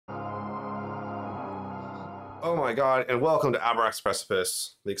Oh my god, and welcome to Abraxas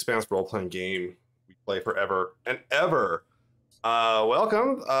Precipice, the Expanse role-playing game we play forever and ever.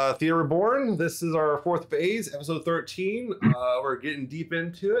 Welcome, Theia Reborn. This is our fourth phase, episode 13. We're getting deep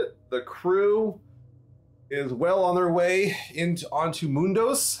into it. The crew is well on their way onto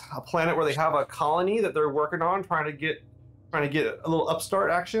Mundos, a planet where they have a colony that they're working on, trying to get a little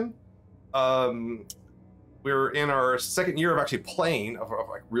upstart action. We're in our second year of actually playing, of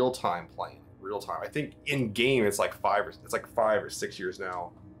like real-time playing. I think in game it's like 5 or 6 years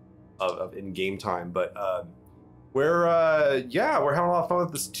now of in game time, but we're having a lot of fun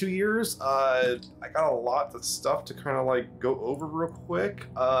with this 2 years. I got a lot of stuff to kind of like go over real quick.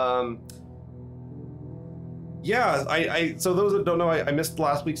 So those that don't know, I missed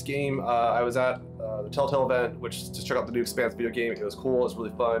last week's game. I was at the Telltale event, which to check out the new Expanse video game. It was cool. It was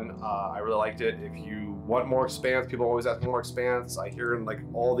really fun. I really liked it. If you want more Expanse, people always ask me more Expanse. I hear in like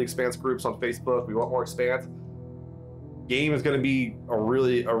all the Expanse groups on Facebook, we want more Expanse. Game is going to be a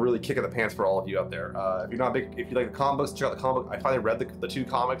really kick in the pants for all of you out there. If you like the comic books, check out the comic book. I finally read the 2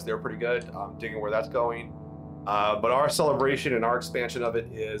 comics. They were pretty good. I'm digging where that's going. But our celebration and our expansion of it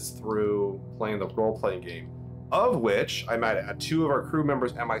is through playing the role-playing game, of which I met 2 of our crew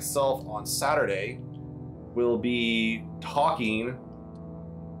members and myself on Saturday. Will be talking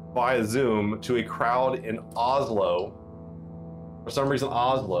via Zoom to a crowd in Oslo. For some reason,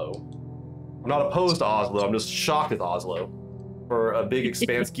 Oslo. I'm not opposed to Oslo. I'm just shocked at Oslo for a big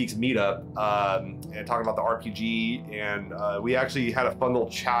Expanse Geeks meetup and talking about the RPG. And we actually had a fun little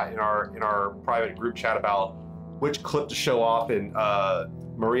chat in our private group chat about which clip to show off. And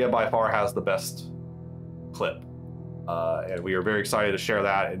Maria by far has the best clip. And we are very excited to share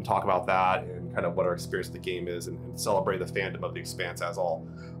that and talk about that and kind of what our experience of the game is and celebrate the fandom of the Expanse as all.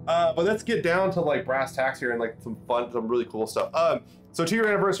 But let's get down to like brass tacks here and like some really cool stuff. So 2-year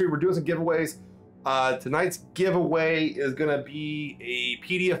anniversary, we're doing some giveaways. Tonight's giveaway is gonna be a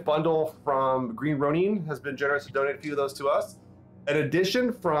PDF bundle from Green Ronin, has been generous to donate a few of those to us. In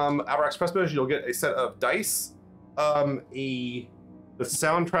addition, from Abraxas Precipice, you'll get a set of dice, the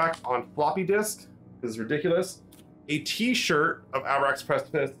soundtrack on floppy disk, because it's ridiculous, a t-shirt of Abraxas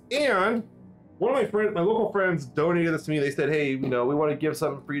Precipice, and one of my local friends donated this to me. They said, hey, we want to give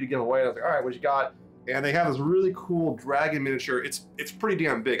something for you to give away. And I was like, all right, what you got? And they have this really cool dragon miniature. It's pretty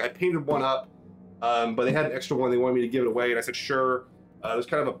damn big. I painted one up, but they had an extra one. They wanted me to give it away, and I said, sure. There's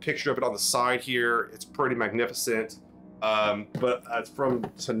kind of a picture of it on the side here. It's pretty magnificent. But it's from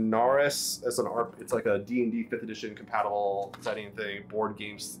Tanaris. It's like a D&D 5th edition compatible setting thing, board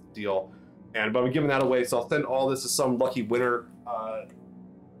games deal. But I'm giving that away, so I'll send all this to some lucky winner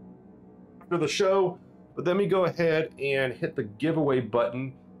after the show. But then we go ahead and hit the giveaway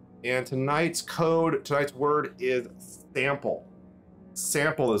button. And tonight's word is sample.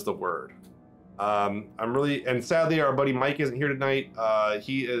 Sample is the word. And sadly, our buddy Mike isn't here tonight.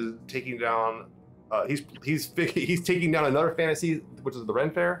 He is taking down. He's taking down another fantasy, which is the Ren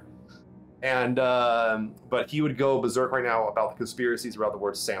Fair. And but he would go berserk right now about the conspiracies around the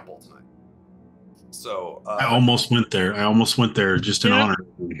word sample tonight. So I almost went there just in honor.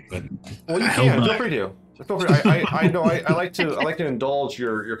 But well, you can feel free to. I know I like to indulge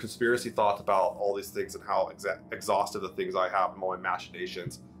your conspiracy thoughts about all these things and how exhaustive the things I have in all my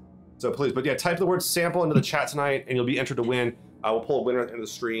machinations. So please, but yeah, type the word sample into the chat tonight, and you'll be entered to win. We'll pull a winner at the end of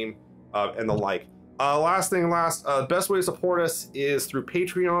the stream and the like. Best way to support us is through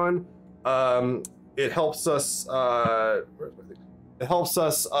Patreon. It helps us. It helps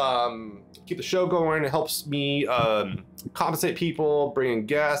us keep the show going. It helps me compensate people, bring in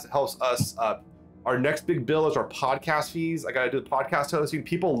guests. It helps us. Our next big bill is our podcast fees. I got to do the podcast hosting.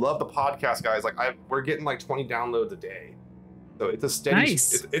 People love the podcast, guys. Like we're getting like 20 downloads a day, so it's a steady.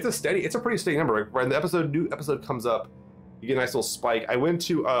 Nice. It's a pretty steady number. When the new episode comes up, you get a nice little spike. I went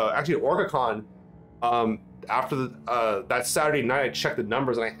to actually at OrcaCon after that Saturday night. I checked the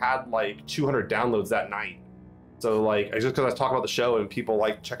numbers and I had like 200 downloads that night. So like, just because I was talking about the show and people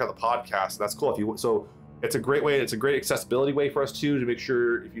like check out the podcast, that's cool. So it's a great way. It's a great accessibility way for us too, to make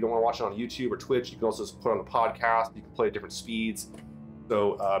sure if you don't want to watch it on YouTube or Twitch, you can also just put it on the podcast. You can play at different speeds.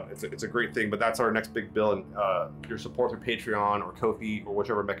 So it's a great thing. But that's our next big bill, and your support through Patreon or Ko-fi or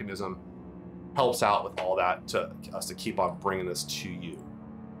whichever mechanism helps out with all that to us to keep on bringing this to you.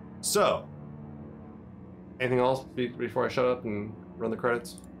 So, anything else before I shut up and run the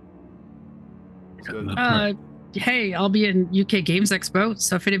credits? Hey, I'll be in UK Games Expo,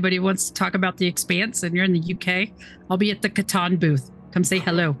 so if anybody wants to talk about the Expanse and you're in the UK, I'll be at the Catan booth. Come say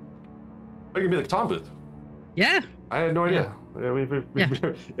hello. Oh, you're gonna be at the Catan booth? Yeah. I had no idea. Yeah.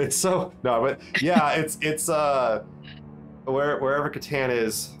 It's so no, but yeah, it's wherever Catan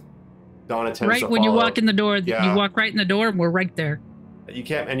is, Donna tends Right to when you follow. walk in the door, Yeah. you walk right in the door, and we're right there. You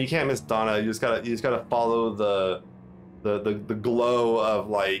can't miss Donna. You just gotta follow the glow of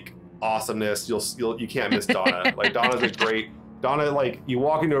like awesomeness. You can't miss Donna. Like Donna's a great Donna. Like you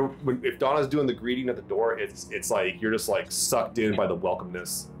walk into if Donna's doing the greeting at the door, it's like you're just like sucked in by the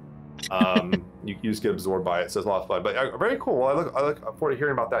welcomeness. You just get absorbed by it, so it's a lot of fun. But very cool. Well, I look forward to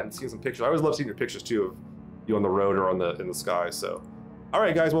hearing about that and seeing some pictures. I always love seeing your pictures too of you on the road or in the sky. So. All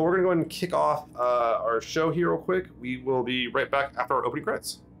right, guys. Well, we're gonna go ahead and kick off our show here real quick. We will be right back after our opening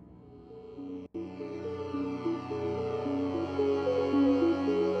credits.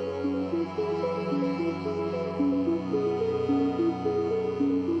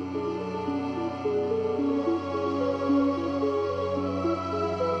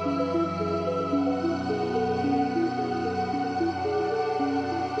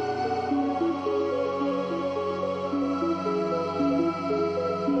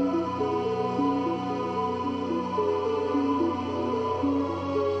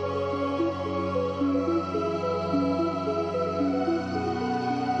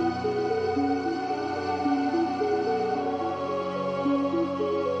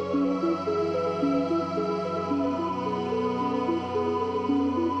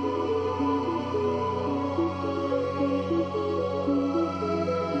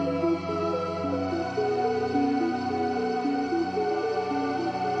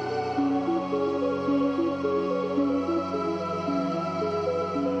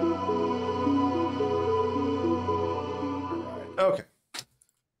 Okay.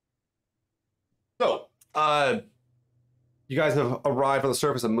 So, you guys have arrived on the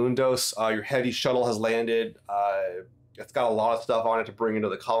surface of Moondos. Your heavy shuttle has landed. It's got a lot of stuff on it to bring into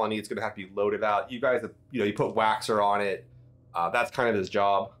the colony. It's going to have to be loaded out. You guys, you put Waxer on it. That's kind of his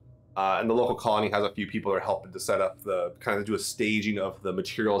job. And the local colony has a few people that are helping to set up do a staging of the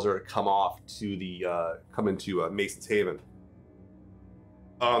materials that are come off to come into Mason's Haven.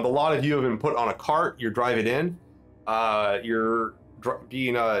 A lot of you have been put on a cart. You're driving in. You're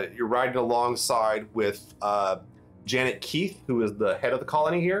riding alongside with Janet Keith, who is the head of the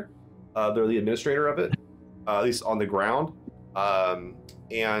colony here. They're the administrator of it, at least on the ground. Yeah.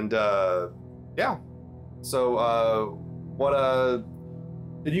 So what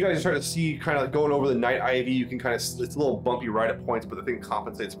did you guys start to see kind of going over the night ivy? You can kind of, it's a little bumpy right at points, but the thing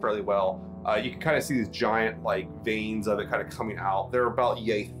compensates fairly well. You can kind of see these giant like veins of it kind of coming out. They're about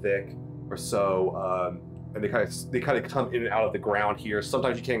yay thick or so. And they kind of come in and out of the ground here.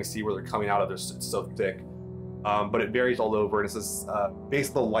 Sometimes you can't even see where they're coming out of. It's so thick, but it varies all over. And it's this base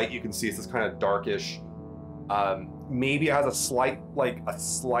of the light you can see. It's this kind of darkish. Maybe it has a slight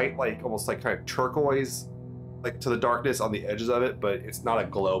almost like kind of turquoise, like to the darkness on the edges of it, but it's not a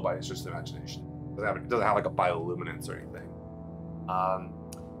glow by its just imagination. It doesn't have like a bioluminescence or anything.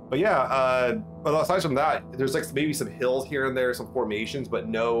 But yeah, but aside from that, there's like maybe some hills here and there, some formations, but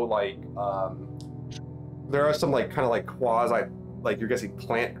no like. There are some like kind of like quasi, like you're guessing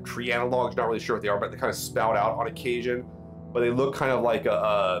plant or tree analogs. Not really sure what they are, but they kind of spout out on occasion. But they look kind of like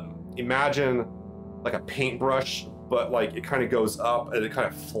imagine like a paintbrush, but like it kind of goes up and it kind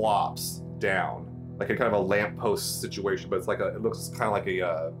of flops down, like a kind of a lamppost situation. But it's like it looks kind of like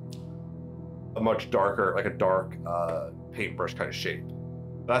a much darker, like a dark paintbrush kind of shape.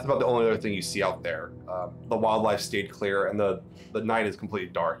 That's about the only other thing you see out there. The wildlife stayed clear, and the night is completely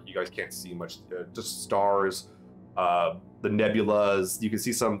dark. You guys can't see much, just stars, the nebulas. You can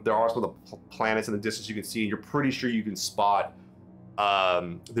see there are some of the planets in the distance you can see, and you're pretty sure you can spot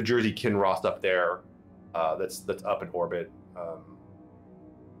the Jersey Kinross up there that's up in orbit.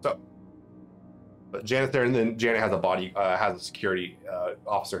 But Janet's there, and then Janet has a security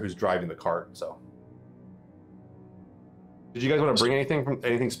officer who's driving the cart, so. Did you guys want to bring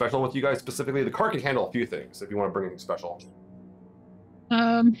anything special with you guys specifically? The cart can handle a few things if you want to bring anything special.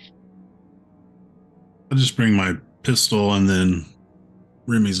 I'll just bring my pistol and then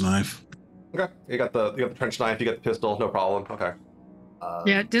Remy's knife. Okay, you got the trench knife, you got the pistol, no problem. Okay.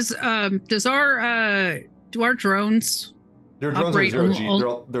 Yeah. Do our drones? Their drones are zero G.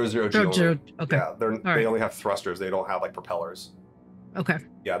 They're zero G. Okay. Yeah, they only have thrusters. They don't have like propellers. Okay.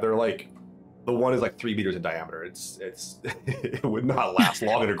 Yeah, they're like. The one is like 3 meters in diameter. It would not last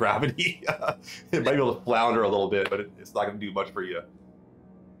long under gravity. It might be able to flounder a little bit, but it's not going to do much for you.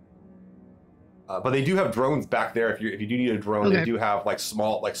 But they do have drones back there. If you do need a drone, okay. They do have like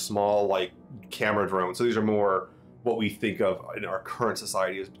small camera drones. So these are more what we think of in our current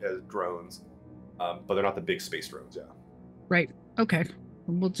society as drones, but they're not the big space drones. Yeah. Right. Okay.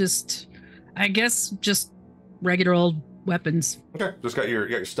 We'll I guess regular old weapons. Okay. Just got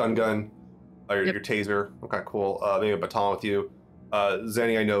your stun gun. Your taser. Okay, cool. Maybe a baton with you.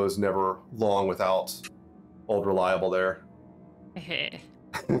 Zenny, I know, is never long without old reliable there. Hey.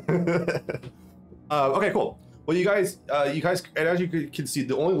 Okay, cool. Well, you guys, and as you can see,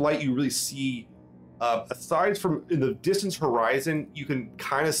 the only light you really see, aside from in the distance horizon, you can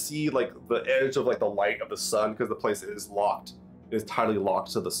kind of see like the edge of like the light of the sun because the place is locked, is tightly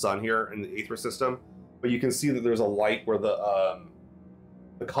locked to the sun here in the Aether system. But you can see that there's a light where the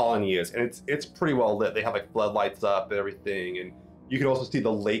colony is, and it's pretty well lit. They have like floodlights up and everything, and you can also see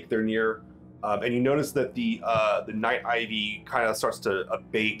the lake they're near. And you notice that the night ivy kind of starts to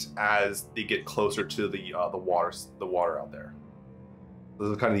abate as they get closer to the water out there. This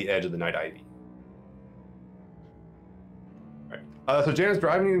is kind of the edge of the night ivy. All right. So Janet's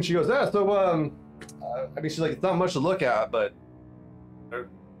driving and she goes, "Yeah, so I mean, she's like, it's not much to look at, but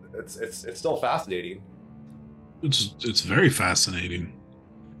it's still fascinating." It's very fascinating.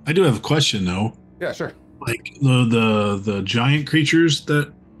 I do have a question though. Yeah, sure. Like the giant creatures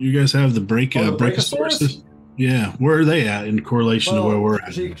that you guys have, the Brachiosaurus. Yeah, where are they at in correlation to where we're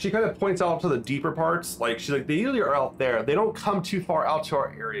at? She kind of points out to the deeper parts. Like she's like, they usually are out there. They don't come too far out to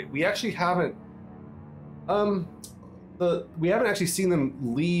our area. We actually haven't actually seen them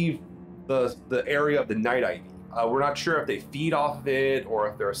leave the area of the night ivy. We're not sure if they feed off of it or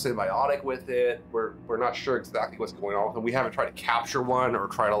if they're a symbiotic with it. We're not sure exactly what's going on with them. We haven't tried to capture one or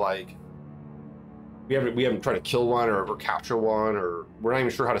try to like. We haven't tried to kill one or capture one, or we're not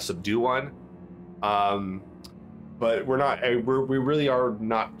even sure how to subdue one. But we really are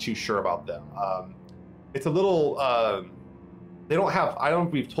not too sure about them. It's a little. They don't have. I don't know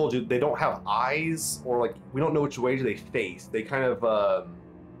if we've told you they don't have eyes, or like we don't know which way do they face. They kind of.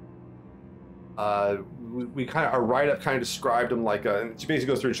 We kind of, our write-up kind of described them like and she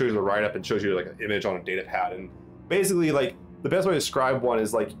basically goes through and shows you the write-up and shows you like an image on a data pad, and basically like the best way to describe one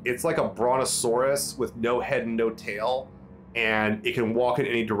is like it's like a brontosaurus with no head and no tail, and it can walk in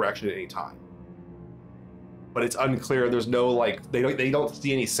any direction at any time. But it's unclear. There's no like they don't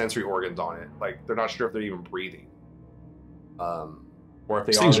see any sensory organs on it. Like they're not sure if they're even breathing, or if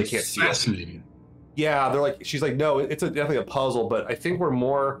they are, they can't see it. Yeah, they're like she's like no, it's definitely a puzzle, but I think we're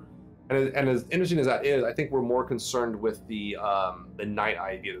more. And as interesting as that is, I think we're more concerned with the night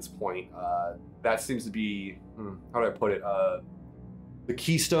ivy at this point. That seems to be, how do I put it, the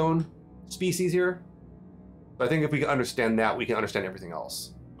keystone species here. But I think if we can understand that, we can understand everything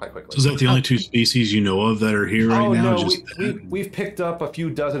else quite quickly. So is that the only two species you know of that are here right now? No, we've picked up a few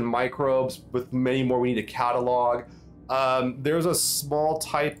dozen microbes with many more we need to catalog. There's a small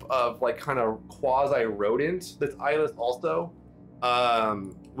type of like kind of quasi-rodent that's eyeless also.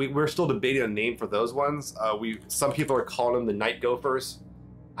 We're still debating a name for those ones. Some people are calling them the night gophers.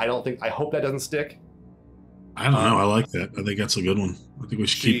 I hope that doesn't stick. I don't know. I like that. I think that's a good one. I think we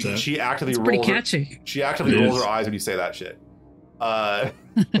should keep that. She actively rolls. Pretty catchy. She actively rolls her eyes when you say that shit.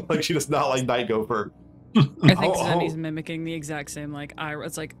 Like she does not like night gopher. I think Zenny's mimicking the exact same like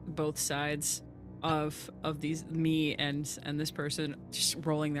it's like both sides of these me and this person just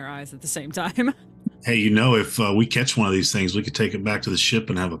rolling their eyes at the same time. Hey, if we catch one of these things, we could take it back to the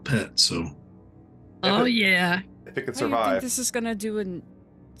ship and have a pet. So. Oh yeah. If it could I survive. think this is gonna do a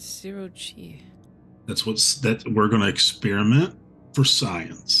 0G. That we're gonna experiment for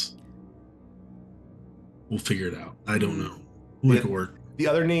science. We'll figure it out. I don't know. We'll make it work. The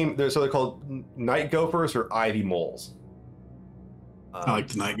other name, they're called night gophers or ivy moles. I like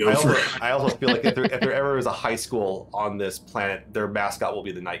the night gopher. I also feel like if there ever is a high school on this planet, their mascot will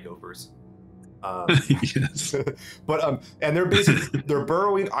be the night gophers. Yes. But and they're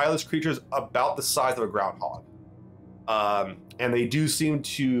burrowing eyeless creatures about the size of a groundhog. And they do seem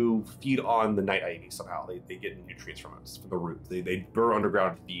to feed on the night ivy somehow. They get nutrients from it, from the roots. They burrow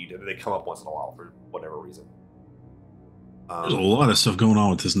underground and feed, and they come up once in a while for whatever reason. There's a lot of stuff going on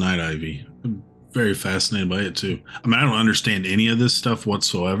with this night ivy. I'm very fascinated by it too. I mean, I don't understand any of this stuff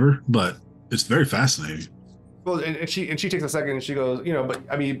whatsoever, but it's very fascinating. Well, and she takes a second and she goes, but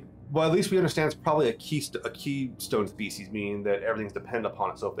I mean, well, at least we understand it's probably a keystone species, meaning that everything's dependent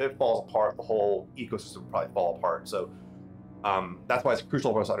upon it. So if it falls apart, the whole ecosystem will probably fall apart. So that's why it's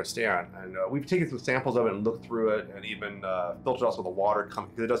crucial for us to understand. And we've taken some samples of it and looked through it, and even filtered also the water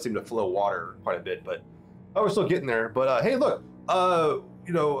coming, because it does seem to flow water quite a bit. But we're still getting there. But hey, look,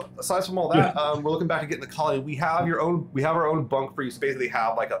 aside from all that, we're looking back at getting the colony. We have our own bunk for you. So basically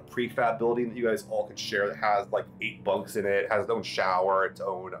have like a prefab building that you guys all can share that has like 8 bunks in it. It has its own shower, its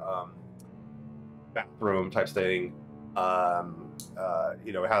own bathroom type thing.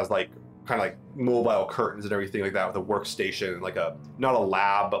 It has like kind of like mobile curtains and everything like that with a workstation, like not a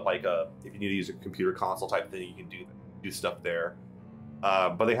lab, but like if you need to use a computer console type thing, you can do stuff there.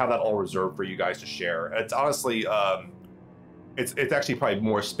 But they have that all reserved for you guys to share. It's honestly, it's actually probably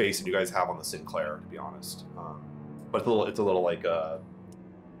more space than you guys have on the Sinclair, to be honest. But it's a little like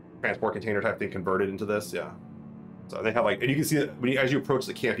transport container type thing converted into this, yeah. So they have like, and you can see that as you approach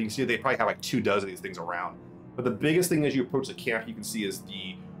the camp, you can see that they probably have like 24 of these things around. But the biggest thing as you approach the camp, you can see is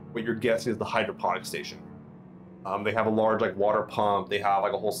what you're guessing is the hydroponic station. They have a large like water pump. They have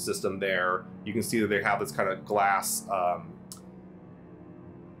like a whole system there. You can see that they have this kind of glass.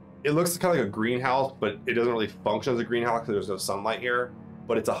 It looks kind of like a greenhouse, but it doesn't really function as a greenhouse because there's no sunlight here.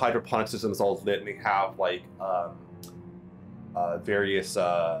 But it's a hydroponic system that's all lit, and they have like various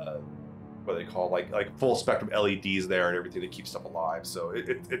what they call like full spectrum LEDs there and everything to keep stuff alive. So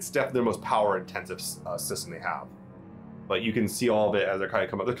it's definitely the most power intensive system they have. But you can see all of it as they're kind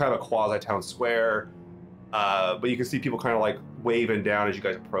of come up. There's kind of a quasi town square. But you can see people kind of like waving down as you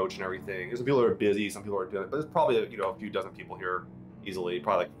guys approach and everything. There's some people who are busy, some people are doing it, but there's probably a few dozen people here easily,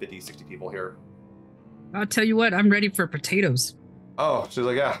 probably like 50, 60 people here. I'll tell you what, I'm ready for potatoes. Oh, she's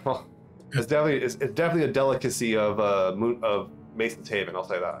like, yeah, well, it's definitely a delicacy of Mason's Haven, I'll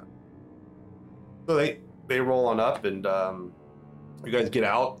say that. So they roll on up, and you guys get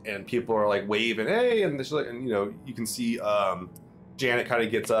out, and people are like waving, hey, and you can see Janet kind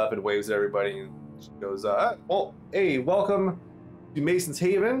of gets up and waves at everybody, and she goes, well, hey, welcome to Mason's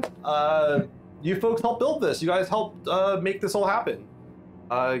Haven. You folks helped build this. You guys helped make this all happen.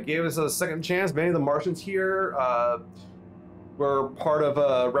 Gave us a second chance. Many of the Martians here were part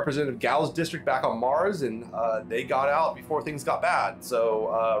of Representative Gal's district back on Mars, and they got out before things got bad.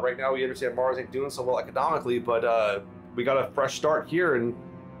 So right now we understand Mars ain't doing so well economically, but we got a fresh start here, and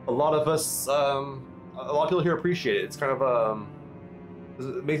a lot of us, a lot of people here appreciate it. It's kind of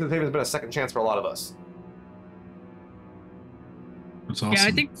Mason's Haven has been a second chance for a lot of us. That's awesome. Yeah,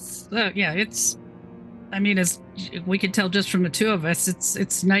 I think, it's, I mean, as we can tell just from the two of us,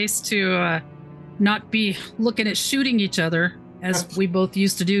 it's nice to not be looking at shooting each other as we both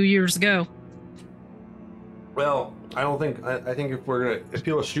used to do years ago. Well, I don't think, I think if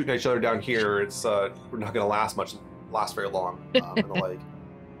people are shooting at each other down here, it's, we're not gonna last very long. And the like.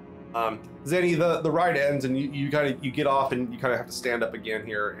 Zenny, the ride ends, and you get off, and you kind of have to stand up again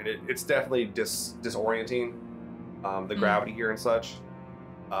here, and it's definitely disorienting, the gravity here and such.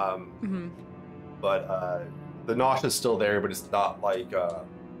 But the nausea is still there, but it's not like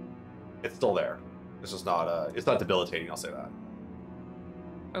it's still there. It's just not it's not debilitating. I'll say that.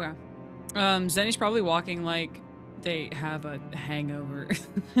 Okay. Zenny's probably walking like they have a hangover.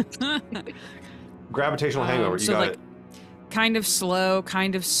 Gravitational hangover. You got it. Kind of slow,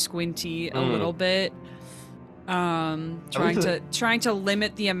 kind of squinty a little bit. Trying to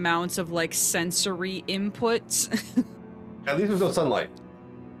limit the amounts of like sensory inputs. At least there's no sunlight.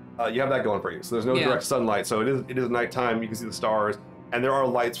 You have that going for you. So there's no direct sunlight. So it is nighttime. You can see the stars, and there are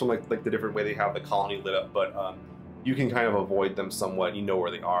lights from like the different way they have the colony lit up. But you can kind of avoid them somewhat. You know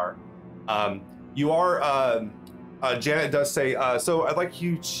where they are. You are. Janet does say. So I'd like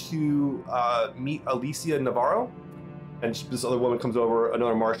you to meet Alicia Navarro. And this other woman comes over,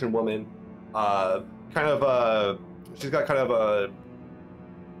 another Martian woman, she's got kind of a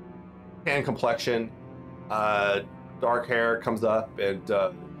tan complexion, dark hair, comes up, and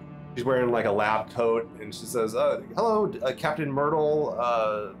she's wearing like a lab coat, and she says, hello, Captain Myrtle,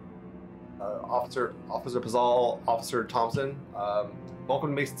 Officer Pazal, Officer Thompson,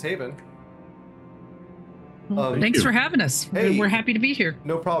 welcome to Mason's Haven. Thanks for having us. Hey, we're happy to be here.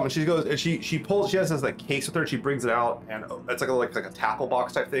 No problem. And she goes, and she has this like case with her. She brings it out, and it's like a tackle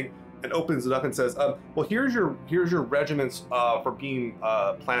box type thing, and opens it up and says, well, here's your regiments for being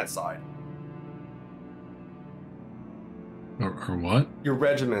planet side. Or what? Your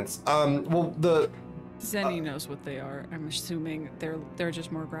regiments. Well, Zenny knows what they are. I'm assuming they're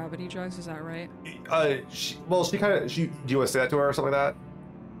just more gravity drugs. Is that right? Do you want to say that to her or something like that?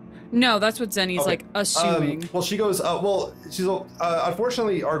 No, that's what Zenny's like assuming. Well, she goes, she's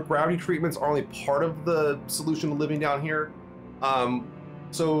unfortunately, our gravity treatments are only part of the solution to living down here.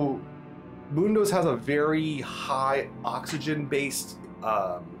 So Mundos has a very high oxygen-based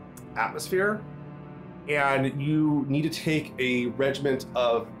atmosphere, and you need to take a regiment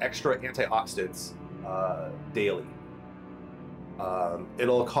of extra antioxidants daily.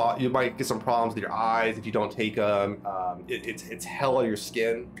 You might get some problems with your eyes if you don't take them. It's hell on your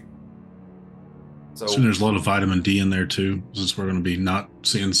skin. So there's a lot of vitamin D in there too, since we're going to be not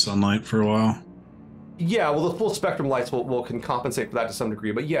seeing sunlight for a while. Yeah, well, the full spectrum lights can compensate for that to some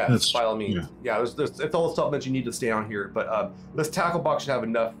degree, but yes, by all means, there's it's all the supplements you need to stay on here. But this tackle box should have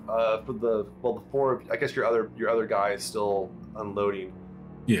enough for the four. I guess your other guy is still unloading.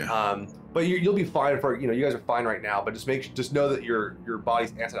 Yeah. But you'll be fine for you guys are fine right now. But just know that your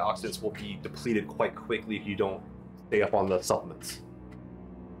body's antioxidants will be depleted quite quickly if you don't stay up on the supplements.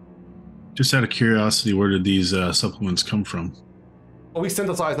 Just out of curiosity, where did these supplements come from? Well, we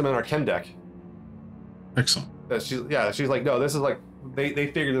synthesize them in our chem deck. Excellent. She's like, no, this is like they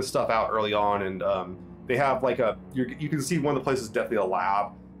figured this stuff out early on, and they have like you can see one of the places is definitely a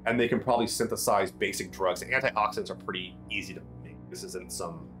lab, and they can probably synthesize basic drugs. Antioxidants are pretty easy to make. This isn't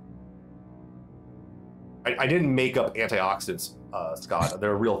some. I didn't make up antioxidants, Scott.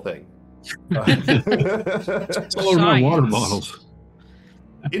 They're a real thing. It's all over my water bottles.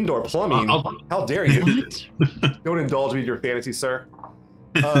 Indoor plumbing. How dare you? Don't indulge me in your fantasy, sir.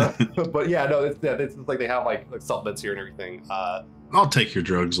 But yeah, no, it's like they have like supplements here and everything. I'll take your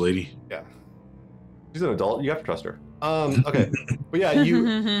drugs, lady. Yeah, she's an adult. You have to trust her. Okay, but yeah,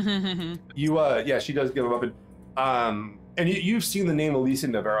 yeah, she does give them up, and you've seen the name Alicia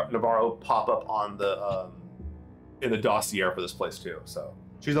Navarro pop up on the in the dossier for this place too. So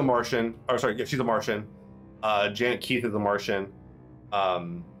she's a Martian. Oh, sorry, yeah, she's a Martian. Janet Keith is a Martian.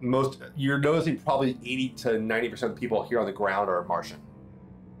 You're noticing probably 80 to 90% of the people here on the ground are Martian.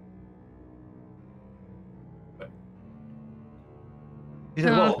 He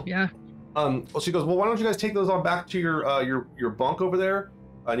said, well, yeah. Well, she goes, well, why don't you guys take those on back to your bunk over there?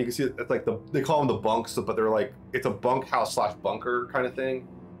 And you can see it's like they call them the bunks, but they're like, it's a bunkhouse / bunker kind of thing.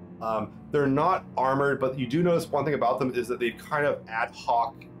 They're not armored, but you do notice one thing about them is that they've kind of ad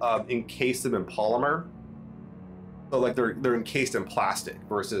hoc encased them in polymer. So like they're encased in plastic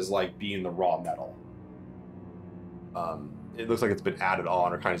versus like being the raw metal. It looks like it's been added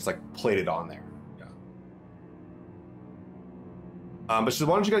on or kind of just like plated on there. Yeah. But she says,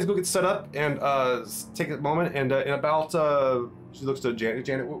 why don't you guys go get set up and take a moment and in about she looks to Janet.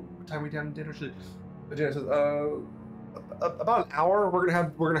 Janet, what time are we down to dinner? Janet says, about an hour. We're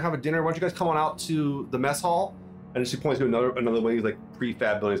gonna have a dinner. Why don't you guys come on out to the mess hall? And she points to another one of these like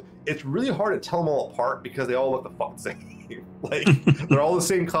prefab buildings. It's really hard to tell them all apart because they all look the fucking same. Like they're all the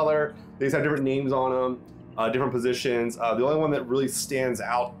same color. They just have different names on them, different positions. The only one that really stands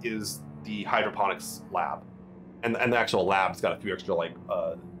out is the hydroponics lab, and the actual lab's got a few extra like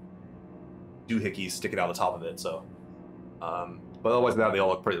doohickeys sticking out the top of it. So, but otherwise than that, they all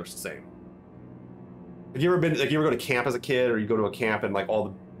look pretty much the same. Have you ever go to camp as a kid, or you go to a camp and like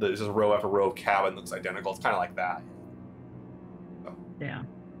there's just row after row of cabin looks identical? It's kind of like that. So. Yeah.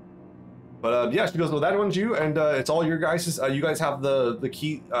 But yeah, she goes, well, that one's you, and it's all your guys'. You guys have the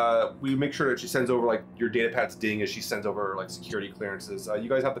key. We make sure that she sends over like your data pad's ding as she sends over like security clearances. You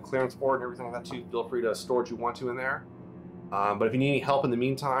guys have the clearance for it and everything like that too. Feel free to store what you want to in there. But if you need any help in the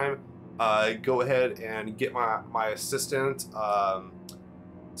meantime, go ahead and get my assistant.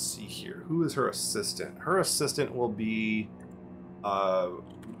 Let's see here. Who is her assistant? Her assistant will be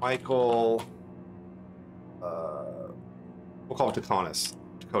Michael. We'll call him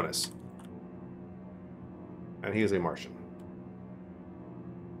Taconis. And he is a Martian.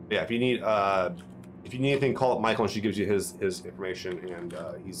 Yeah, if you need anything, call up Michael, and she gives you his information, and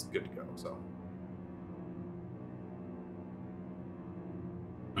he's good to go. So.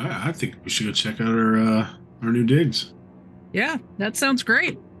 I think we should go check out our new digs. Yeah, that sounds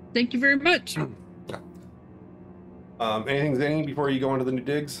great. Thank you very much. Yeah. Anything, Zany, before you go into the new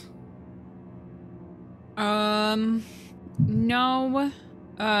digs? No.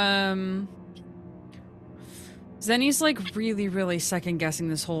 Zenny's like really, really second guessing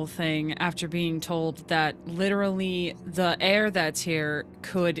this whole thing after being told that literally the air that's here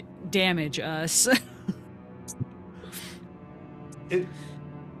could damage us.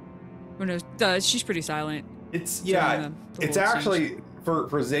 She's pretty silent. It's it's actually for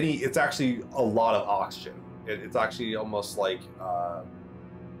Zenny, it's actually a lot of oxygen. It's actually almost like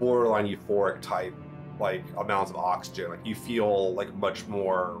borderline euphoric type like amounts of oxygen. Like you feel like much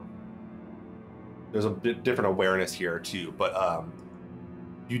more. There's a bit different awareness here too, but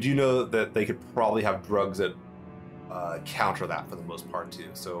you do know that they could probably have drugs that counter that for the most part too.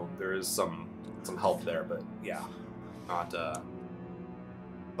 So there is some help there, but yeah, not the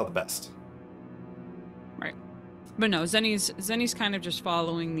best. Right, but no, Zenny's kind of just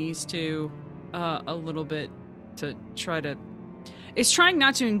following these two a little bit to try to. It's trying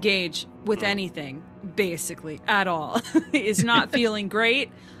not to engage with anything basically at all. Is not feeling great.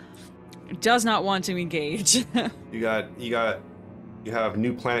 Does not want to engage. You have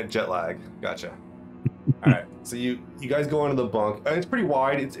new planet jet lag. Gotcha. All right, so you guys go into the bunk. It's pretty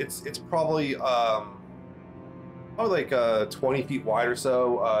wide. It's probably like 20 feet wide or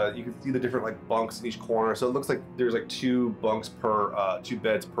so. You can see the different like bunks in each corner. So it looks like there's like two beds per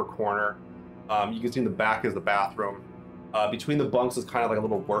corner. You can see in the back is the bathroom. Between the bunks is kind of like a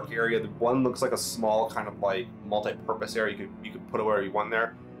little work area. The one looks like a small kind of like multi-purpose area. You could put it wherever you want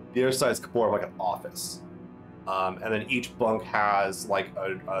there. The other side is more of like an office. And then each bunk has like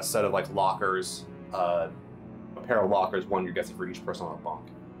a set of like lockers, a pair of lockers, one you're guessing for each person on a bunk.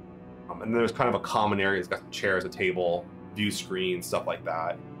 And then there's kind of a common area. It's got some chairs, a table, view screen, stuff like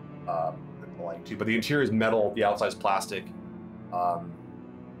that. And the like too. But the interior is metal, the outside's plastic.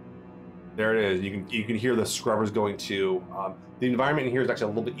 There it is. You can hear the scrubbers going too. The environment in here is actually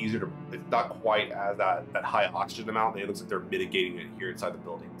a little bit easier to. It's not quite as that high oxygen amount. It looks like they're mitigating it here inside the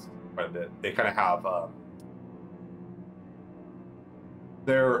buildings quite a bit. They kind of have.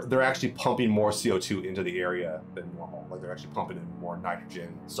 They're actually pumping more CO2 into the area than normal. Like they're actually pumping in more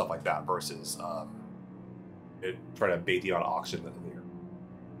nitrogen, stuff like that, versus trying to abate the amount of oxygen that's in the air.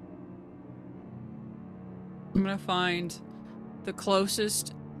 I'm gonna find the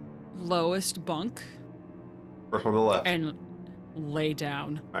closest, lowest bunk. First one to the left. And lay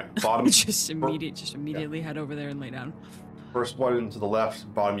down. All right, bottom. just immediately head over there and lay down. First one to the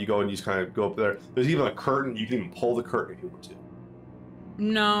left, bottom. You go and you just kind of go up there. There's even a curtain. You can even pull the curtain if you want to.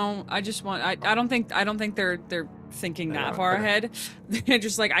 No, I just want. I don't think they're thinking that far ahead. They're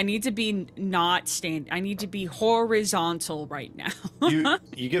just like, I need to be not stand. I need to be horizontal right now.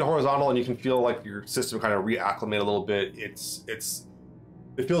 you get horizontal and you can feel like your system kind of reacclimate a little bit. It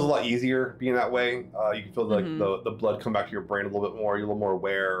feels a lot easier being that way. You can feel like the blood come back to your brain a little bit more. You're a little more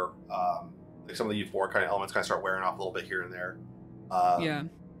aware. Like some of the euphoric kind of elements kind of start wearing off a little bit here and there. Yeah.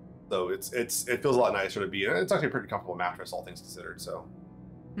 So it feels a lot nicer to be in. It's actually a pretty comfortable mattress, all things considered. So.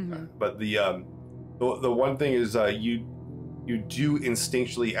 But the one thing is you do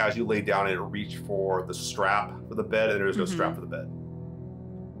instinctually as you lay down and reach for the strap for the bed, and there's no strap for the bed.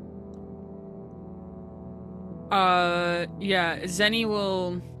 Yeah, Zenny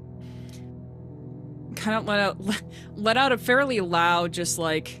will kind of let out a fairly loud, just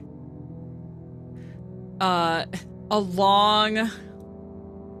like a long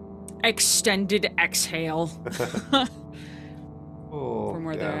extended exhale. From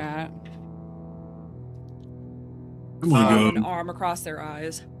where they're at. I'm gonna go. An arm across their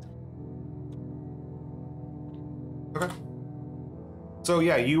eyes. Okay. So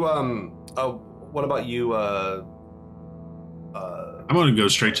yeah, you what about you? I'm gonna go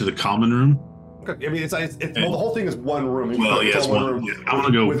straight to the common room. Okay. I mean, it's well, the whole thing is one room. Well, yes, one room. Yeah, I'm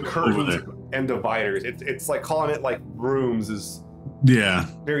gonna go with curtains over there and dividers. It's like calling it like rooms is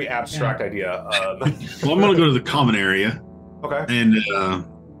very abstract idea. Well, I'm gonna go to the common area. Okay. And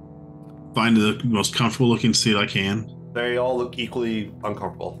find the most comfortable looking seat I can. They all look equally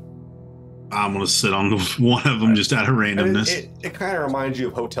uncomfortable. I'm gonna sit on one of them just out of randomness. It kind of reminds you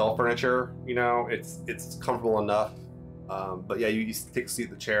of hotel furniture. You know, it's comfortable enough. But yeah, you take a seat in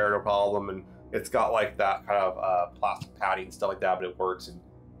the chair, no problem. And it's got like that kind of plastic padding and stuff like that, but it works. And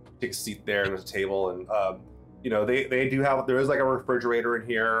take a seat there, and there's a table. And they do have, there is like a refrigerator in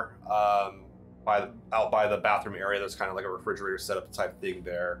here. Out by the bathroom area, there's kind of like a refrigerator setup type thing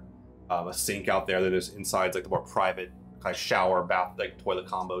there. A sink out there that is inside like the more private kind of shower, bath, like toilet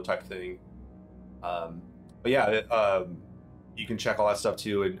combo type thing. But yeah, you can check all that stuff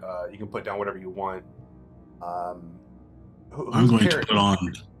too, and you can put down whatever you want. I'm going to put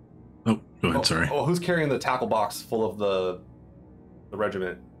on. Oh, go ahead. Sorry. Oh, who's carrying the tackle box full of the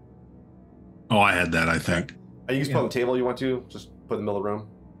regiment? Oh, I had that. I think. And you can just put on the table. You want to just put in the middle of the room.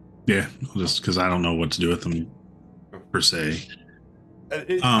 Yeah, just because I don't know what to do with them per se.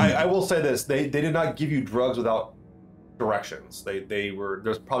 I will say this: they did not give you drugs without directions.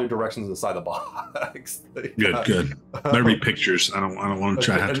 There's probably directions inside the box. Good. Better be pictures. I don't want to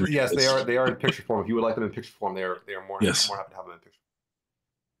try to have to. Yes, they are in picture form. If you would like them in picture form, they are more happy to have them in picture.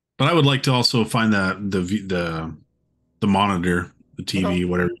 But I would like to also find the monitor, the TV,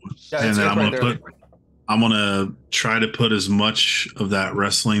 whatever. Yeah, and then I'm gonna try to put as much of that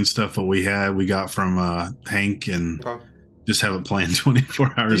wrestling stuff that we got from Hank and just have it playing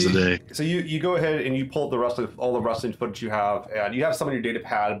 24 hours a day. So you go ahead and you pull all the wrestling footage you have, and you have some on your data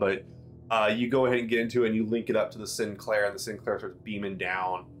pad, but you go ahead and get into it and you link it up to the Sinclair, and the Sinclair starts beaming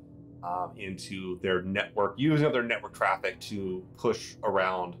down into their network, using up their network traffic to push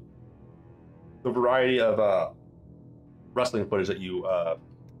around the variety of wrestling footage that you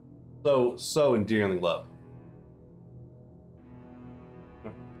so endearingly love.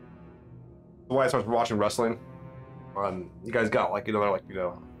 The way I started watching wrestling, you guys got like another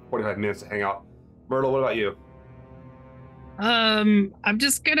 45 minutes to hang out. Myrtle, what about you? I'm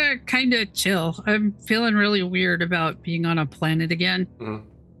just gonna kind of chill. I'm feeling really weird about being on a planet again,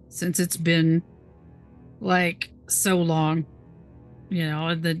 since it's been like so long.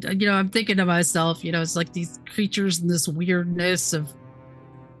 And then I'm thinking to myself, it's like these creatures and this weirdness of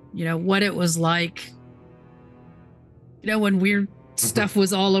what it was like when weird stuff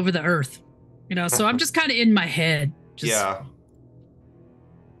was all over the earth, You know, so I'm just kind of in my head. Yeah.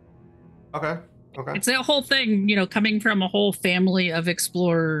 Okay. It's that whole thing, you know, coming from a whole family of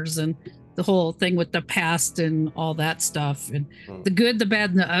explorers and the whole thing with the past and all that stuff and the good, the bad,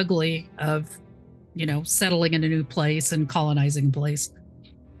 and the ugly of, you know, settling in a new place and colonizing a place.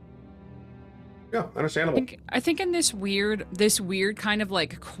 Yeah, understandable. I think in this weird kind of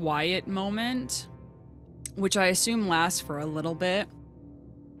like quiet moment, which I assume lasts for a little bit,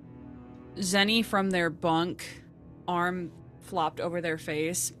 Zenny from their bunk, arm flopped over their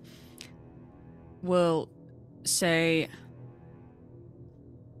face, will say,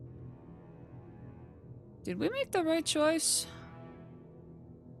 "Did we make the right choice?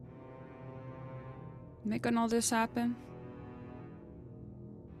 Making all this happen?"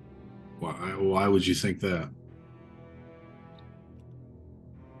 Why would you think that?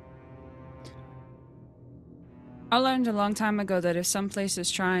 I learned a long time ago that if some place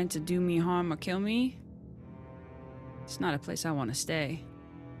is trying to do me harm or kill me, it's not a place I want to stay.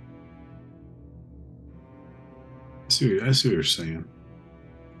 I see what you're saying.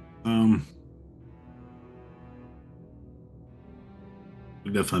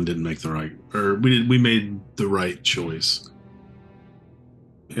 We definitely didn't make the right, or we made the right choice.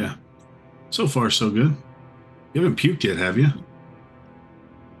 Yeah. So far, so good. You haven't puked yet, have you? If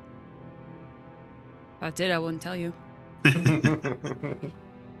I did, I wouldn't tell you. Hey,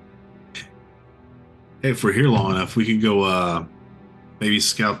 if we're here long enough, we could go maybe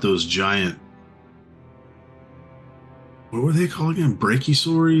scout those giant. What were they called again?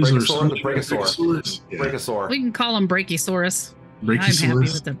 Brachiosaurs or something? Brachiosaurus. Yeah. Brachiosaur. We can call them Brachiosaurus. I'm happy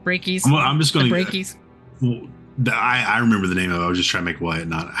with the Brachies. I'm just going to Brachies. Well, I remember the name of it. I was just trying to make Wyatt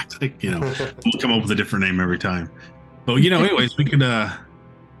not act like, you know, we'll come up with a different name every time. But, you know, anyways, we could, I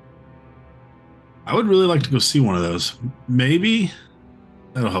would really like to go see one of those. Maybe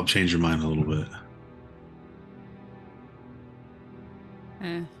that'll help change your mind a little bit.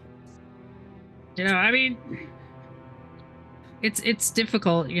 You know, I mean, it's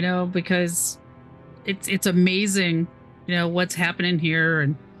difficult, you know, because it's amazing, you know, what's happening here,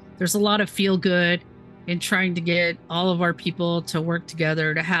 and there's a lot of feel good in trying to get all of our people to work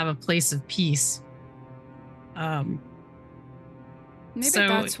together to have a place of peace. Maybe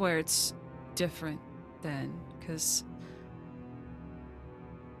that's where it's different then, because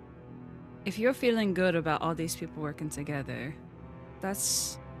if you're feeling good about all these people working together,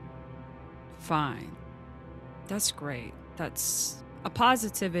 that's fine. That's great. That's a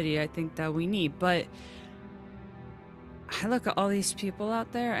positivity I think that we need. But I look at all these people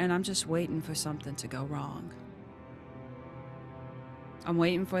out there and I'm just waiting for something to go wrong. I'm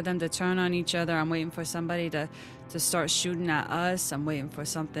waiting for them to turn on each other. I'm waiting for somebody to start shooting at us. I'm waiting for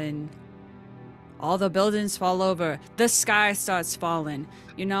something. All the buildings fall over. The sky starts falling.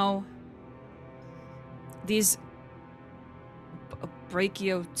 You know, these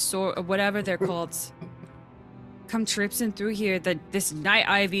brachiosaur or whatever they're called come tripping through here. That this night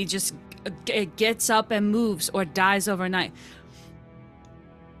ivy just it gets up and moves or dies overnight.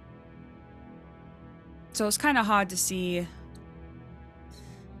 So it's kind of hard to see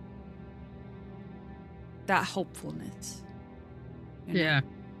that hopefulness. You know? Yeah.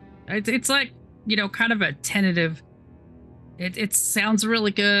 It's like, you know, kind of a tentative. It sounds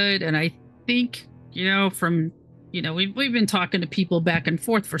really good, and I think, you know, from, you know, we've been talking to people back and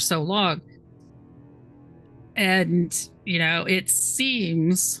forth for so long, and, you know, it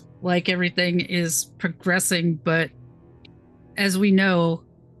seems like everything is progressing, but as we know,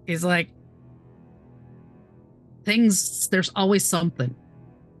 is like things, there's always something,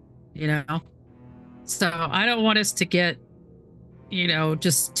 you know. So I don't want us to get, you know,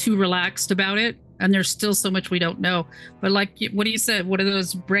 just too relaxed about it. And there's still so much we don't know. But like what you said, what are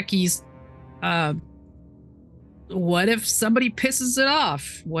those breckies? What if somebody pisses it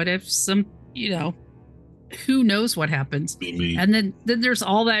off? What if some, you know, who knows what happens? Maybe. And then there's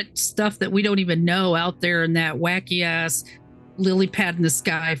all that stuff that we don't even know out there in that wacky ass lily pad in the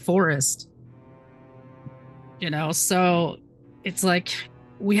sky forest. You know, so it's like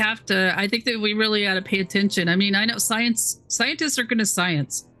we have to, I think that we really got to pay attention. I mean, I know scientists are going to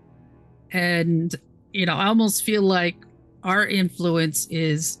science. And, you know, I almost feel like our influence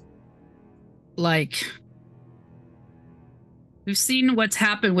is like, we've seen what's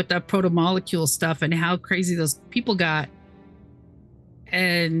happened with that proto-molecule stuff and how crazy those people got.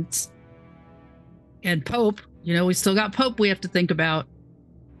 And Pope, you know, we still got Pope we have to think about.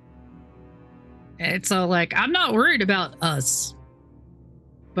 And so, like, I'm not worried about us,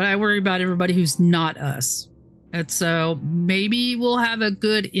 but I worry about everybody who's not us. And so maybe we'll have a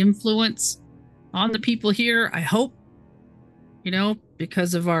good influence on the people here. I hope, you know,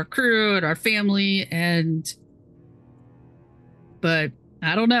 because of our crew and our family, but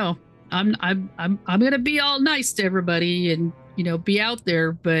I don't know. I'm gonna be all nice to everybody and be out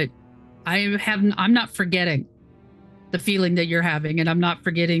there, but I'm not forgetting the feeling that you're having, and I'm not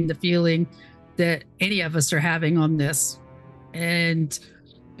forgetting the feeling that any of us are having on this. And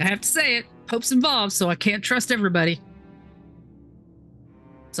I have to say it, Hope's involved, so I can't trust everybody.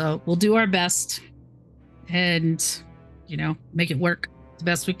 So we'll do our best and, make it work the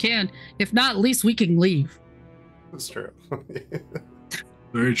best we can. If not, at least we can leave. That's true.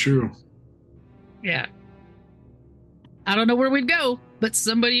 Very true. Yeah. I don't know where we'd go, but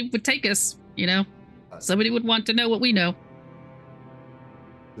somebody would take us, Somebody would want to know what we know.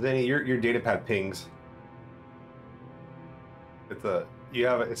 Zenny, your data pad pings. It's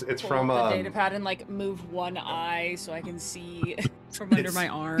from the data pad and like move one eye so I can see from under my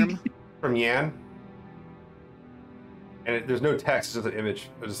arm. From Yan. And there's no text, it's just an image.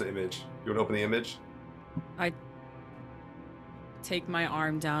 It's just an image. You want to open the image? I take my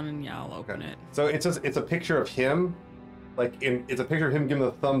arm down and I'll open it. So it's a picture of him, it's a picture of him giving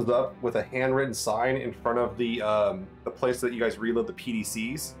the thumbs up with a handwritten sign in front of the place that you guys reload the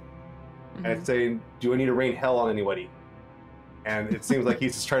PDCs, and it's saying, "Do I need to rain hell on anybody?" And it seems like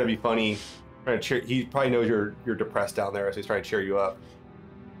he's just trying to be funny, trying to cheer. He probably knows you're depressed down there, so he's trying to cheer you up.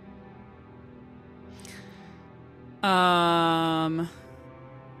 In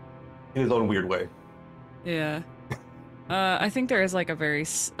his own weird way. Yeah. I think there is like a very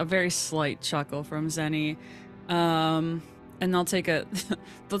slight chuckle from Zenny, and they'll take a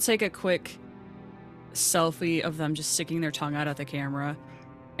quick selfie of them just sticking their tongue out at the camera,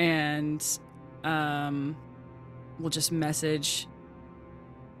 and we'll just message.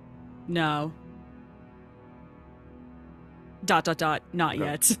 No. ... Not yet. Not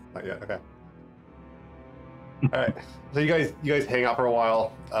yet. Okay. All right. So you guys hang out for a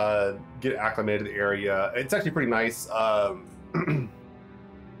while, get acclimated to the area. It's actually pretty nice.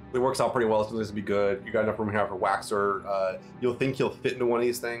 It works out pretty well. So this will be good. You got enough room here for Waxer. You'll think he'll fit into one of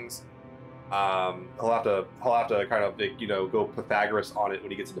these things. He'll have to kind of go Pythagoras on it when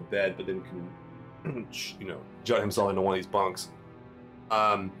he gets into bed, but then can jut himself into one of these bunks.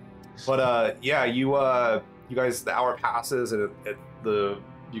 Yeah, you guys, the hour passes and the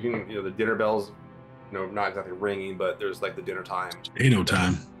dinner bells. Not exactly ringing, but there's like the dinner time. Ain't no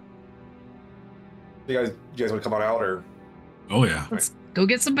time. You guys want to come on out, or? Oh yeah. Let's go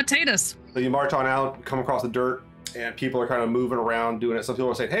get some potatoes. So you march on out, come across the dirt, and people are kind of moving around doing it. Some people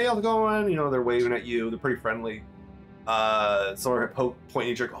are saying, "Hey, how's it going?" They're waving at you. They're pretty friendly. Some are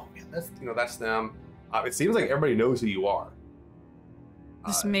pointing at you, like, "Oh man, that's them." It seems like everybody knows who you are.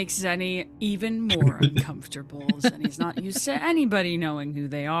 This makes Zenny even more uncomfortable. Zenny's not used to anybody knowing who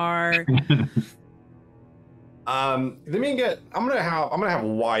they are. I'm gonna have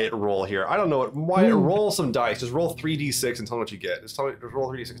Wyatt roll here. I don't know what Wyatt roll some dice. Just roll 3d6 and tell me what you get. Just roll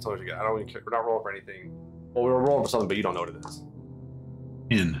 3d6 and tell me what you get. I don't even care. We're not rolling for anything. Well, we're rolling for something, but you don't know what it is.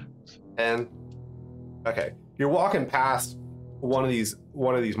 10. Okay. You're walking past one of these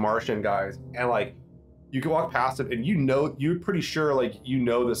Martian guys, and you can walk past him, and you're pretty sure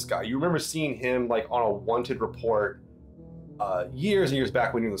this guy. You remember seeing him on a wanted report. Years and years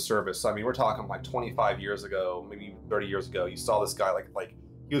back when you were in the service. So, I mean, we're talking 25 years ago, maybe 30 years ago. You saw this guy like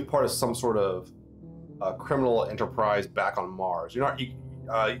he was part of some sort of criminal enterprise back on Mars. Do you want to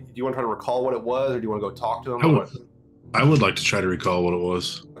try to recall what it was, or do you want to go talk to him? I would like to try to recall what it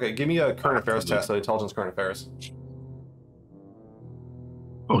was. Okay, give me a current affairs test. So intelligence, current affairs.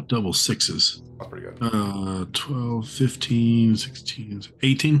 Oh, double sixes. That's pretty good. 12, 15, 16,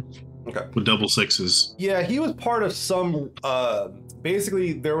 18. Okay. With double sixes. Yeah, he was part of some.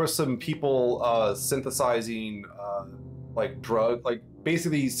 Basically, there were some people synthesizing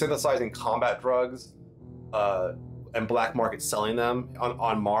basically synthesizing combat drugs, and black market selling them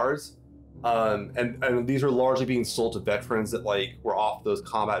on Mars. And these are largely being sold to veterans that were off those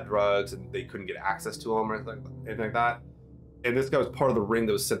combat drugs and they couldn't get access to them or anything like that. And this guy was part of the ring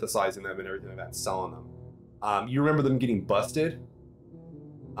that was synthesizing them and everything like that, and selling them. You remember them getting busted?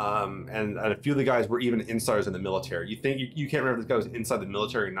 And a few of the guys were even insiders in the military. You can't remember if this guy was inside the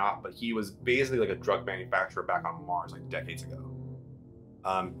military or not, but he was basically a drug manufacturer back on Mars decades ago.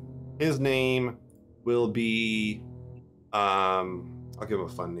 His name will be I'll give him a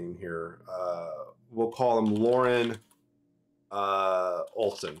fun name here. We'll call him Lauren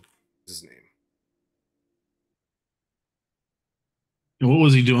Olson is his name. And what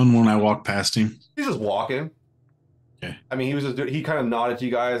was he doing when I walked past him? He's just walking. Okay. I mean, he kind of nodded to you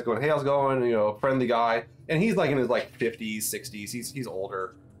guys, going, "Hey, how's it going?" Friendly guy, and he's in his 50s, 60s. He's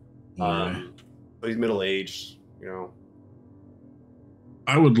older, Right. but he's middle aged.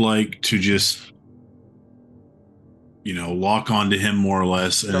 I would like to just, lock onto him more or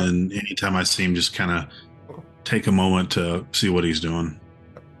less, and anytime I see him, just kind of take a moment to see what he's doing.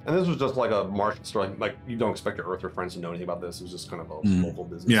 And this was just like a Martian story. Like, you don't expect your Earther friends to know anything about this. It was just kind of a local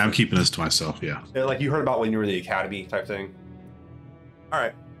business. Yeah, I'm keeping this to myself, yeah. Like you heard about when you were in the academy type thing. All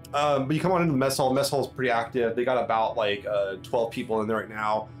right. But you come on into the mess hall. Mess hall's pretty active. They got about like 12 people in there right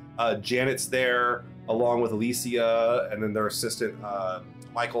now. Janet's there along with Alicia, and then their assistant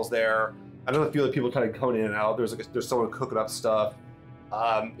Michael's there. I know a few other people kind of coming in and out. There's someone cooking up stuff.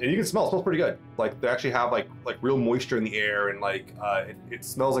 And you can smell. It smells pretty good. Like they actually have like real moisture in the air, and like it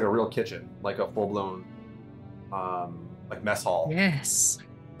smells like a real kitchen, like a full blown like mess hall. Yes.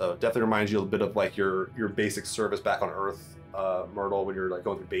 So definitely reminds you a bit of like your basic service back on Earth, Myrtle, when you're like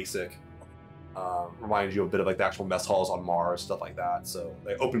going through basic. Reminds you a bit of like the actual mess halls on Mars, stuff like that. So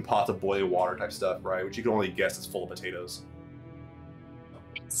like open pots of boiling water type stuff, right? Which you can only guess is full of potatoes.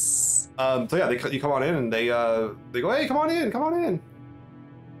 Yes. So yeah, you come on in and they go, hey, come on in.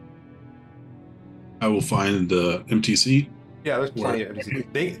 I will find the empty seat. Yeah, there's plenty of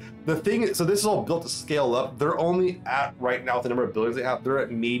empty. The thing, so this is all built to scale up. They're only at right now with the number of buildings they have. They're at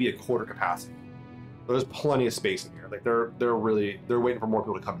maybe a quarter capacity. So there's plenty of space in here. Like they're waiting for more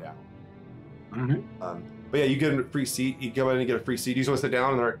people to come down. Mm-hmm. But yeah, you get a free seat. You go in and get a free seat. You just want to sit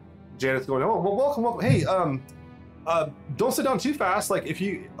down, and Janet's going, oh, well, welcome. Hey, don't sit down too fast. Like,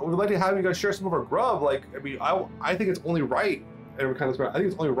 we'd like to have you guys share some of our grub. Like, I mean, I think it's only right, and we're kind of, I think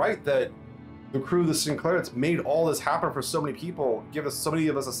it's only right that the crew of the Sinclair that's made all this happen for so many people, give us so many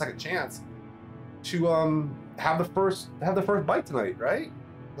of us a second chance to have the first bite tonight, right?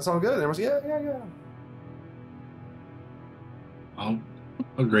 That sound good? And everyone's yeah.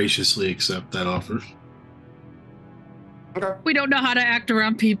 I'll graciously accept that offer. Okay. We don't know how to act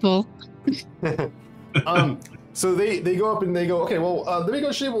around people. So they go up and they go, okay, well, let me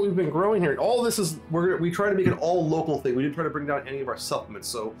go show you what we've been growing here. All this is, we try to make an all local thing. We didn't try to bring down any of our supplements.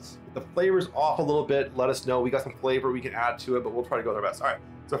 So if the flavor's off a little bit, let us know. We got some flavor we can add to it, but we'll try to go our best. All right.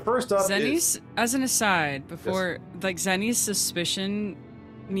 So first up Zenny's, as an aside, before, like Zenny's suspicion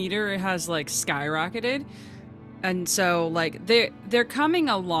meter has like skyrocketed. And so like they're coming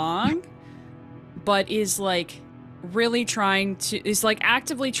along, but is like really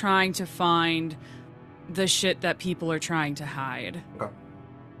actively trying to find the shit that people are trying to hide. Okay.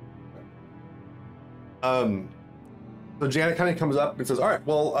 So Janet kind of comes up and says, all right,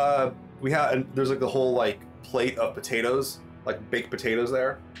 well, there's like the whole like plate of potatoes, like baked potatoes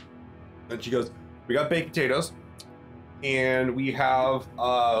there. And she goes, we got baked potatoes, and we have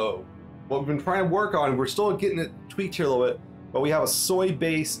what we've been trying to work on. We're still getting it tweaked here a little bit, but we have a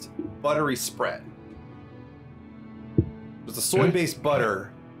soy-based buttery spread. It's a soy-based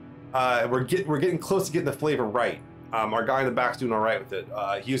butter. We're getting close to getting the flavor right. Our guy in the back's doing all right with it.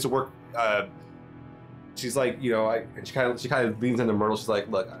 He used to work. She's like, and she kind of leans into Myrtle. She's like,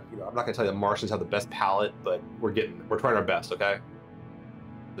 look, I'm not gonna tell you the Martians have the best palate, but we're trying our best, okay?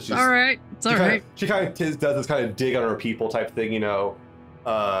 So all right, it's all right. She kind of does this kind of dig on her people type thing, we don't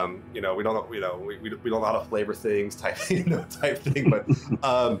know, we don't know how to flavor things type thing, but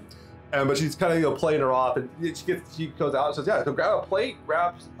but she's kind of playing her off, and she goes out and says, yeah, so grab a plate,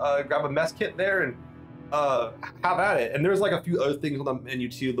 grab a mess kit there, and have at it. And there's like a few other things on the menu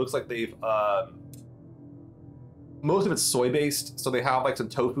too. It looks like they've most of it's soy based, so they have like some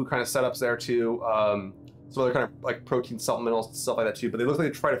tofu kind of setups there too. Some other kind of like protein supplementals and stuff like that too. But they look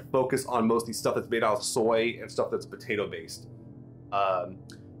like they try to focus on mostly stuff that's made out of soy and stuff that's potato based.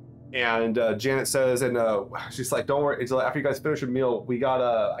 And Janet says, and she's like, don't worry, until after you guys finish your meal,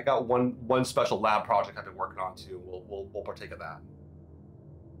 I got one special lab project I've been working on too. We'll partake of that.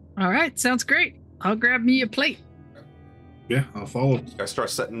 All right, sounds great. I'll grab me a plate. Yeah, I'll follow. You guys start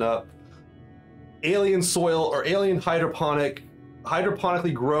setting up alien soil or alien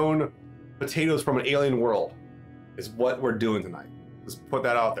hydroponically grown potatoes from an alien world is what we're doing tonight. Just put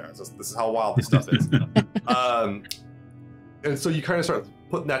that out there. This is how wild this stuff is. And so you kind of start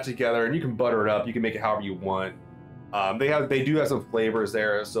putting that together, and you can butter it up. You can make it however you want. They do have some flavors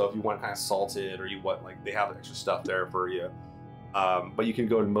there, so if you want kind of salted or you want they have extra stuff there for you. But you can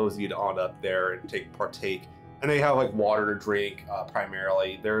go and mosey it on up there and partake. And they have like water to drink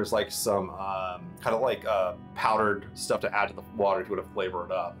primarily. There's like some kind of like powdered stuff to add to the water if you want to flavor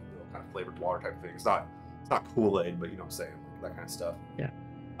it up. Kind of flavored water type of thing. It's not Kool-Aid, but you know what I'm saying, that kind of stuff. Yeah.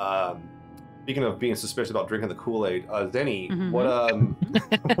 Speaking of being suspicious about drinking the Kool-Aid, Zenny, Mm-hmm. let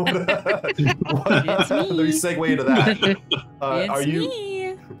me segue into that. It's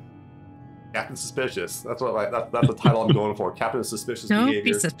me. Captain Suspicious. That's what that's the title I'm going for. Captain Suspicious Don't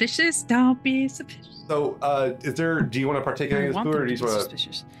Behavior. be suspicious. Don't be suspicious. So, do you want to partake in any of this food, or do you just want to?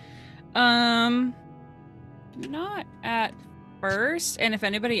 Suspicious. Not at first. And if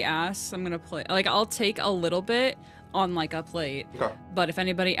anybody asks, I'm gonna play. Like, I'll take a little bit on like a plate. Okay. But if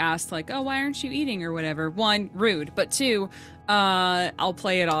anybody asks, like, oh, why aren't you eating or whatever? One, rude. But two, I'll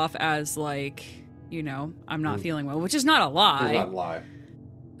play it off as like, you know, I'm not feeling well, which is not a lie. It's not a lie.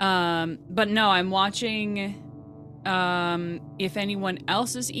 But no, I'm watching. If anyone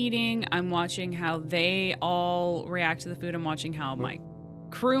else is eating, I'm watching how they all react to the food. I'm watching how my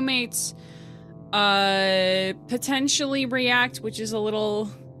crewmates potentially react, which is a little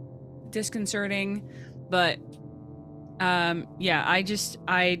disconcerting. But yeah,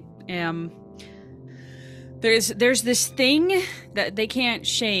 I am. There's this thing that they can't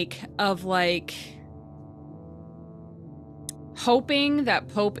shake of like hoping that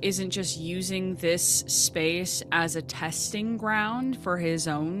Pope isn't just using this space as a testing ground for his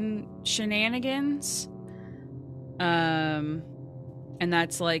own shenanigans. And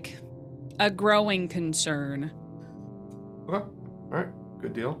that's like a growing concern. Okay. All right.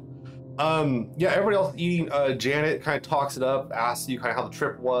 Good deal. Yeah, everybody else eating. Janet kind of talks it up, asks you kind of how the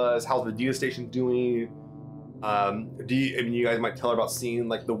trip was, how's the Medina station doing. I mean, you guys might tell her about seeing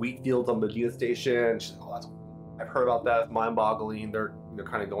like the wheat fields on the Medina station. She's like, oh, I've heard about that. It's mind-boggling. They're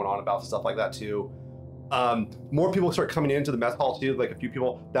kind of going on about stuff like that too. More people start coming into the mess hall too. Like a few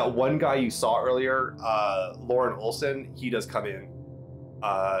people. That one guy you saw earlier, Lauren Olson, he does come in,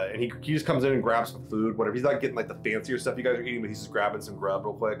 and he just comes in and grabs some food, whatever. He's not getting like the fancier stuff you guys are eating, but he's just grabbing some grub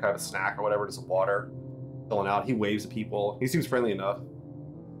real quick, kind of a snack or whatever, just some water, filling out. He waves at people. He seems friendly enough.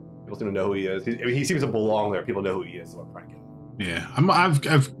 People seem to know who he is. I mean, he seems to belong there. People know who he is. So I'm trying to get him. Yeah, I've.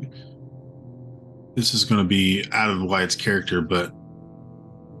 This is going to be out of Wyatt's character, but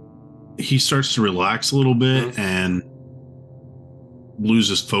he starts to relax a little bit and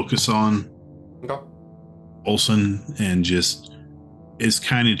loses focus on Olsen and just is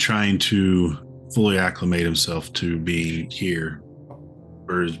kind of trying to fully acclimate himself to being here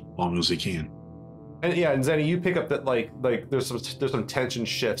for as long as he can. And yeah, and Zenny, you pick up that like there's some tension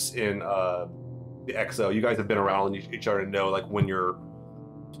shifts in the XO. You guys have been around each other and know like when your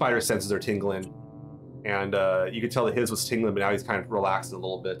spider senses are tingling. And you could tell that his was tingling, but now he's kind of relaxed a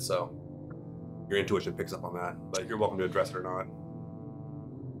little bit, so your intuition picks up on that. But you're welcome to address it or not.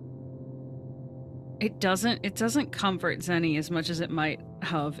 It doesn't comfort Zenny as much as it might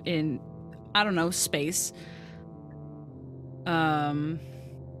have in, I don't know, space. But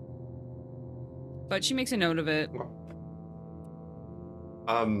she makes a note of it.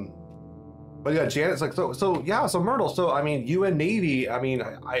 But yeah, Janet's like, so Myrtle. So I mean, you and Navy. I mean,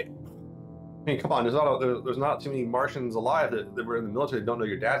 I mean, come on. There's not too many Martians alive that were in the military that don't know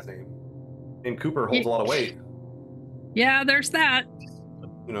your dad's name. And Cooper holds a lot of weight. Yeah, there's that.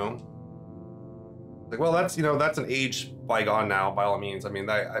 You know, like, well, that's an age bygone now. By all means, I mean,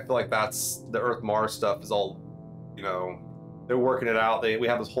 I feel like that's the Earth Mars stuff is all, they're working it out. We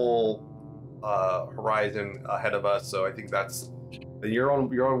have this whole horizon ahead of us. So I think you're on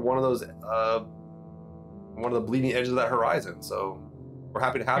one of those one of the bleeding edges of that horizon. So we're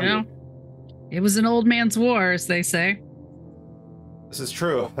happy to have you. It was an old man's war, as they say. This is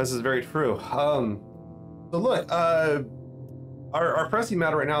true. This is very true. So look, our pressing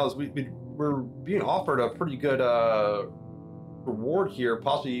matter right now is we're being offered a pretty good reward here,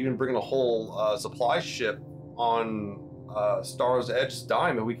 possibly even bringing a whole supply ship on Star's Edge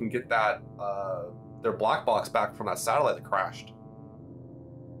dime, and we can get that their black box back from that satellite that crashed.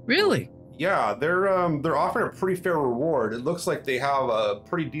 Really? Yeah, they're offering a pretty fair reward. It looks like they have a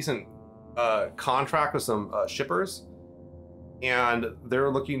pretty decent contract with some shippers, and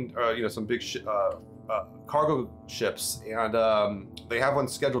they're looking some big cargo ships, and they have one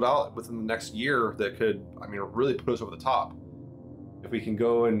scheduled out within the next year that could, really put us over the top if we can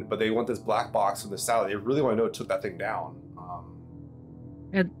go but they want this black box from the satellite. They really want to know who took that thing down.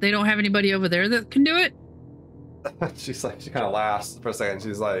 And they don't have anybody over there that can do it? She kind of laughs for a second.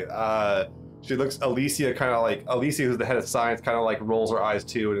 She's like, she looks Alicia Alicia, who's the head of science, kind of like rolls her eyes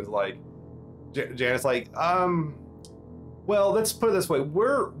too, and is like, Janet's like, well, let's put it this way.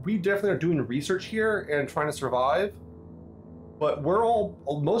 We definitely are doing research here and trying to survive, but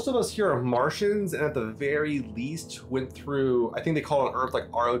most of us here are Martians, and at the very least went through, I think they call it on Earth like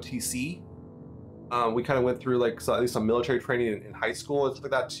ROTC. We kind of went through at least some military training in high school and stuff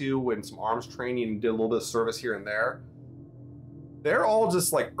like that too, and some arms training, and did a little bit of service here and there. They're all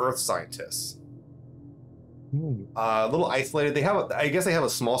just like Earth scientists. A little isolated. I guess they have a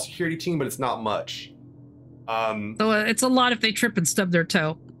small security team, but it's not much. So it's a lot if they trip and stub their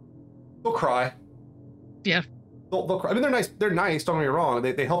toe. They'll cry. Yeah. They'll cry. I mean, they're nice. They're nice. Don't get me wrong.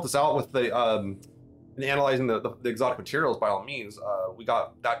 They helped us out with the in analyzing the exotic materials. By all means, we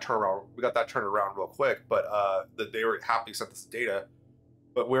got that turned around. We got that turned around real quick. But they were happy to send us data.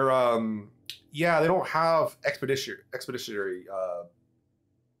 But we're yeah, they don't have expeditionary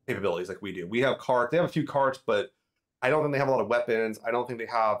capabilities like we do. We have carts. They have a few carts, but I don't think they have a lot of weapons. I don't think they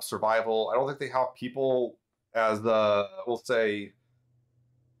have survival. I don't think they have people as we'll say,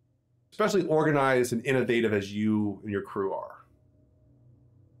 especially organized and innovative as you and your crew are.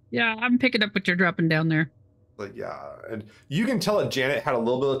 Yeah, I'm picking up what you're dropping down there. Like, yeah, and you can tell that Janet had a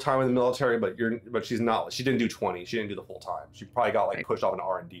little bit of time in the military, but she's not. She didn't do 20. She didn't do the full time. She probably got like pushed off an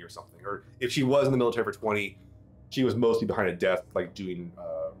R&D or something. Or if she was in the military for 20, she was mostly behind a desk, like doing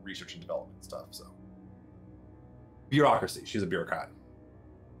research and development stuff. So bureaucracy. She's a bureaucrat.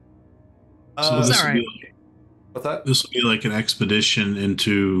 So this all would right. be, What's that? this would be like an expedition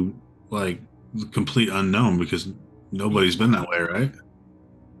into like the complete unknown because nobody's been that way, right?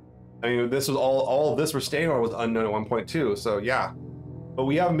 I mean, this was all of this we're staying on was unknown at 1.2. So yeah, but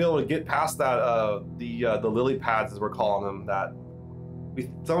we haven't been able to get past that. The lily pads, as we're calling them, that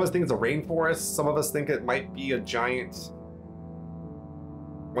some of us think it's a rainforest. Some of us think it might be a giant.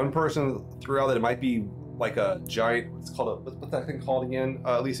 One person threw out that it might be like a giant. What's called what's that thing called again?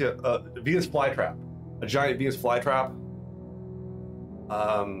 Alicia, Venus flytrap, a giant Venus flytrap.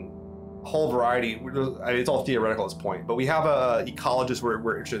 Whole variety. I mean, it's all theoretical at this point, but we have a ecologist we're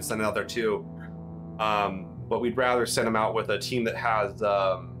interested in sending out there too. But we'd rather send them out with a team that has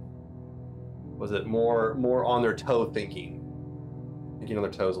was it more on their toe thinking on their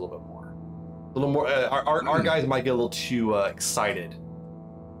toes a little bit more. A little more. Our guys might get a little too excited.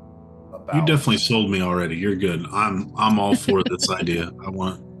 You definitely sold me already. You're good. I'm all for this idea.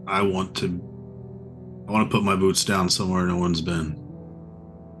 I want to put my boots down somewhere no one's been.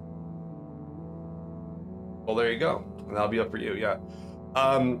 Well, there you go. And that'll be up for you. Yeah.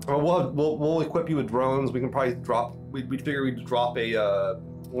 We'll equip you with drones. We can probably drop. We figure we'd drop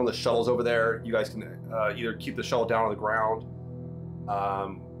one of the shuttles over there. You guys can either keep the shuttle down on the ground,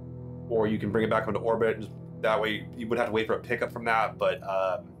 or you can bring it back into orbit. And that way, you would have to wait for a pickup from that. But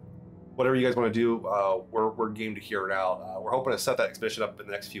whatever you guys want to do, we're game to hear it out. We're hoping to set that expedition up in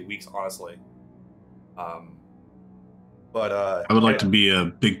the next few weeks, honestly. But I would like to be a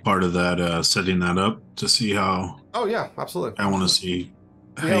big part of that, setting that up to see how. Oh yeah, absolutely. I want to see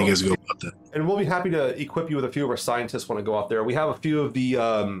how you guys go about that. And we'll be happy to equip you with a few of our scientists want to go out there. We have a few of the.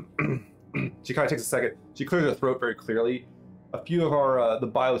 She kind of takes a second. She clears her throat very clearly. A few of our the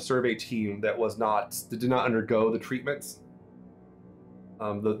biosurvey team that did not undergo the treatments.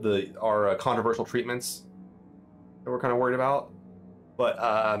 Our controversial treatments that we're kind of worried about, but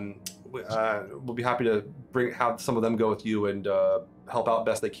we'll be happy to have some of them go with you and help out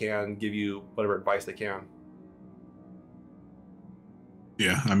best they can, give you whatever advice they can.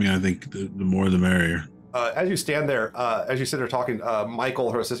 Yeah, I mean, I think the more the merrier. As you stand there, as you sit there talking,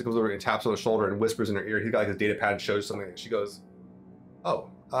 Michael, her assistant, goes over and taps on her shoulder and whispers in her ear. He's got like his data pad and shows something. And she goes, "Oh,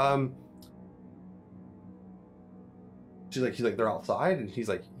 she's like, they're outside," and he's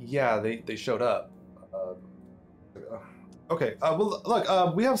like, "Yeah, they showed up." Okay. Well,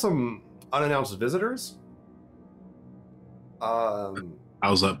 look, we have some unannounced visitors.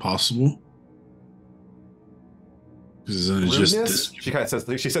 How's that possible? Isn't it Rudeness? just She kind of says.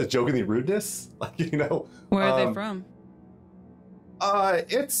 She says jokingly, "Rudeness." Like, you know. Where are they from?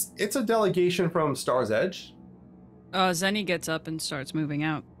 It's a delegation from Star's Edge. Zenny gets up and starts moving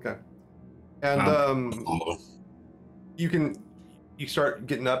out. Okay. And you start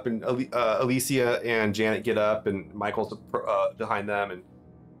getting up, and Alicia and Janet get up, and Michael's behind them, and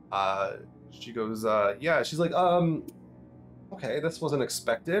she goes, yeah, she's like, okay, this wasn't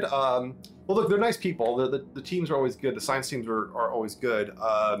expected. Well, look, they're nice people. The teams are always good. The science teams are always good.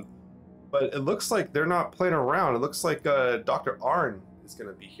 But it looks like they're not playing around. It looks like Dr. Arn is going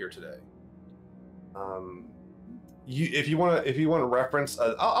to be here today. If you want to reference,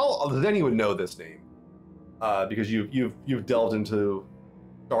 then you would know this name because you've delved into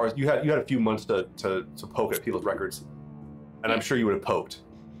stars. You had a few months to poke at people's records, and I'm sure you would have poked.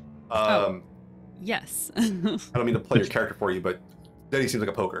 Yes. I don't mean to play your character for you, but Denny seems like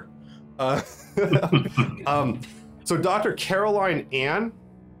a poker. So Dr. Caroline Ann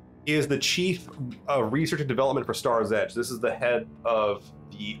is the chief of research and development for Star's Edge. This is the head of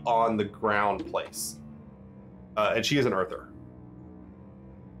the on-the-ground place. And she is an Earther.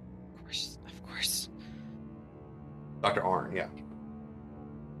 Of course. Dr. Arn, yeah.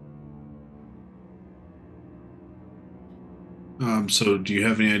 So do you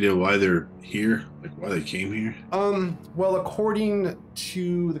have any idea why they're here? Like why they came here? Well, according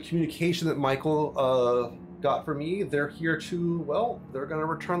to the communication that Michael got from me, they're here to, well, they're going to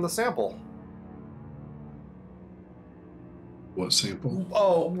return the sample. What sample?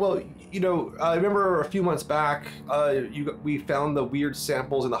 Oh, well, I remember a few months back, we found the weird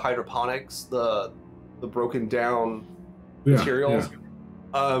samples in the hydroponics, the broken down materials.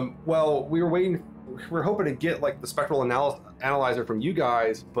 Yeah. Well, we were hoping to get like the spectral analyzer from you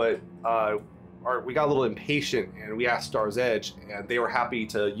guys, but we got a little impatient and we asked Star's Edge, and they were happy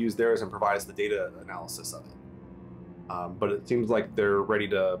to use theirs and provide us the data analysis of it. But it seems like they're ready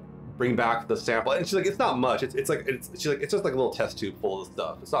to bring back the sample, and she's like, it's not much. It's just like a little test tube full of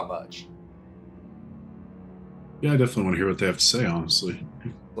stuff. It's not much. Yeah, I definitely want to hear what they have to say, honestly.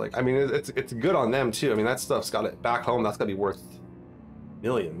 Like, I mean, it's good on them too. I mean, that stuff's got it back home. That's got to be worth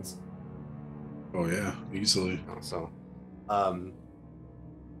millions. Oh yeah, easily. So, I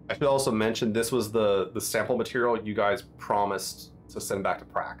should also mention this was the sample material you guys promised to send back to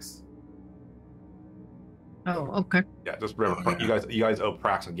Prax. Oh, okay. Yeah, just remember, you guys owe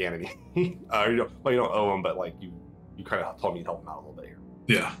Prax and Ganymede. You don't owe them, but like you kind of told me to help them out a little bit here.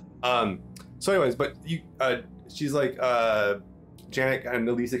 Yeah. So, anyways, but she's like, Janet and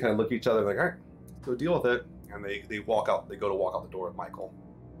Elisa kind of look at each other like, all right, let's go deal with it, and they walk out. They go to walk out the door with Michael.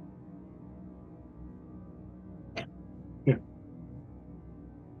 Yeah.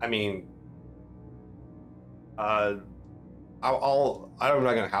 I mean, I'm not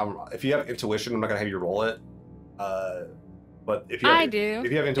gonna have. If you have intuition, I'm not gonna have you roll it. But if you have,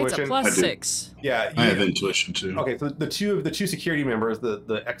 if you have intuition, it's a +6. Yeah, I have intuition too. Okay, so the two security members,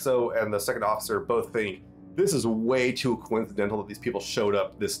 the XO and the second officer, both think this is way too coincidental that these people showed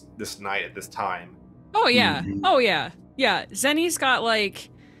up this night at this time. Oh yeah, Mm-hmm. oh yeah, yeah. Zenny's got like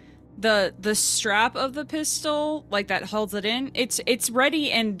the strap of the pistol, like that holds it in. It's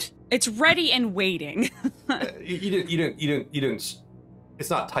ready and waiting. You didn't. It's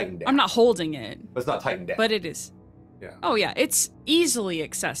not tightened down. I'm not holding it. But it's not tightened down. But it is. Yeah. Oh yeah, it's easily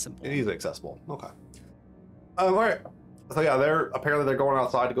accessible. It's easily accessible. Okay. All right. So yeah, they're going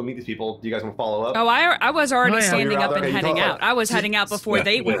outside to go meet these people. Do you guys want to follow up? Oh, I was already standing up and okay, heading out. I was heading out before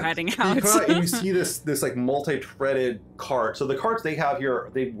they were heading out. You come out and you see this like multi-threaded cart. So the carts they have here,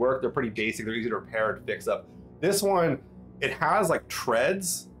 they're pretty basic. They're easy to repair and fix up. This one, it has like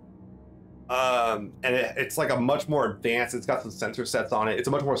treads. And it's like a much more advanced, it's got some sensor sets on it. It's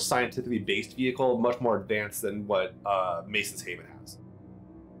a much more scientifically based vehicle, much more advanced than what Mason's Haven has.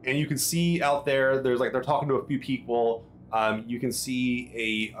 And you can see out there, they're talking to a few people. You can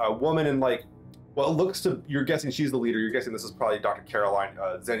see a woman in like, well, it looks to, you're guessing she's the leader. You're guessing this is probably Dr. Caroline.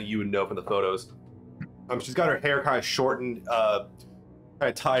 Zenny, you would know from the photos. She's got her hair kind of shortened, kind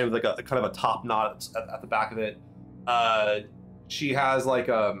of tied with like a kind of a top knot at the back of it. She has like,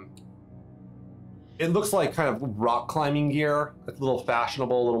 it looks like kind of rock climbing gear. It's a little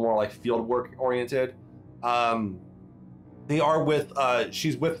fashionable, a little more like field work oriented. They are with,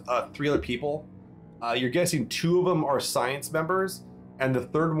 she's with 3 other people. You're guessing 2 of them are science members, and the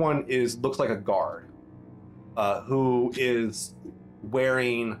third one looks like a guard, who is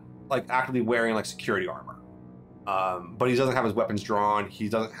actively wearing like security armor. But he doesn't have his weapons drawn. He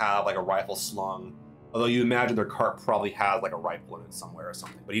doesn't have like a rifle slung. Although you imagine their cart probably has like a rifle in it somewhere or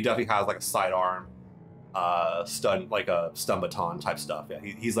something. But he definitely has like a sidearm, stun baton type stuff. Yeah,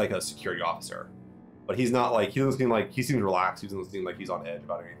 he's like a security officer. But he's not like, he seems relaxed. He doesn't seem like he's on edge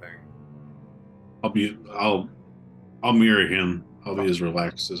about anything. I'll mirror him. I'll be as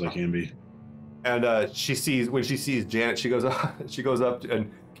relaxed as I can be. And when she sees Janet, she goes up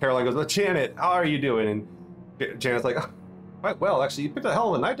and Caroline goes, "Oh, Janet, how are you doing?" And Janet's like, "Oh, quite well, actually. You picked a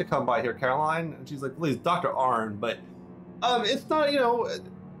hell of a night to come by here, Caroline." And she's like, "Please, Dr. Arn, but it's not,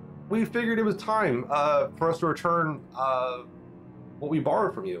 we figured it was time for us to return what we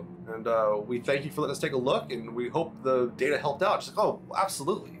borrowed from you. And we thank you for letting us take a look, and we hope the data helped out." She's like, "Oh,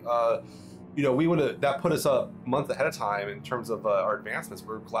 absolutely. We would have, that put us a month ahead of time in terms of our advancements.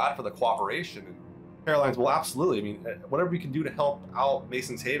 We're glad for the cooperation." And Caroline's, "Well, absolutely. I mean, whatever we can do to help out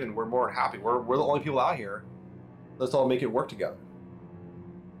Mason's Haven, we're more than happy. We're the only people out here. Let's all make it work together."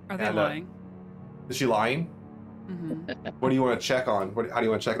 Are they lying? Is she lying? Mm-hmm. What do you want to check on? How do you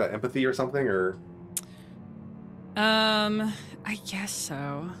want to check that? Empathy or something, or? I guess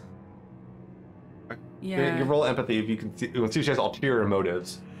so. Yeah. You roll empathy if you can see. Let's see if she has ulterior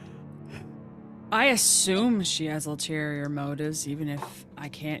motives. I assume she has ulterior motives, even if I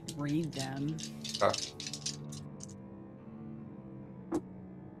can't read them. Okay.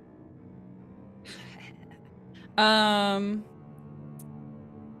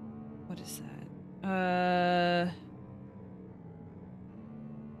 What is that?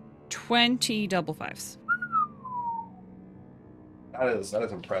 20 double fives. That is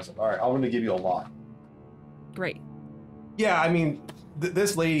impressive. All right, I'm going to give you a lot. Great. Yeah, I mean,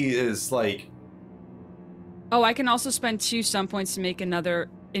 this lady is like... Oh, I can also spend 2 stun points to make another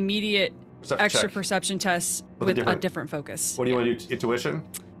immediate extra check. perception test with a different focus. What do you want to do? Intuition?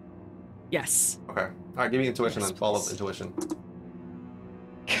 Yes. Okay. All right, give me intuition Yes, and follow please. intuition.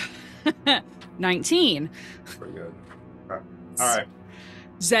 19. Pretty good. Okay. All right.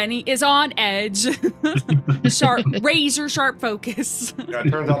 Zenny is on edge. Razor sharp focus. Yeah, it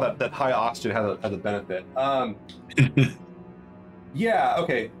turns out that high oxygen has a benefit. Yeah.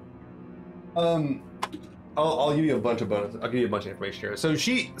 Okay. I'll give you a bunch of bonus. I'll give you a bunch of information here.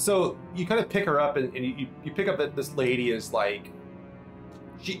 So you kind of pick her up and you pick up that this lady is like,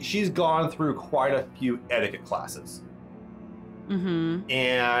 she's gone through quite a few etiquette classes. Mm-hmm.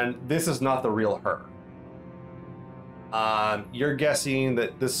 And this is not the real her. You're guessing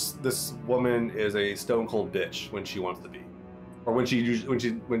that this woman is a stone cold bitch when she wants to be, or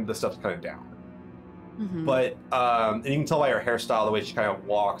when the stuff's kind of down. Mm-hmm. But and you can tell by her hairstyle, the way she kind of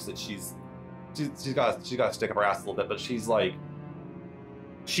walks, that she's got to stick up her ass a little bit. But she's like,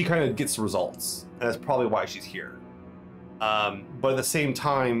 she kind of gets results, and that's probably why she's here. But at the same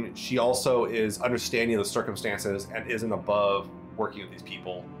time, she also is understanding of the circumstances and isn't above working with these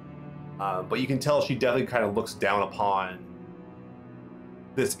people. But you can tell she definitely kind of looks down upon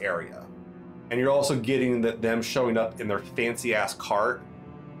this area. And you're also getting them showing up in their fancy ass cart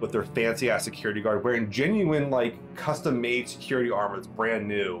with their fancy ass security guard wearing genuine, like, custom made security armor that's brand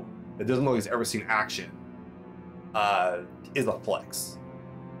new, that doesn't look like it's ever seen action, is a flex.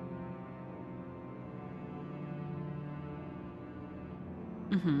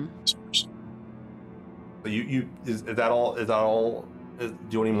 Mm-hmm. So is that all? Do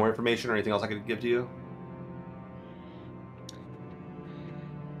you want any more information or anything else I could give to you?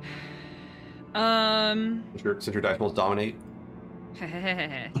 Since your dice rolls dominate.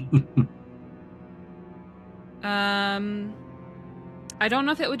 I don't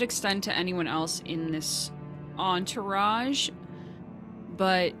know if it would extend to anyone else in this entourage,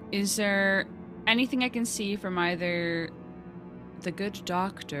 but is there anything I can see from either the good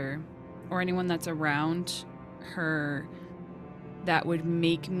doctor or anyone that's around her that would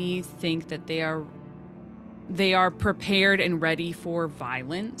make me think that they are prepared and ready for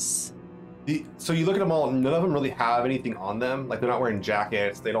violence? So you look at them all, none of them really have anything on them. Like, they're not wearing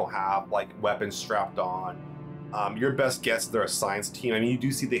jackets, they don't have like weapons strapped on. Your best guess, they're a science team. I mean, you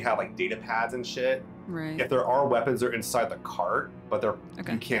do see they have like data pads and shit. Right. If there are weapons, they're inside the cart, but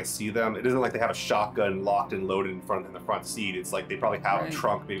you can't see them. It isn't like they have a shotgun locked and loaded in the front seat. It's like they probably have a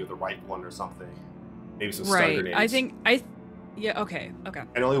trunk, maybe with a rifle under or something. Maybe some stun grenades. Yeah, okay.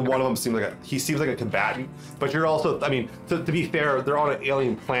 And only one of them seems like a combatant. But you're also, I mean, to be fair, they're on an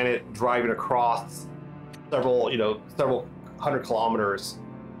alien planet driving across several hundred kilometers,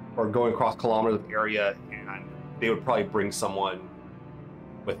 or going across kilometers of area, and they would probably bring someone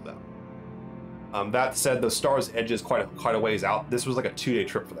with them. That said, the Star's Edge is quite a ways out. This was like a 2-day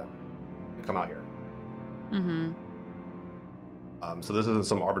trip for them to come out here. Mm-hmm. So this isn't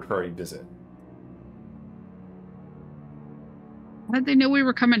some arbitrary visit. How did they know we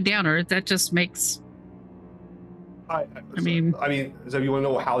were coming down, or that just makes... I mean, so if you want to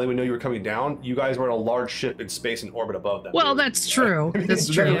know how they would know you were coming down, you guys were in a large ship in space in orbit above them. Well, that's true. That's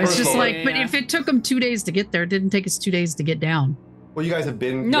true. It's just like, but if it took them 2 days to get there, it didn't take us 2 days to get down. Well, you guys have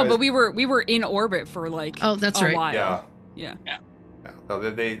been... but we were in orbit for like that's right. while. Yeah. No,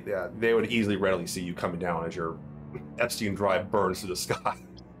 they would easily readily see you coming down as your Epstein drive burns through the sky.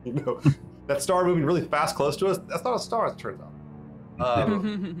 You know, that star moving really fast close to us, that's not a star, as it turns out.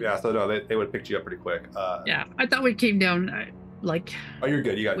 Yeah, so no, they would have picked you up pretty quick. Yeah, I thought we came down like... Oh, you're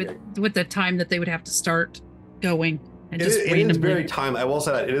good. You got with the time that they would have to start going. And it is very timely. I will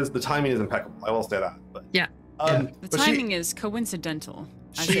say that the timing is impeccable. I will say that. But yeah. The timing is coincidental.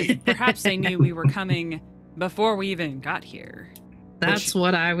 Perhaps they knew we were coming before we even got here. That's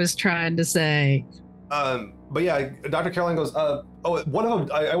what I was trying to say. But yeah, Dr. Caroline goes, one of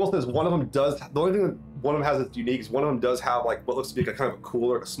them, I will say this, one of them does, the only thing that one of them has that's unique is one of them does have like what looks to be a kind of a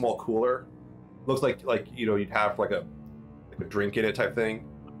cooler, a small cooler. Looks like you'd have like a drink in it type thing.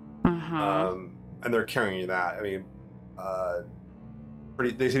 Uh-huh. And they're carrying that. I mean,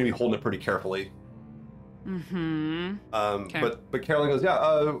 they seem to be holding it pretty carefully. Mm-hmm. Okay. But Caroline goes,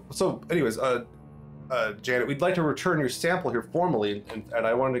 yeah. So, anyways, Janet, we'd like to return your sample here formally, and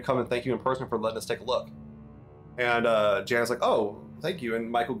I wanted to come and thank you in person for letting us take a look. And Janet's like, oh, thank you. And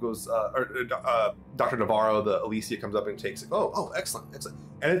Michael goes, Dr. Navarro, the Alicia comes up and takes it. Oh, excellent.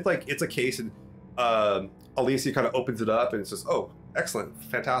 And it's a case, and Alicia kind of opens it up and says, oh, Excellent,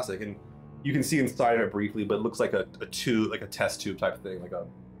 fantastic, and you can see inside of it briefly, but it looks like a tube, like a test tube type thing, like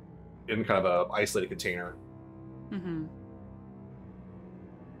in kind of a isolated container. Mm-hmm.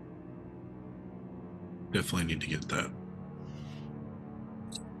 Definitely need to get that.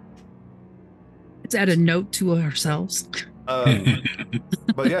 Let's add a note to ourselves.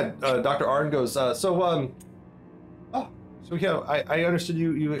 But yeah, Dr. Arden goes, so yeah, I understood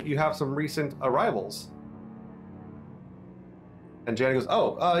you have some recent arrivals. And Janet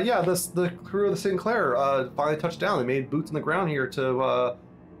goes, yeah, the crew of the Sinclair finally touched down. They made boots on the ground here to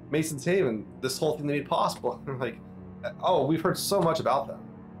Mason's Haven. This whole thing they made possible. I'm like, oh, we've heard so much about them.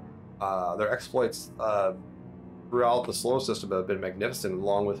 Their exploits throughout the solar system have been magnificent,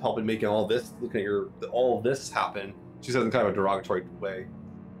 along with helping making all this, looking at all of this happen. She says in kind of a derogatory way.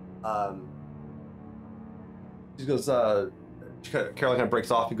 She goes, Caroline kind of breaks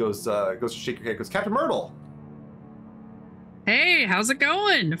off and goes to shake her head, goes, Captain Myrtle. Hey, how's it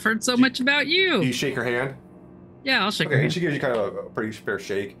going? I've heard so much about you. Do you shake her hand? Yeah, I'll shake her Okay, hand. she gives you kind of a pretty fair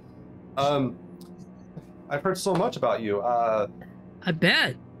shake. I've heard so much about you. I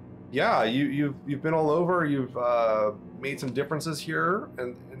bet. Yeah, you've been all over. You've made some differences here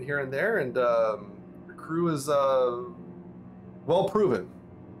and here and there, and your crew is well proven.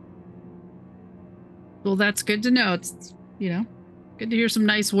 Well, that's good to know. It's good to hear some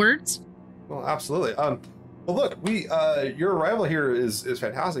nice words. Well, absolutely. Well, look, your arrival here is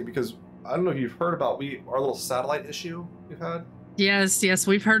fantastic because I don't know if you've heard about our little satellite issue we've had. Yes,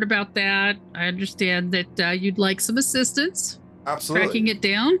 we've heard about that. I understand that you'd like some assistance. Absolutely. Tracking it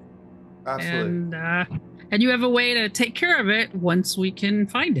down. Absolutely. And you have a way to take care of it once we can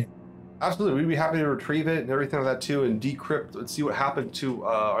find it. Absolutely. We'd be happy to retrieve it and everything like that too, and decrypt and see what happened to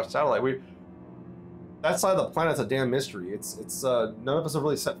our satellite. That side of the planet's a damn mystery. It's none of us have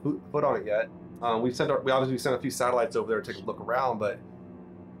really set foot on it yet. We obviously sent a few satellites over there to take a look around, but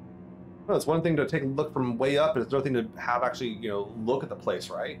it's one thing to take a look from way up, and it's another thing to have actually look at the place,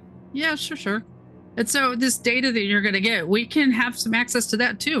 right? Yeah, sure. And so this data that you're going to get, we can have some access to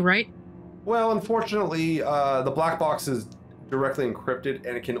that too, right? Well, unfortunately, the black box is directly encrypted,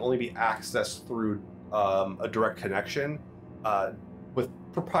 and it can only be accessed through a direct connection with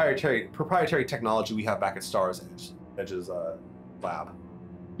proprietary technology we have back at Star's Edge's lab.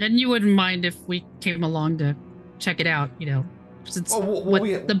 And you wouldn't mind if we came along to check it out, since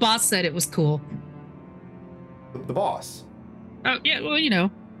the boss said it was cool. The boss? Oh, yeah, well,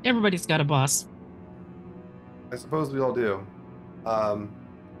 everybody's got a boss. I suppose we all do. I'll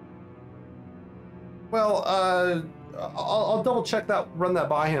double check that, run that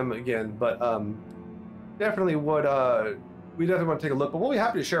by him again, but definitely would. We definitely want to take a look, but we'll be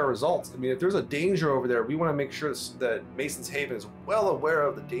happy to share our results. I mean, if there's a danger over there, we want to make sure that Mason's Haven is well aware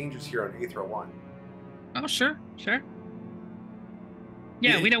of the dangers here on Aethra 1. Oh, sure.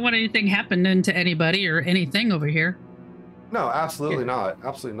 Yeah, we don't want anything happening to anybody or anything over here. No, absolutely not.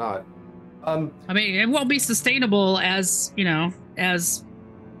 Absolutely not. I mean, it won't be sustainable it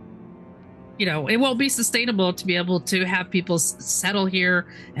won't be sustainable to be able to have people settle here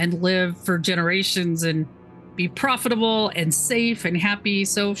and live for generations and be profitable and safe and happy.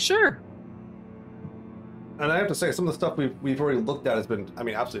 So sure. And I have to say, some of the stuff we've already looked at has been, I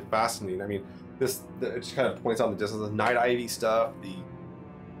mean, absolutely fascinating. I mean, it just kind of points out the distance, the night ivy stuff.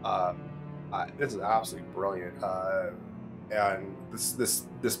 This is absolutely brilliant. And this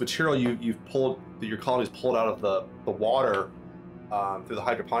material you've pulled, that your colony's pulled out of the water through the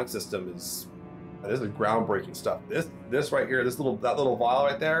hydroponic system is groundbreaking stuff. This right here, that little vial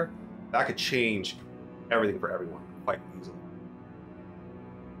right there, that could change everything for everyone quite easily.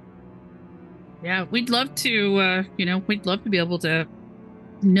 Yeah, we'd love to, we'd love to be able to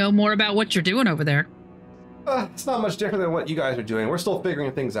know more about what you're doing over there. It's not much different than what you guys are doing. We're still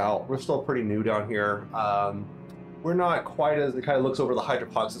figuring things out. We're still pretty new down here. We're not quite as, it kind of looks over the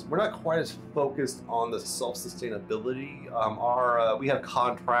hydroponic system, we're not quite as focused on the self-sustainability. We have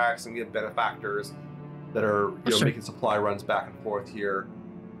contracts and we have benefactors that are Sure. making supply runs back and forth here.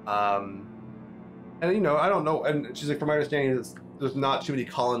 And I don't know, and she's like, from my understanding, there's not too many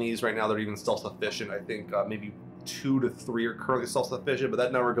colonies right now that are even self-sufficient. I think maybe 2 to 3 are currently self-sufficient, but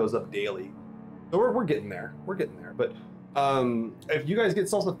that number goes up daily. So we're getting there. We're getting there. But if you guys get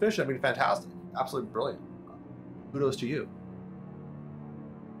self-sufficient, I mean, fantastic. Absolutely brilliant. Kudos to you.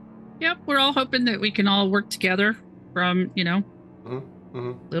 Yep, we're all hoping that we can all work together from,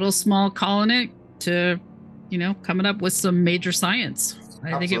 little small colony to, coming up with some major science.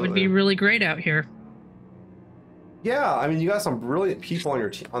 I think it would be really great out here. Yeah, I mean, you got some brilliant people on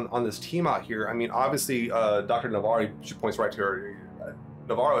your on this team out here. I mean, obviously, Dr. Navarro, she points right to her.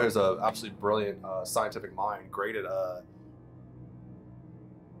 Navarro has an absolutely brilliant scientific mind, great at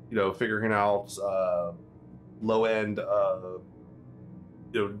figuring out low end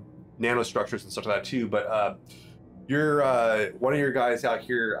nanostructures and stuff like that too. But you're one of your guys out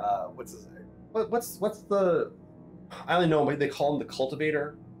here. What's his name? What's the? I only know they call him the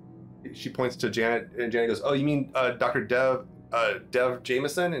cultivator. She points to Janet, and Janet goes, "Oh, you mean Dr. Dev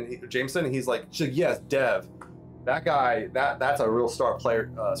Jameson?" And he's like, she's like, "Yes, Dev. That guy. That's a real star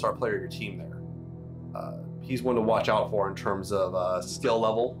player of your team there. He's one to watch out for in terms of skill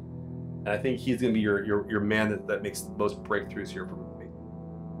level, and I think he's going to be your man that makes the most breakthroughs here for me.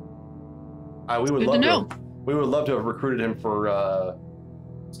 We would love to have recruited him for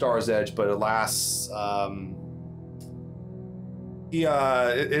Star's Edge, but alas,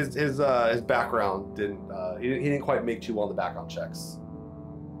 his background didn't he didn't quite make too well in the background checks."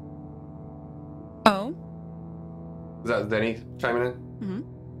 Oh, Is that Denny chiming in? mm-hmm.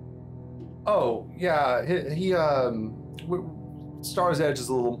 Oh yeah, he Star's Edge is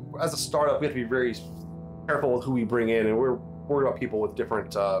a little, as a startup, we have to be very careful with who we bring in, and we're worried about people with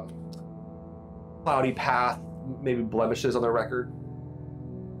different cloudy path, maybe blemishes on their record.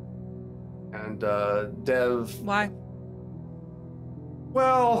 And Dev. Why?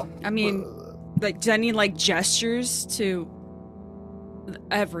 Well, I mean, like Jenny gestures to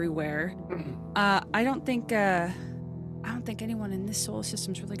everywhere. I don't think anyone in this solar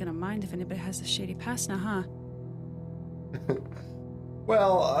system's really gonna mind if anybody has a shady past now, huh?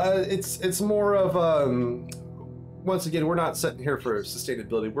 well, it's more of once again, we're not sitting here for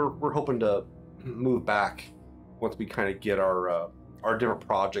sustainability. We're hoping to move back once we kind of get our different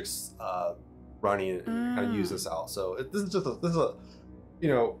projects running and kind of use this out. So this is a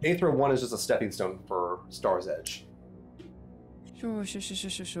Aethra 1 is just a stepping stone for Star's Edge. Sure.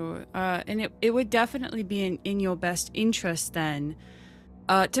 And it would definitely be in your best interest then,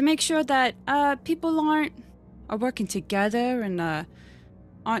 to make sure that people are working together and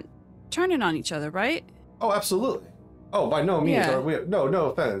aren't turning on each other, right? Oh, absolutely. Oh, by no means. Yeah. No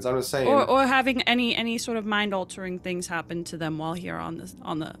offense. I'm just saying. Or having any sort of mind altering things happen to them while here on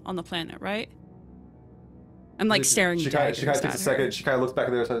the planet, right? I'm staring. She kind of takes a second. She kind of looks back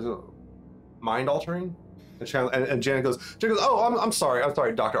at there and says, "Mind altering?" And Janet goes, "Oh, I'm sorry,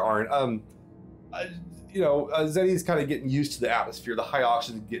 Dr. Arn. Zenny's kind of getting used to the atmosphere, the high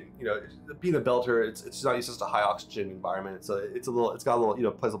oxygen. Being a belter, it's not just a high oxygen environment. So it's got a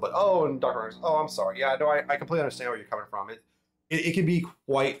little pleasant. But and Dr. Arn, I'm sorry. Yeah, no, I completely understand where you're coming from. It can be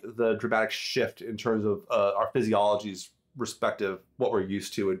quite the dramatic shift in terms of our physiology's respective what we're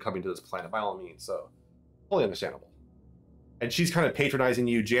used to in coming to this planet, by all means. So totally understandable." And she's kind of patronizing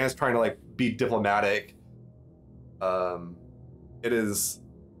you. Jan's trying to be diplomatic. It is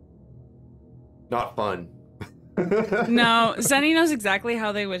not fun. No, Zenny knows exactly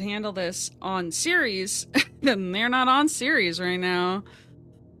how they would handle this on series, and they're not on series right now.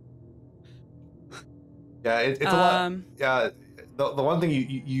 Yeah, it's a lot. Yeah, the one thing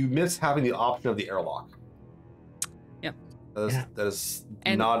you miss having the option of the airlock. Yep. That is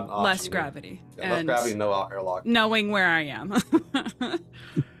and not an option. Less gravity. Yeah, less gravity, no airlock. Knowing where I am.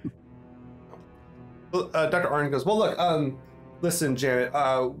 Well, Dr. Arn goes, "Well, look, listen, Janet,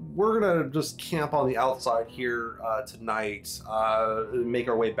 we're gonna just camp on the outside here tonight, make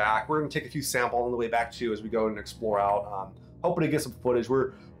our way back. We're gonna take a few samples on the way back too as we go and explore out. Hoping to get some footage.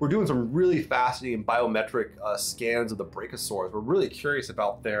 We're doing some really fascinating biometric scans of the brachiosaurs. We're really curious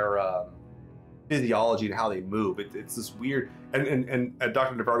about their physiology and how they move. It's this weird." And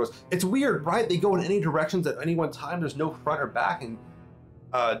Dr. Navarro goes, "It's weird, right? They go in any directions at any one time. There's no front or back." And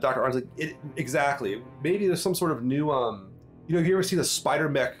Dr. Arn's like, "Exactly. Maybe there's some sort of new, have you ever seen a spider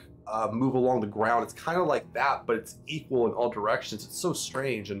mech move along the ground? It's kind of like that, but it's equal in all directions. It's so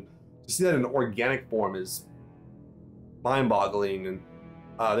strange. And to see that in organic form is mind-boggling." And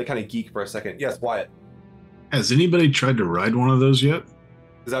they kind of geek for a second. Yes, Wyatt. Has anybody tried to ride one of those yet?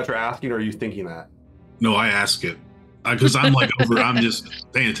 Is that what you're asking, or are you thinking that? No, I ask it. Because I'm I'm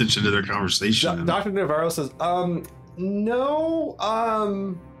just paying attention to their conversation. Dr. Navarro says, no,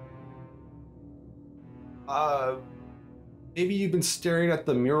 maybe you've been staring at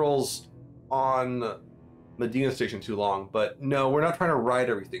the murals on Medina Station too long, but no, we're not trying to ride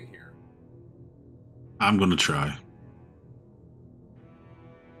everything here. I'm going to try.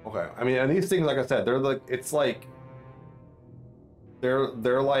 Okay. I mean, and these things, like I said, they're like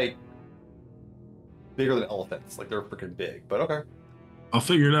bigger than elephants. They're freaking big, but okay. I'll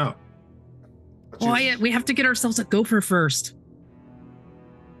figure it out. Wyatt, we have to get ourselves a gopher first.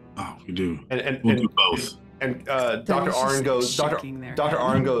 Oh, we do. We'll do both. And Dr. Arn goes, Dr.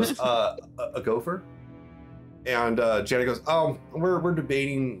 Arn goes, a gopher? And Janet goes, we're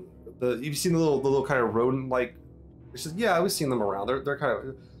debating you've seen the little kind of rodent, she says, yeah, we've seen them around. They're kind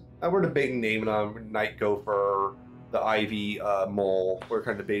of, we're debating naming them. Night Gopher, the Ivy Mole. We're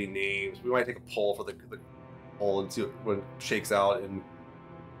kind of debating names. We might take a poll for the poll and see what it shakes out. And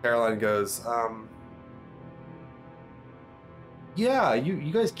Caroline goes, yeah,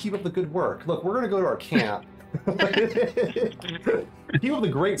 you guys keep up the good work. Look, we're gonna go to our camp. Keep up the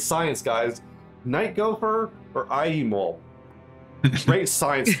great science, guys. Night Gopher or Ivy Mole. Great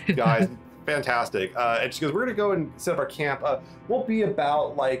science, guys. Fantastic. And she goes, we're gonna go and set up our camp. We'll be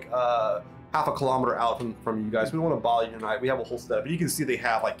about like half a kilometer out from you guys. We don't want to bother you tonight. We have a whole setup. And you can see they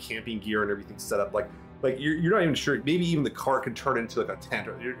have like camping gear and everything set up. Like you're not even sure. Maybe even the cart could turn into like a tent.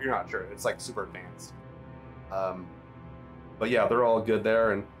 Or you're not sure. It's like super advanced. But yeah, they're all good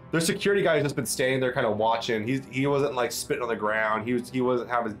there. And their security guy has just been staying there, kind of watching. He wasn't like spitting on the ground. He wasn't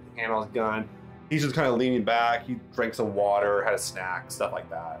having his hand on his gun. He's just kind of leaning back. He drank some water, had a snack, stuff like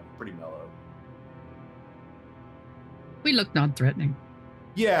that. Pretty mellow. We look non-threatening.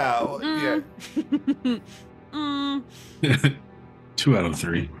 Yeah, yeah. 2 out of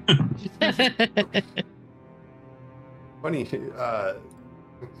 3. Funny.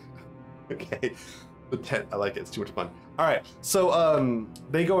 Okay. The tent, I like it. It's too much fun. All right, so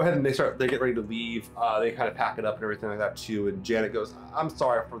they go ahead and they get ready to leave. They kind of pack it up and everything like that too. And Janet goes, "I'm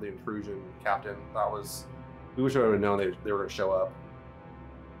sorry for the intrusion, Captain. We wish I would have known they were going to show up."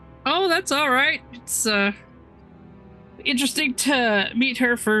 Oh, that's all right. It's interesting to meet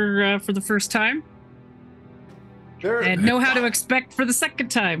her for the first time and know how to expect for the second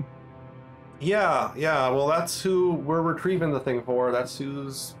time. Yeah. Well, that's who we're retrieving the thing for. That's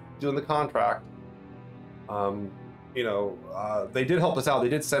who's doing the contract. They did help us out. They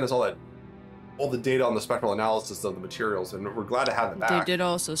did send us all the data on the spectral analysis of the materials, and we're glad to have it back. They did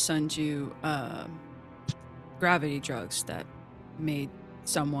also send you gravity drugs that made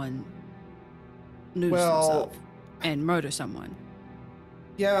someone lose himself and murder someone.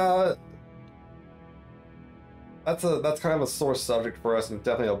 Yeah, that's kind of a sore subject for us, and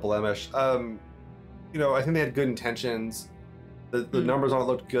definitely a blemish. I think they had good intentions. The numbers on it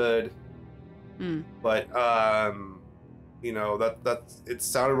looked good. But it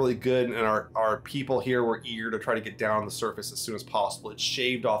sounded really good, and our people here were eager to try to get down on the surface as soon as possible. It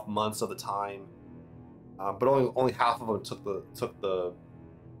shaved off months of the time, but only half of them took the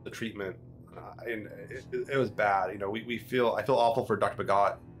treatment, and it was bad. I feel awful for Dr.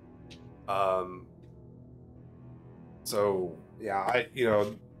 Bagot. So yeah,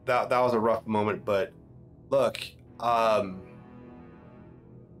 that was a rough moment, but look,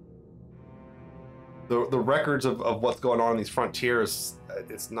 the records of what's going on in these frontiers,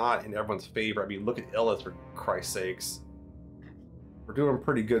 it's not in everyone's favor. I mean, look at Illith, for Christ's sakes. We're doing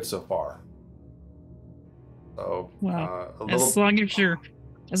pretty good so far. So, as long as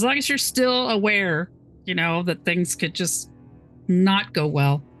you're still aware, that things could just not go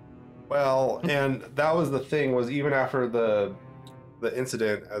well. Well, and that was the thing, was even after the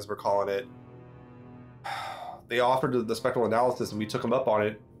incident, as we're calling it, they offered the spectral analysis, and we took them up on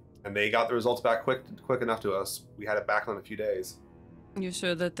it. And they got the results back quick enough to us. We had it back in a few days. You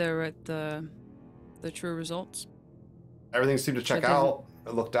sure that they're at the true results? Everything seemed to check out.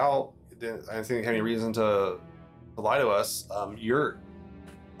 It looked out. I didn't think they had any reason to lie to us. Your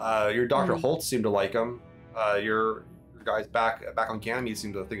Dr. Holtz seemed to like him. Your guys back on Ganymede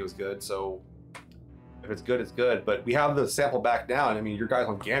seemed to think it was good. So if it's good, it's good. But we have the sample back now. And I mean, your guys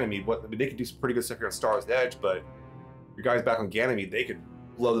on Ganymede, they could do some pretty good stuff here on Star's Edge. But your guys back on Ganymede, they could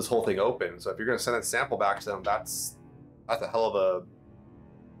blow this whole thing open. So if you're going to send that sample back to them, that's a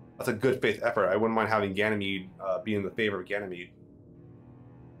good faith effort. I wouldn't mind having Ganymede be in the favor of Ganymede.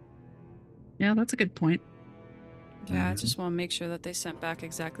 Yeah, that's a good point. Yeah, I just want to make sure that they sent back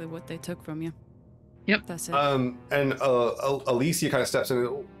exactly what they took from you. Yep, that's it. And Alicia kind of steps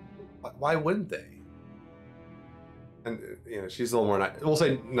in. Why wouldn't they? And she's a little more we'll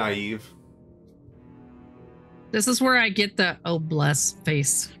say naive. This is where I get the "oh bless"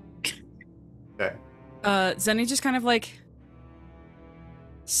 face. Okay. Zenny just kind of like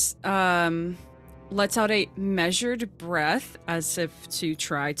lets out a measured breath as if to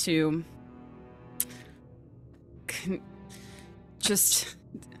try to just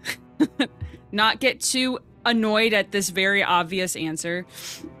not get too annoyed at this very obvious answer.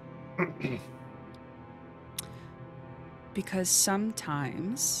 Because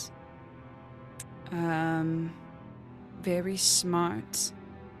sometimes very smart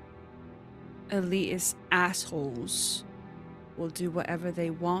elitist assholes will do whatever they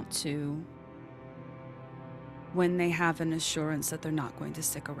want to when they have an assurance that they're not going to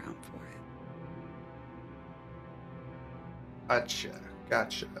stick around for it.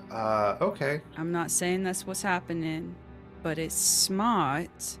 Gotcha. Okay. I'm not saying that's what's happening, but it's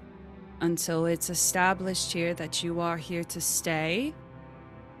smart until it's established here that you are here to stay,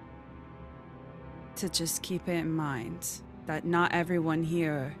 to just keep it in mind that not everyone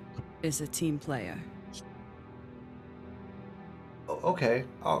here is a team player. Okay.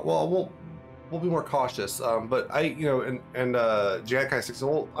 Well, we'll be more cautious. But Janet kind of says,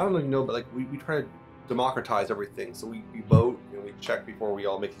 well, I don't know if you know, but like we try to democratize everything. So we vote and we check before we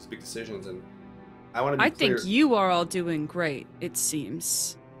all make these big decisions. And I want to be clear. I think you are all doing great, it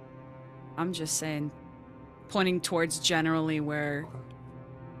seems. I'm just saying, pointing towards generally where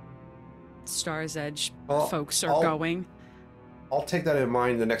Star's Edge folks are going. I'll take that in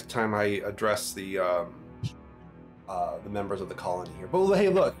mind the next time I address the members of the colony here. But hey,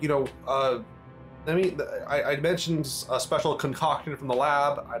 look, I mentioned a special concoction from the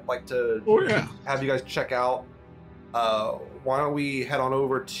lab. I'd like to have you guys check out. Why don't we head on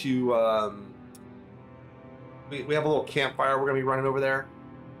over to? We have a little campfire we're gonna be running over there.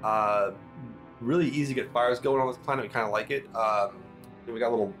 Really easy to get fires going on this planet. We kind of like it. We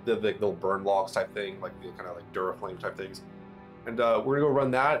got little burn logs type thing, like kind of like Duraflame type things. And we're gonna go run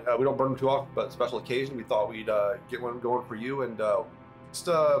that. We don't burn them too often, but special occasion, we thought we'd get one going for you, and just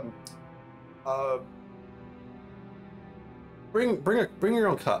bring your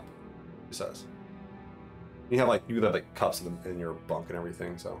own cup. He says. You have like cups in your bunk and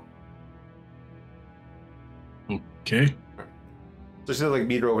everything. So. Okay. Right. So she'll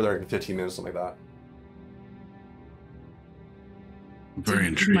meet her over there in 15 minutes, something like that. I'm very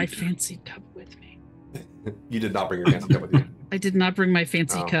intrigued. Bring my fancy cup with me. You did not bring your fancy cup with you. I did not bring my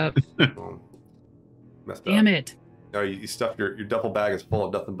fancy cup. Messed Damn up. it. No, you stuffed your duffel bag is full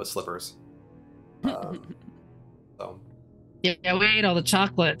of nothing but slippers. So. Yeah, we ate all the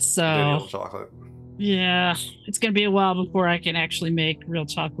chocolate, so. You did eat all the chocolate. Yeah, it's gonna be a while before I can actually make real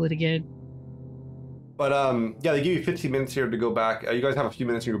chocolate again. But yeah, they give you 15 minutes here to go back. You guys have a few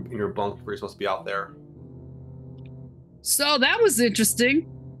minutes in your bunk before you're supposed to be out there. So that was interesting.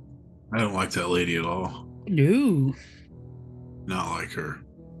 I don't like that lady at all. No. Not like her.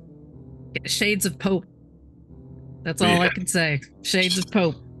 Shades of Pope. That's all I can say. Shades of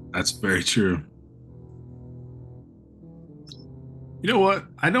Pope. That's very true. You know what?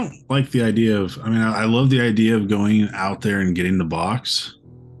 I don't like the idea of, I love the idea of going out there and getting the box.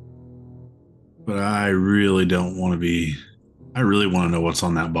 But I really don't want to be, I really want to know what's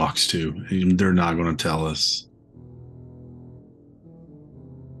on that box too. They're not going to tell us.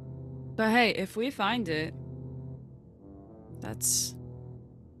 But hey, if we find it,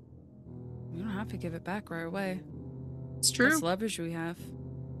 we don't have to give it back right away. It's true. That's leverage we have.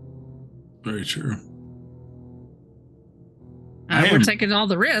 Very true. We're taking all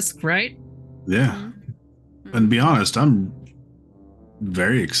the risk, right? Yeah. Mm-hmm. And to be honest, I'm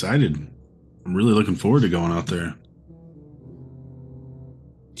very excited. I'm really looking forward to going out there.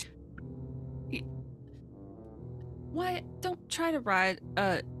 Why? Don't try to ride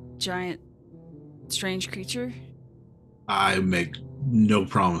a giant, strange creature. I make no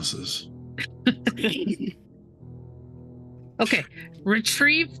promises. Okay.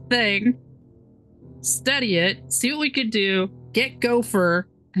 Retrieve thing. Study it. See what we could do. Get Gopher.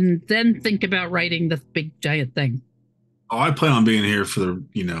 And then think about writing the big giant thing. Oh, I plan on being here for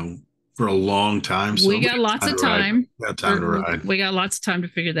for a long time. So we got lots of time. We got time to ride. We got lots of time to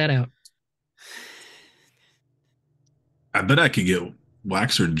figure that out. I bet I could get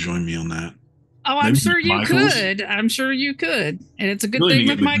Waxer to join me on that. Oh, I'm sure you could. I'm sure you could. And it's a good thing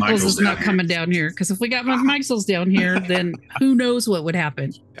McMichaels is not coming down here. Because if we got McMichaels down here, then who knows what would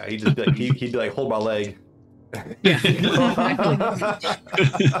happen. Yeah, he'd be like, hold my leg. Yeah.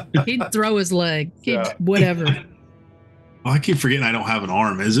 He'd throw his leg. Whatever. Oh, I keep forgetting I don't have an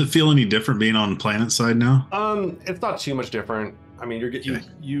arm. Does it feel any different being on the planet side now? It's not too much different. I mean,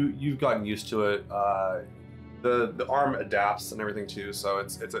 you've gotten used to it. The arm adapts and everything too, so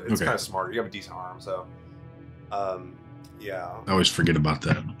it's kind of smarter. You have a decent arm, so yeah. I always forget about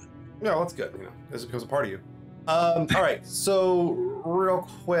that. No, that's good. As it becomes a part of you. All right. So real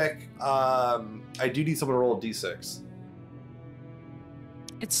quick, I do need someone to roll a d6.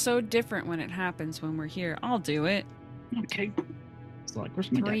 It's so different when it happens when we're here. I'll do it. Okay. It's like,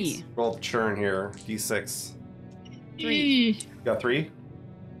 where's my 3. dice? Roll the churn here. D6. 3. You got 3?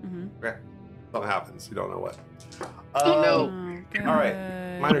 Mm-hmm. Okay. Something happens. You don't know what. Oh no. All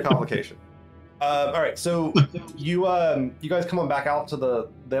right. Minor complication. All right. So you guys come on back out to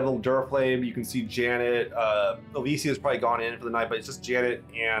they have a little Duraflame. You can see Janet. Alicia's probably gone in for the night, but it's just Janet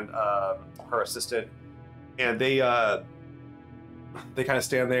and her assistant. And they kind of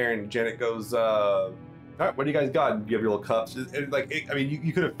stand there, and Janet goes, all right, what do you guys got? And you have your little cups. You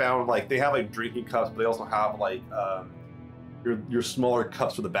could have found they have drinking cups, but they also have your smaller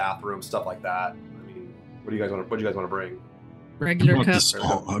cups for the bathroom, stuff like that. I mean, what do you guys want to bring? Regular cup.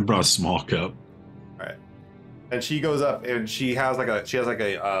 I brought a small cup. All right. And she goes up and she has like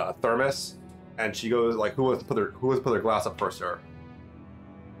a thermos, and she goes like, who wants to put their glass up first, sir?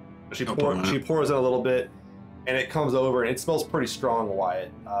 She pours in a little bit, and it comes over, and it smells pretty strong,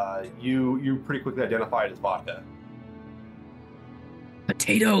 Wyatt. You pretty quickly identify it as vodka.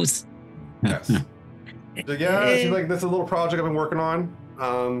 Potatoes. Yes. So yeah, she's like, this is a little project I've been working on.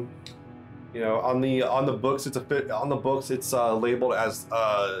 You know, on the books, it's labeled as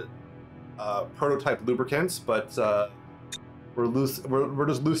prototype lubricants, but we're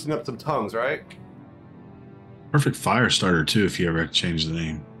just loosening up some tongues, right? Perfect fire starter too, if you ever had to change the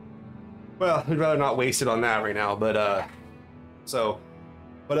name. Well, we'd rather not waste it on that right now, but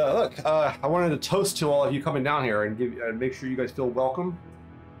look, I wanted to toast to all of you coming down here and make sure you guys feel welcome,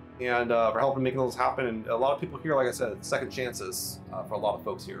 and for helping making those happen. And a lot of people here, like I said, second chances for a lot of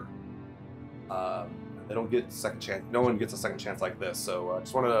folks here. They don't get second chance. No one gets a second chance like this. So I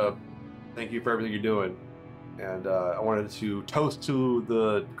just wanted to thank you for everything you're doing, and I wanted to toast to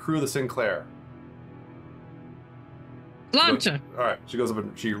the crew of the Sinclair. Plancha. All right, she goes up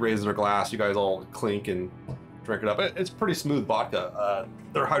and she raises her glass. You guys all clink and drink it up. It's pretty smooth vodka.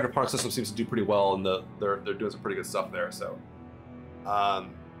 Their hydroponic system seems to do pretty well, and they're doing some pretty good stuff there. So,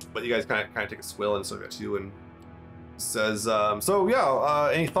 but you guys kind of take a swill and so get to, and says, so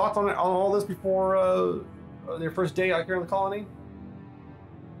yeah, any thoughts on all this before their first day out here in the colony?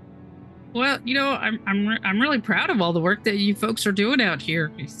 Well, you know, I'm really proud of all the work that you folks are doing out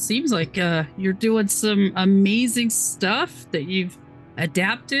here. It seems like you're doing some amazing stuff that you've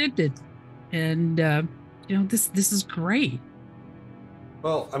adapted, and you know, this is great.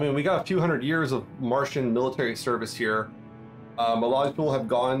 Well, I mean, we got a few hundred years of Martian military service here. A lot of people have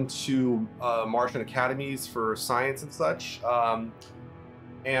gone to Martian academies for science and such,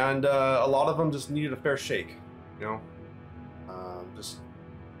 and a lot of them just needed a fair shake, you know, just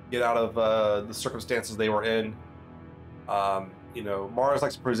get out of the circumstances they were in. You know, Mars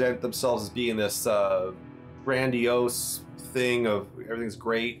likes to present themselves as being this grandiose thing of everything's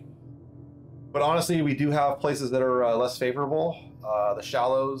great, but honestly, we do have places that are less favorable. The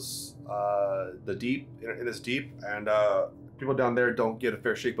shallows, the deep, in this deep, and people down there don't get a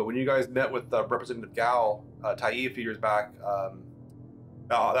fair shake. But when you guys met with Representative Gao, Theia, a few years back,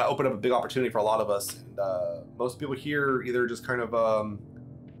 that opened up a big opportunity for a lot of us. And most people here either just kind of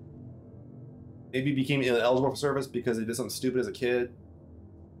maybe became ineligible for service because they did something stupid as a kid,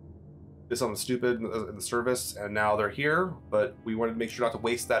 did something stupid in the service, and now they're here. But we wanted to make sure not to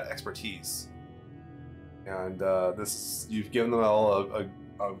waste that expertise. And you've given them all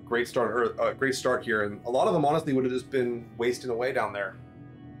a great start, a great start here, and a lot of them honestly would have just been wasting away down there.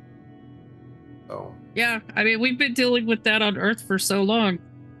 So yeah, I mean, we've been dealing with that on Earth for so long.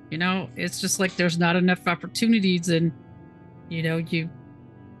 You know, it's just like there's not enough opportunities, and you know,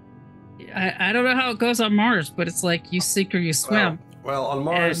 I don't know how it goes on Mars, but it's like you sink or you swim. Well, on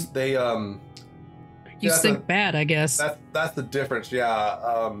Mars they you sink bad, I guess. That's the difference. Yeah,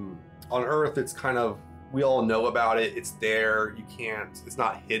 on Earth it's kind of, we all know about it. It's there. You can't. It's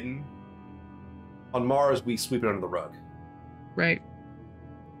not hidden. On Mars, we sweep it under the rug. Right.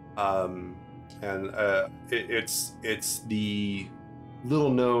 And it's the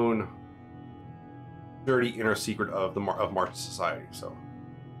little known, dirty inner secret of Martian society. So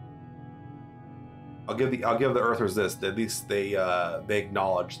I'll give the Earthers this. At least they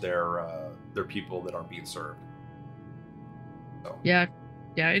acknowledge their people that are being served. So. Yeah,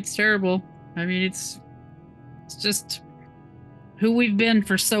 it's terrible. I mean, it's just who we've been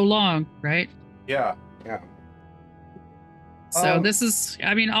for so long, right? Yeah. So this is,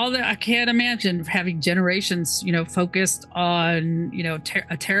 I mean, all that, I can't imagine having generations, you know, focused on, you know,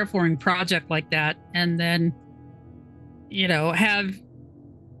 a terraforming project like that, and then, you know,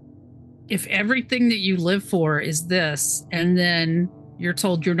 if everything that you live for is this, and then you're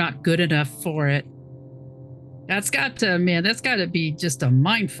told you're not good enough for it, that's got to be just a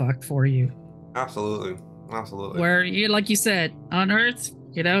mind fuck for you. Absolutely. Where you, like you said, on Earth,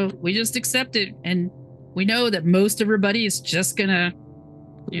 you know, we just accept it, and we know that most everybody is just gonna,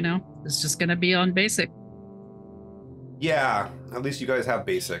 you know, it's just gonna be on basic. Yeah, at least you guys have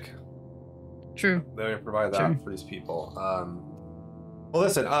basic. True. They provide that for these people. Well,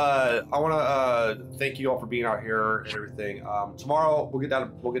 listen, I want to thank you all for being out here and everything. Tomorrow we'll get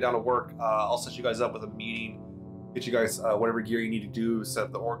down to work. I'll set you guys up with a meeting. Get you guys whatever gear you need to do, set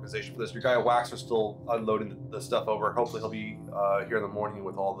up the organization for this. Your guy Wax are still unloading the stuff over. Hopefully he'll be here in the morning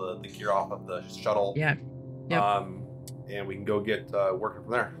with all the gear off of the shuttle. Yeah. Yep. And we can go get working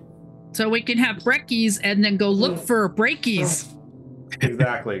from there. So we can have brekkies and then go look for breakies.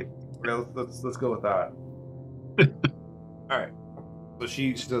 Exactly. Okay, let's go with that. All right. So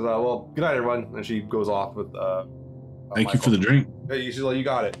she says, "Well, good night, everyone," and she goes off with. Thank you for the drink. She's like, "You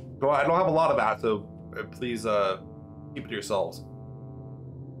got it." Well, I don't have a lot of that, so please keep it to yourselves.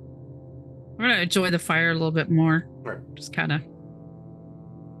 I'm gonna enjoy the fire a little bit more. Right. Just kind of.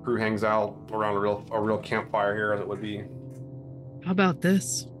 Crew hangs out around a real campfire here, as it would be. How about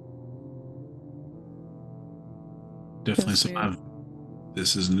this? Definitely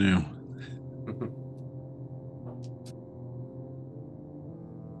this is new.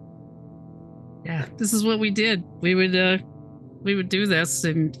 Yeah, this is what we did. We would do this,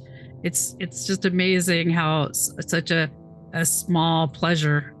 and it's just amazing how such a small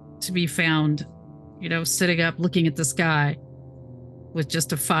pleasure to be found, you know, sitting up looking at the sky with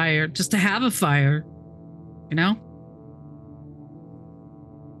just a fire, just to have a fire, you know.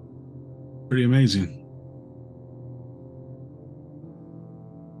 Pretty amazing.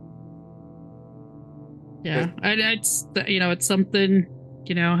 Yeah, it's you know, it's something.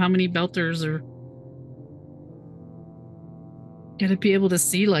 You know, how many belters are gonna be able to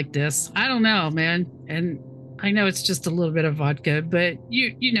see like this? I don't know, man. And I know it's just a little bit of vodka, but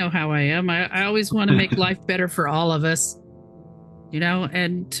you know how I am. I always want to make life better for all of us. You know,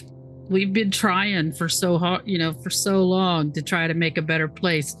 and we've been trying for so hard, you know, for so long to try to make a better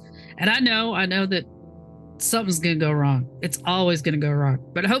place. And I know that something's gonna go wrong. It's always gonna go wrong.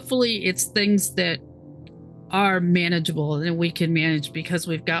 But hopefully it's things that are manageable and we can manage because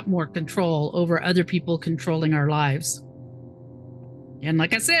we've got more control over other people controlling our lives. And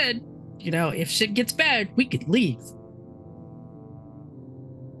like I said, you know, if shit gets bad, we could leave.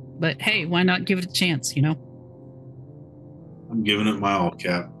 But hey, why not give it a chance, you know? I'm giving it my all,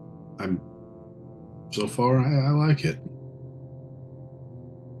 Cap. So far, I like it.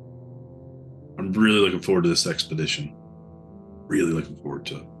 I'm really looking forward to this expedition. Really looking forward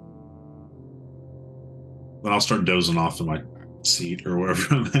to it. Then I'll start dozing off in my seat or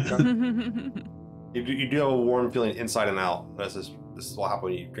wherever I'm at. You do have a warm feeling inside and out. This is what happens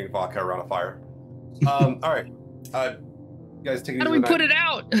when you drink vodka around a fire. All right. You guys take it easy. How do we put it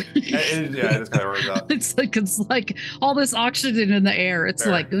out? Yeah, it just kind of runs out. It's like all this oxygen in the air. It's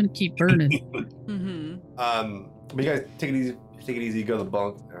Fair. like going to keep burning. But you guys take it easy, go to the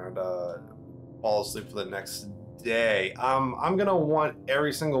bunk, and fall asleep for the next day. I'm gonna want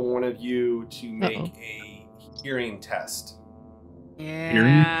every single one of you to make a hearing test.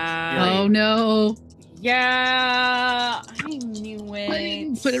 Yeah. Oh no. Yeah. I knew it. I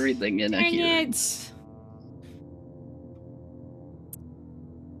didn't put everything in Dang here. it.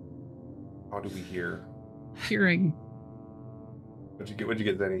 How do we hear? Hearing. What'd you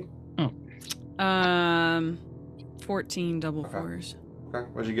get, Zenny? 14 double fours. Okay.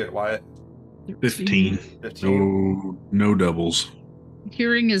 What'd you get, Wyatt? 15. 15. No doubles.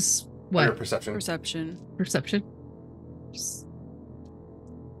 Hearing is Your what? perception. Perception.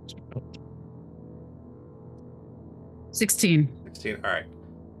 16. 16. All right.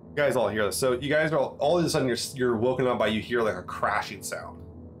 You guys all hear this. So you guys are all of a sudden you're woken up by you hear like a crashing sound.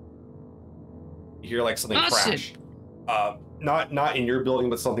 You hear like something crash. Not in your building,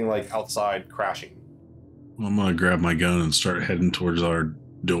 but something like outside crashing. I'm gonna grab my gun and start heading towards our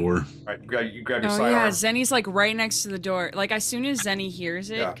door. All right. You grab your Oh sidearm. yeah, Zenny's like right next to the door. Like as soon as Zenny hears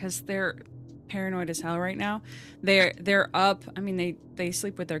it, Yeah. because they're paranoid as hell right now. They're up. I mean, they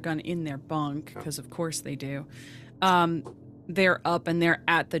sleep with their gun in their bunk because of course they do. They're up and they're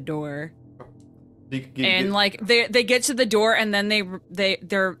at the door. And like they get to the door and then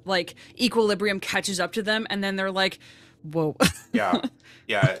their like equilibrium catches up to them and then they're like, whoa. yeah,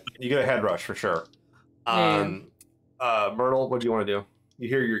 you get a head rush for sure. Myrtle, what do you want to do? You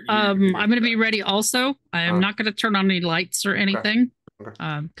hear your I'm gonna be ready also. I am not gonna turn on any lights or anything.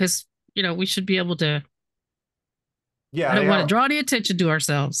 Okay. Because you know we should be able to. Yeah, I don't want to draw any attention to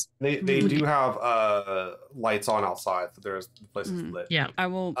ourselves. They do have lights on outside, so there's places lit. Yeah, I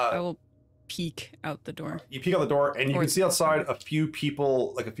will peek out the door. You peek out the door, and you can see outside a few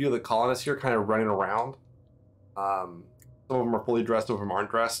people, like a few of the colonists here, kind of running around. Some of them are fully dressed, some of them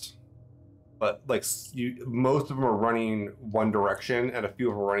aren't dressed. But like most of them are running one direction, and a few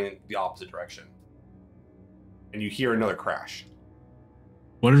of them are running the opposite direction. And you hear another crash.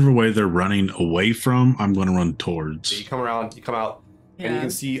 Whatever way they're running away from, I'm going to run towards. So you come around, you come out, and you can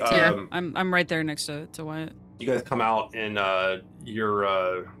see. I'm right there next to Wyatt. You guys come out in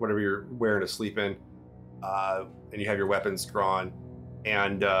your whatever you're wearing to sleep in, and you have your weapons drawn,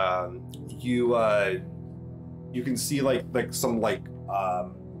 and you can see like some like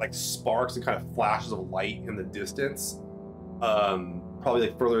sparks and kind of flashes of light in the distance, probably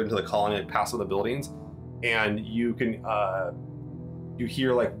like further into the colony, like past some of the buildings, and you can you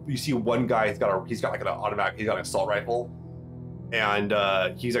hear like you see one guy. He's got like an automatic. He's got an assault rifle, and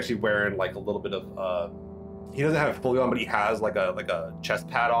he's actually wearing like a little bit of. He doesn't have it fully on, but he has like a chest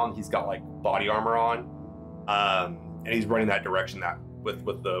pad on. He's got like body armor on, and he's running that direction with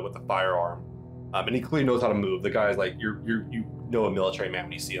the firearm, and he clearly knows how to move. The guy's like you know a military man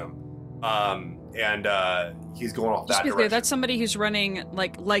when you see him, and he's going off that direction. That's somebody who's running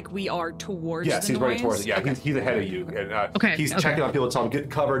like we are towards. Yes, he's running towards it. Yeah, okay. he's ahead of you, and he's checking on people, telling them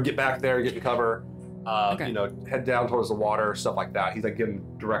get cover, get back there, get to cover. You know, head down towards the water, stuff like that. He's like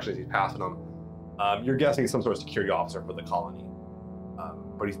giving directions. He's passing them. You're guessing some sort of security officer for the colony,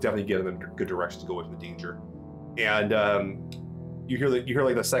 but he's definitely giving them good directions to go away from the danger. And you hear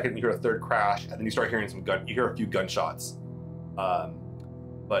like the second, you hear a third crash, and then you start hearing you hear a few gunshots.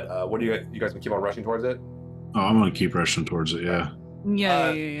 But what do you guys gonna keep on rushing towards it? Oh, I'm gonna keep rushing towards it. Yeah.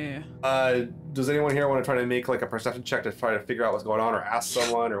 Yeah. Does anyone here want to try to make like a perception check to try to figure out what's going on, or ask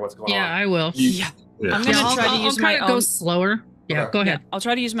someone, or what's going on? Yeah, I will. Yeah. I'm gonna try to use my own. Go slower. Yeah, Okay. go ahead. Yeah, I'll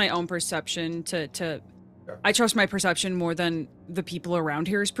try to use my own perception to I trust my perception more than the people around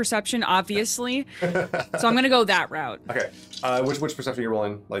here's perception, obviously. So I'm gonna go that route. Okay. Which perception are you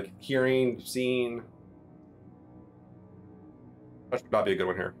rolling? Like hearing, seeing? Touch would not be a good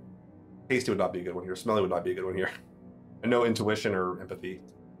one here. Tasting would not be a good one here. Smelling would not be a good one here. And no intuition or empathy.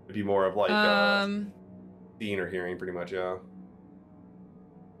 It'd be more of like seeing or hearing, pretty much. Yeah.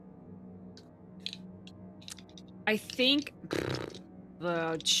 I think.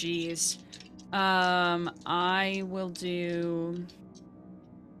 Oh, jeez. I will do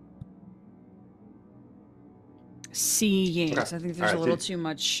seeing. Okay. I think there's a little too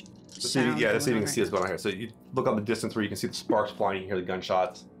much sound. Yeah, that's so you can see what's going on here. So you look on the distance where you can see the sparks flying. You hear the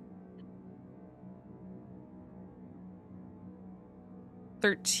gunshots.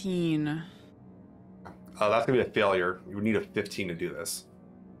 13. That's gonna be a failure. You would need a 15 to do this.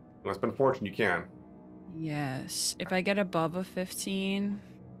 You want to spend fortune, you can. Yes. If I get above a 15,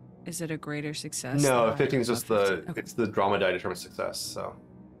 is it a greater success? No, 15 is just it's the drama die determines success. So.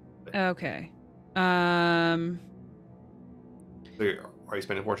 Okay. So are you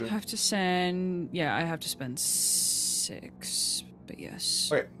spending fortune? I have to spend. Yeah, I have to spend 6. But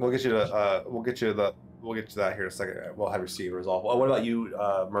yes. Okay, we'll get you to that here in a second. We'll have your scene resolve. What about you,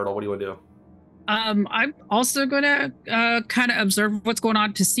 Myrtle? What do you want to do? I'm also gonna kind of observe what's going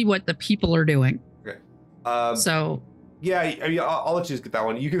on to see what the people are doing. Okay. So. Yeah, I mean, I'll let you just get that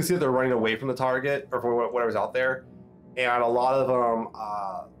one. You can see that they're running away from the target or from whatever's out there, and a lot of them,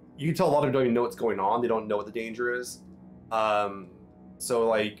 you can tell a lot of them don't even know what's going on. They don't know what the danger is. So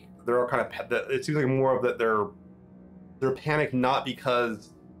like they're kind of. It seems like more of that they're panicked not because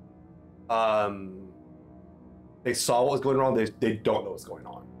they saw what was going on. They don't know what's going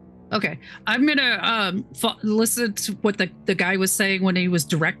on. Okay, I'm gonna listen to what the guy was saying when he was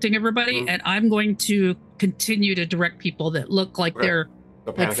directing everybody, and I'm going to continue to direct people that look like they're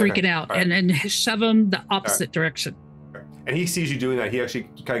like freaking out, right. and then shove them the opposite direction. Okay. And he sees you doing that. He actually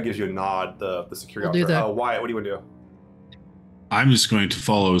kind of gives you a nod. The security officer. Wyatt, what do you want to do? I'm just going to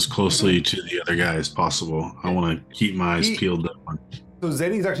follow as closely to the other guy as possible. I want to keep my eyes peeled. That one. So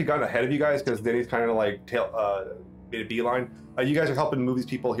Zenny's actually gotten ahead of you guys because Zenny's kind of like made a beeline. You guys are helping move these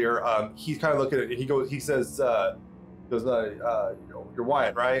people here. He's kind of looking at it. He says, "You're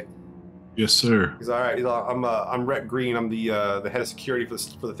Wyatt, right?" Yes, sir. He's all right. He's all, I'm Rhett Green. I'm the head of security for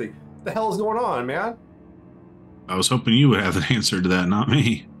the thing. What the hell is going on, man? I was hoping you would have an answer to that, not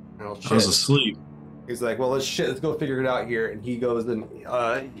me. Oh, I was asleep. He's like, well, let's go figure it out here. And he goes and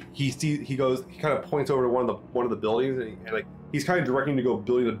he kind of points over to one of the buildings, and like he's kind of directing you to go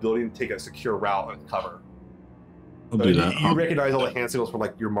building to building, take a secure route and cover. I'll do that. You recognize all the hand signals from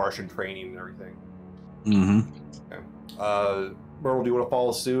like your Martian training and everything. Mm-hmm. Okay. Myrtle, do you want to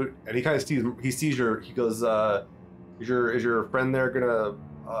follow suit? And he kind of sees he goes, is your friend there gonna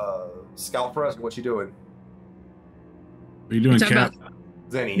scout for us? What you doing? What are you doing, Cap?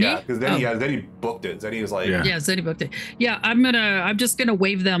 Zenny, yeah, because Zenny booked it. Zenny was like, yeah, Zenny booked it. Yeah, I'm just gonna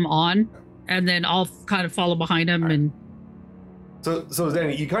wave them on, and then I'll kind of follow behind him right. and. So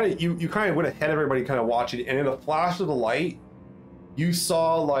Zenny, you kind of went ahead of everybody, kind of watching, and in a flash of the light, you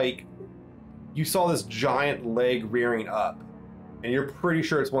saw this giant leg rearing up, and you're pretty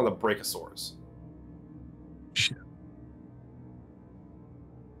sure it's one of the Brachiosaurs. Shit.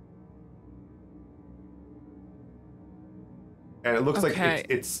 And it looks like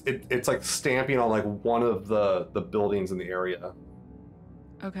it's like stamping on like one of the buildings in the area.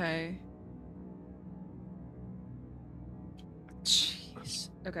 Okay. Jeez.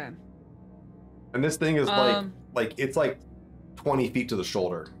 Okay. And this thing is like it's like 20 feet to the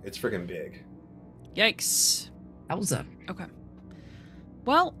shoulder. It's freaking big. Yikes. Wowza. Okay.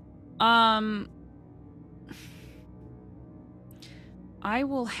 Well, I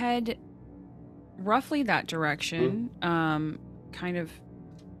will head roughly that direction, kind of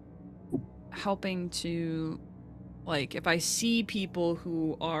helping to, like, if I see people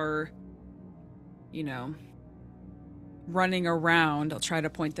who are, you know, running around, I'll try to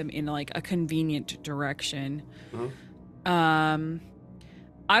point them in, like, a convenient direction.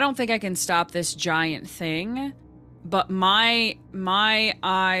 I don't think I can stop this giant thing, but my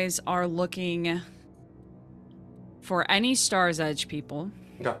eyes are looking for any Star's Edge people.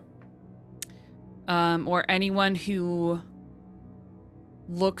 Okay. Or anyone who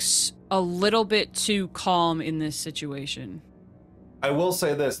looks a little bit too calm in this situation. I will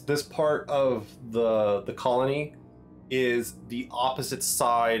say this part of the colony is the opposite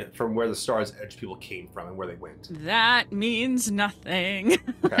side from where the Star's Edge people came from and where they went. That means nothing.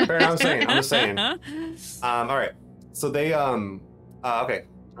 Okay, fair enough. I'm just saying. All right. So they okay. All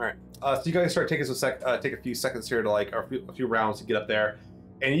right. So you guys start taking take a few seconds here to like, or a few rounds to get up there,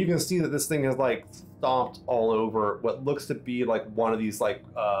 and you can see that this thing is like stomped all over what looks to be like one of these like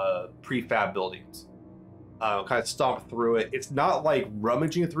prefab buildings. Kind of stomped through it. It's not like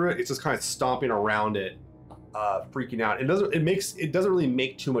rummaging through it. It's just kind of stomping around it, freaking out. It doesn't really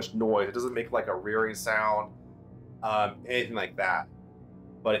make too much noise. It doesn't make like a rearing sound, anything like that.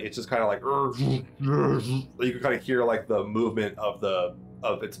 But it's just kind of like you can kind of hear like the movement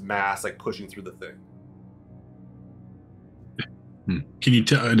of its mass like pushing through the thing. Can you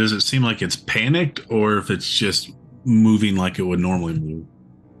tell? Does it seem like it's panicked, or if it's just moving like it would normally move?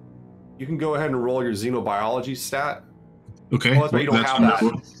 You can go ahead and roll your xenobiology stat. Okay. Well, that's why you don't have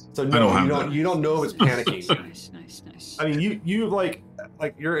that. So no, you don't know if it's panicking. Nice. I mean, you like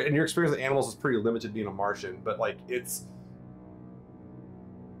your experience with animals is pretty limited being a Martian, but like it's.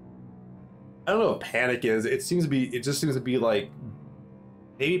 I don't know what panic is. It just seems to be like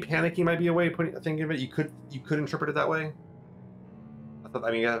maybe panicking might be a way of thinking of it. You could interpret it that way. I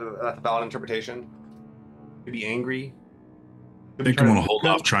mean, that's a valid interpretation. Could be angry. I think I'm gonna hold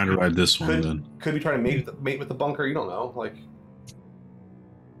off trying to ride this one. Then could be trying to mate with the bunker. You don't know. Like,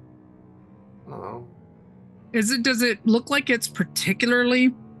 I don't know. Does it look like it's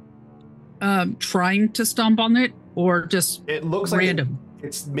particularly trying to stomp on it, or just it looks random? Like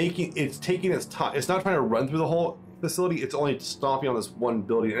it's taking its time. It's not trying to run through the whole facility. It's only stomping on this one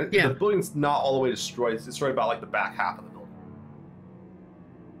building. And the building's not all the way destroyed. It's destroyed about like the back half of the building.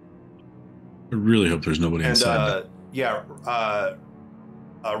 I really hope there's nobody inside.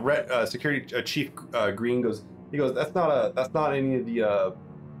 Security Chief Green goes. He goes. That's not any of the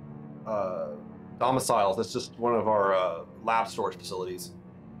domiciles. That's just one of our lab storage facilities.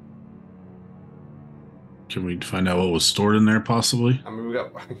 Can we find out what was stored in there, possibly? I mean, we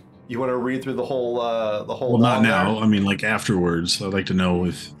got. You want to read through the whole? Well, not now. There? I mean, like afterwards. I'd like to know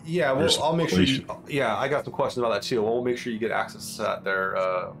if. Yeah, well, I'll make sure. I got some questions about that too. We'll make sure you get access to that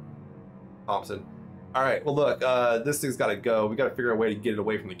there, Thompson. All right. Well, look, this thing's got to go. We got to figure out a way to get it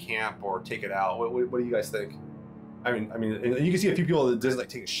away from the camp or take it out. What do you guys think? I mean, you can see a few people that just like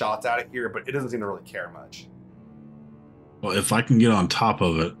taking shots at it here, but it doesn't seem to really care much. Well, if I can get on top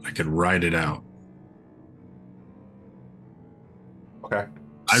of it, I could ride it out. Okay.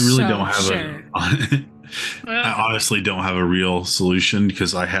 I really don't have I honestly don't have a real solution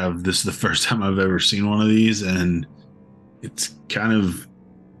because this is the first time I've ever seen one of these, and it's kind of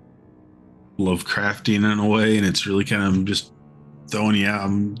Lovecraftian in a way, and it's really kind of just throwing me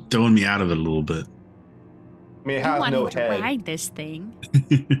out of it a little bit. I mean, it has no head. To ride this thing.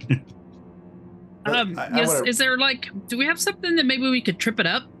 Is there like, do we have something that maybe we could trip it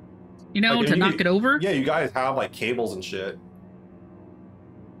up? You know, like, to knock it over? Yeah, you guys have like cables and shit.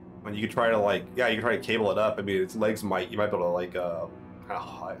 When you could try to cable it up. I mean, its legs you might be able to like kind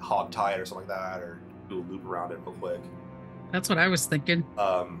of hog tie it or something like that, or do a loop around it real quick. That's what I was thinking.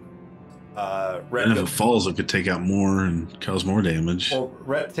 Rhett, and if it falls, it could take out more and cause more damage. Well,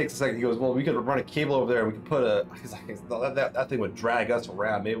 Rhett takes a second. He goes, "Well, we could run a cable over there. And we could put that thing would drag us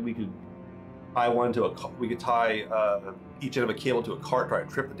around. Maybe we could tie we could tie each end of a cable to a cart, try to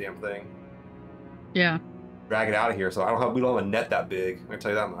trip the damn thing. Yeah. Drag it out of here. So we don't have a net that big. I can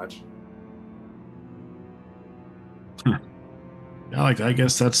tell you that much. Yeah, like I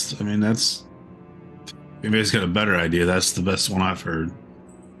guess that's. If anybody's got a better idea, that's the best one I've heard.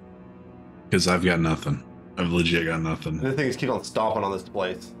 Because I've got nothing. I've legit got nothing. And the thing is, keep on stomping on this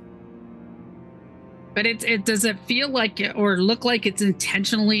place. But does it feel like or look like it's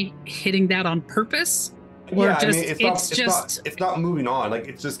intentionally hitting that on purpose? Or yeah, just, it's not moving on. Like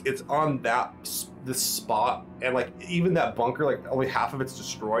it's on that this spot, and like even that bunker, like only half of it's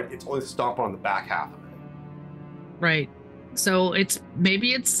destroyed. It's only stomping on the back half of it. Right. So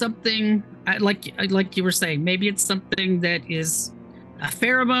maybe it's something like you were saying. Maybe it's something that is a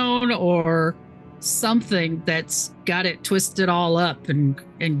pheromone or something that's got it twisted all up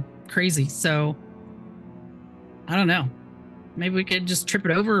and crazy. So I don't know. Maybe we could just trip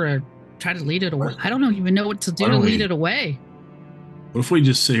it over or try to lead it away. I don't even know what to do to lead it away. What if we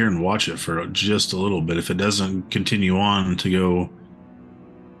just sit here and watch it for just a little bit? If it doesn't continue on to go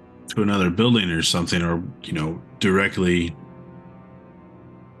to another building or something, or, you know, directly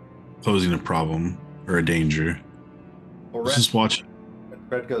posing a problem or a danger, Well, let's just watch it.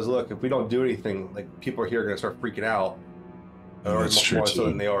 Red goes, look, if we don't do anything, like people here are going to start freaking out. Or That's true more so too.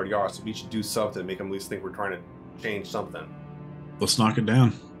 than they already are. So we should do something, make them at least think we're trying to change something. Let's knock it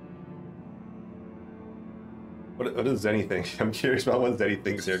down. What does Zenny think? I'm curious about what Zenny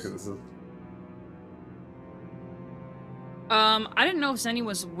thinks here, because this is. I didn't know if Zenny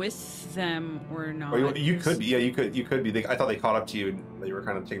was with them or not. Or you could be. Yeah, you could be. I thought they caught up to you. And you were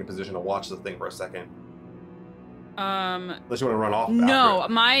kind of taking a position to watch the thing for a second. Unless you want to run off. No,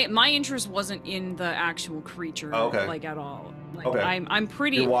 after it. my interest wasn't in the actual creature, like at all. Like Okay. I'm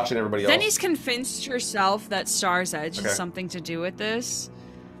pretty. You're watching everybody else. Zenny's convinced herself that Star's Edge has something to do with this.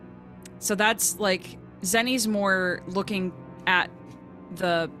 So that's like Zenny's more looking at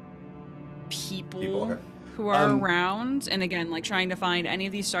the people who are around, and again, like trying to find any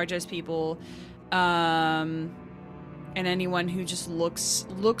of these Star's Edge people, and anyone who just looks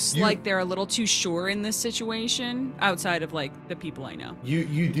like they're a little too sure in this situation outside of like the people I know.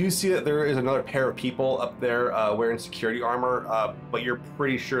 You do see that there is another pair of people up there wearing security armor, but you're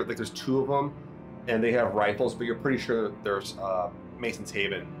pretty sure like there's two of them, and they have rifles, but you're pretty sure there's Mason's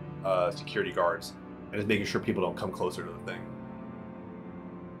Haven security guards, and just making sure people don't come closer to the thing.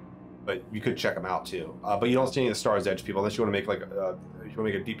 But you could check them out too. But you don't see any of the Star's Edge people unless you want to make like if you want to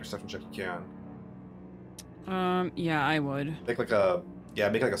make a deep perception check, you can. Yeah, I would. Make like a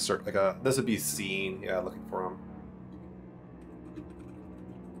search, like a, this would be seen, looking for them.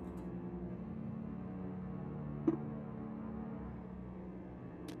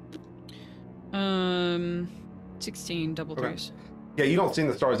 16 double Okay. threes. Yeah, you don't see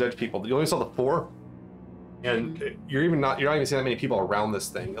the Star's Edge people. You only saw the 4, and you're not even seeing that many people around this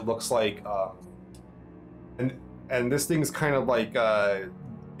thing. It looks like, and this thing's kind of like,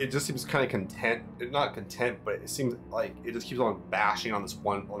 it just seems kind of content. Not content, but it seems like it just keeps on bashing on this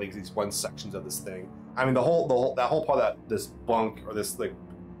one, like these one sections of this thing. I mean, that whole part of this bunk or this like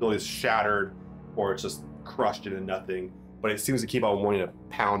building is shattered, or it's just crushed into nothing. But it seems to keep on wanting to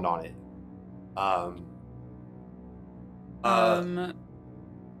pound on it.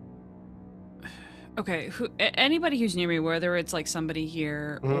 Okay, anybody who's near me, whether it's like somebody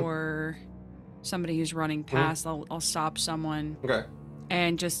here Mhm. or somebody who's running past, I'll stop someone Okay.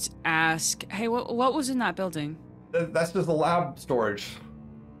 and just ask, hey, what was in that building? That's just the lab storage.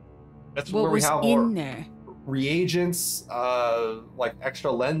 That's What where we was have in our there? reagents, like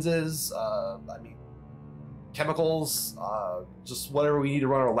extra lenses, I mean, chemicals, just whatever we need to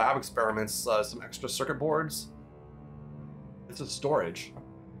run our lab experiments, some extra circuit boards. It's a storage.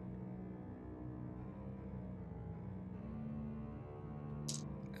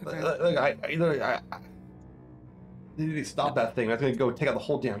 Okay. Look, I need to stop that thing. I'm gonna go take out the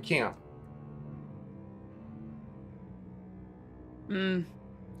whole damn camp.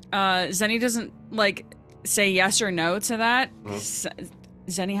 Zenny doesn't like say yes or no to that.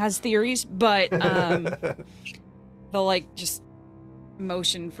 Zenny has theories, but they'll like just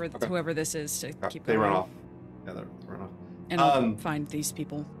motion for whoever this is to keep They going. run off. Yeah, they run off. And I'll find these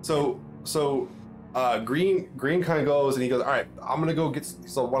people. So Green kind of goes and he goes, all right, I'm gonna go get.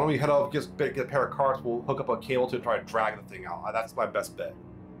 So why don't we head up, get a pair of carts? We'll hook up a cable to try to drag the thing out. That's my best bet.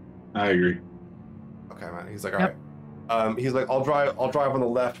 I agree. Okay, man. He's like, all right. He's like, I'll drive on the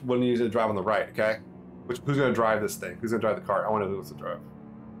left when you need to drive on the right. Okay. Who's gonna drive this thing? Who's gonna drive the cart? I want to know who's to drive.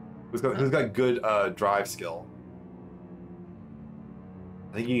 Who's got good drive skill?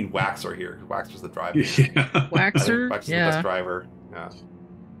 I think you need Waxer here. Waxer's the driver. Yeah. Waxer, Waxer's the best driver. Yeah.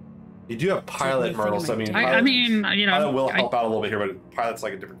 You do have pilot, Myrtle. So I mean, I mean, you know, pilot will help out a little bit here, but pilot's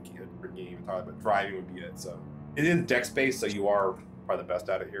like a different game entirely. But driving would be it. So it is dex based, so you are probably the best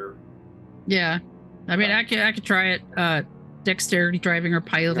at it here. Yeah, I mean, I could try it. Dexterity driving or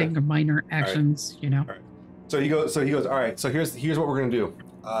piloting or minor actions. You know. All right. So he goes. All right. So here's what we're gonna do.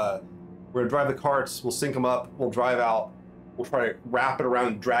 We're gonna drive the carts. We'll sync them up. We'll drive out. We'll try to wrap it around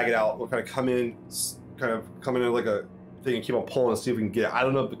and drag it out. We'll kind of come in like a thing and keep on pulling and see if we can get it. I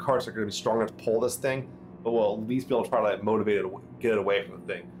don't know if the carts are going to be strong enough to pull this thing, but we'll at least be able to try to like, motivate it, get it away from the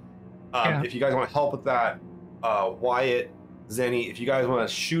thing. Yeah. If you guys want to help with that, Wyatt, Zenny, if you guys want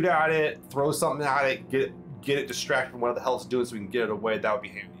to shoot at it, throw something at it, get it distracted from whatever the hell it's doing so we can get it away, that would be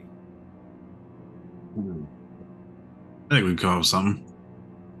handy. I think we can come up with something.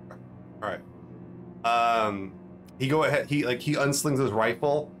 All right. He unslings his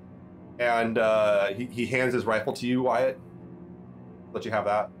rifle, and he hands his rifle to you, Wyatt. Let you have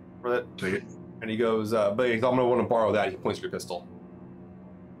that for it. Take it. And he goes, but I'm gonna want to borrow that. He points to your pistol.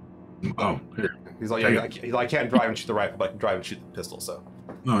 Oh, here. He's like, yeah, I can't drive and shoot the rifle, but I can drive and shoot the pistol. So.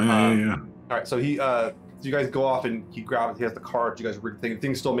 Oh yeah. All right, so so you guys go off and he grabs. He has the cart. You guys rig the thing. The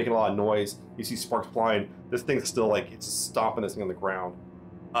thing's still making a lot of noise. You see sparks flying. This thing's still like it's just stomping this thing on the ground.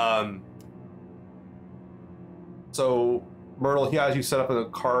 So Myrtle, he has you set up in a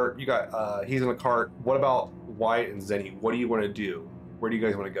cart. You got he's in a cart. What about Wyatt and Zenny? What do you want to do? Where do you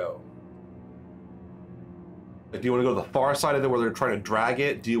guys want to go? Like, do you want to go to the far side of it where they're trying to drag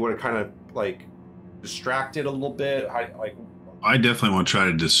it? Do you want to kind of like distract it a little bit? I definitely want to try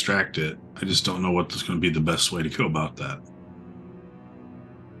to distract it. I just don't know what's going to be the best way to go about that.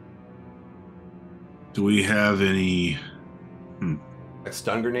 Do we have any like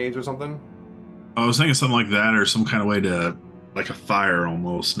stun grenades or something? I was thinking something like that, or some kind of way to, like a fire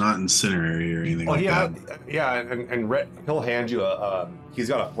almost, not incinerary or anything like that. Yeah, and he'll hand you he's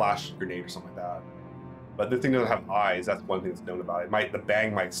got a flash grenade or something like that. But the thing doesn't have eyes. That's one thing that's known about it. The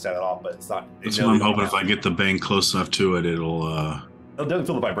bang might set it off, but it's not. That's what I'm hoping. If I get the bang close enough to it, it'll doesn't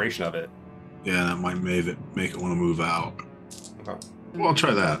feel the vibration of it. Yeah, that might make it want to move out. Okay. Well, I'll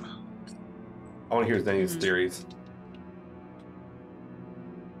try that. I want to hear Zenny's theories.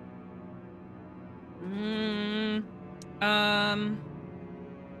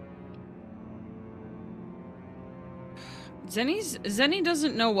 Zenny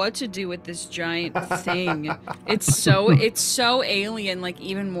doesn't know what to do with this giant thing. It's so alien, like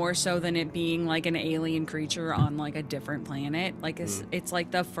even more so than it being like an alien creature on like a different planet. Like it's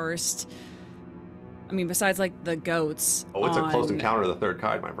like the first. I mean, besides like the goats. Oh, it's a close encounter of the third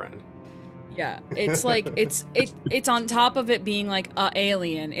kind, my friend. Yeah, it's like it's on top of it being like a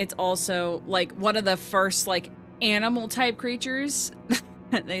alien. It's also like one of the first like animal type creatures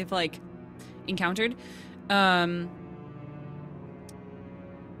that they've like encountered.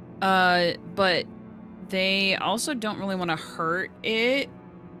 But they also don't really want to hurt it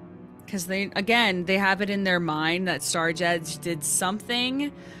because they have it in their mind that Starjedge did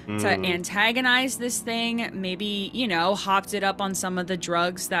something to antagonize this thing. Maybe, hopped it up on some of the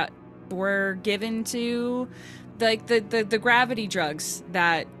drugs that were given to like the gravity drugs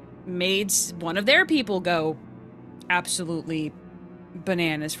that made one of their people go absolutely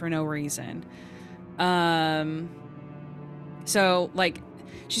bananas for no reason. So like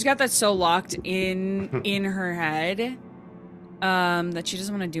she's got that so locked in her head that she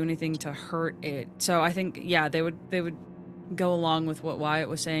doesn't want to do anything to hurt it. So I think they would go along with what Wyatt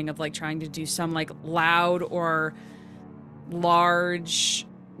was saying of like trying to do some like loud or large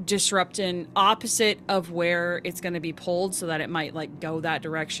disrupting opposite of where it's going to be pulled so that it might like go that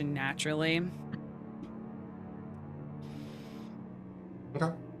direction naturally.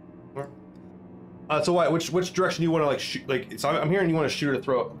 Okay. So which direction do you want to like shoot? Like, so I'm hearing you want to shoot or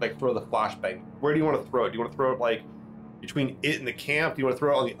throw the flashbang. Where do you want to throw it? Do you want to throw it like between it and the camp? Do you want to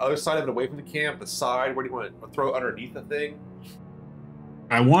throw it on the other side of it, away from the camp, the side? Where do you want to throw it underneath the thing?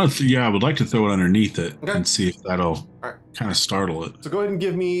 I would like to throw it underneath it and see if that'll kind of startle it. So go ahead and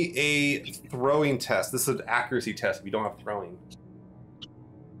give me a throwing test. This is an accuracy test if you don't have throwing.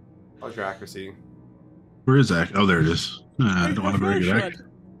 How's your accuracy? Where is that? Oh, there it is. I don't have a very good accuracy.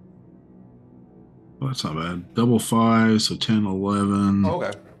 Well, that's not bad. Double 5, so 10, 11. Oh,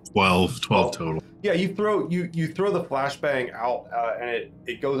 okay. 12 total. Yeah, you throw the flashbang out and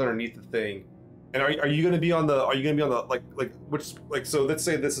it goes underneath the thing. And are you going to be on the so let's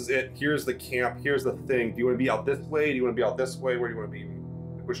say this is it. Here's the camp. Here's the thing. Do you want to be out this way? Do you want to be out this way? Where do you want to be?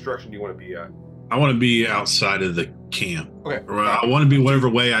 Which direction do you want to be at? I want to be outside of the camp. Okay. Or I want to be whatever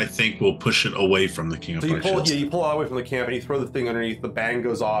way I think will push it away from the camp. So you pull all the way from the camp and you throw the thing underneath. The bang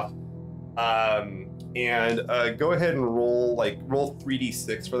goes off. And go ahead and roll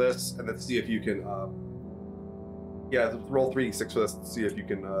 3d6 for this, and let's see if you can. Roll 3d6 for this and see if you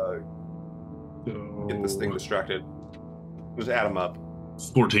can get this thing distracted. Just add them up.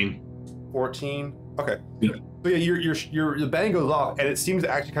 14. 14. Okay. Yeah. So yeah, the bang goes off, and it seems to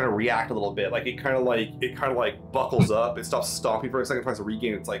actually kind of react a little bit. Like it kind of like buckles up. It stops stomping for a second, tries to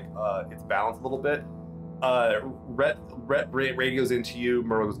regain its balance a little bit. Rhett radios into you.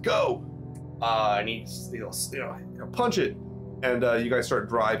 Merle goes, go. And he's punch it, and you guys start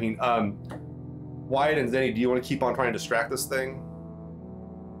driving. Wyatt and Zenny, do you want to keep on trying to distract this thing?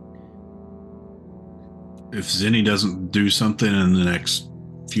 If Zinni doesn't do something in the next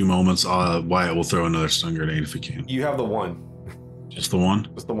few moments, Wyatt will throw another stun grenade if he can. You have the one. Just the one?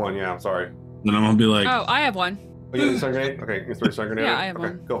 Just the one, yeah, I'm sorry. Then I'm gonna be like... Oh, I have one. Oh, you have a stun grenade? Okay, you throw a stun grenade? Yeah, I have okay,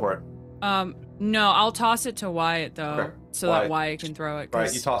 one. Go for it. No, I'll toss it to Wyatt, though, Okay. so that Wyatt can throw it.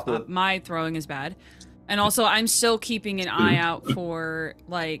 Right, you tossed it. My throwing is bad. And also, I'm still keeping an eye out for,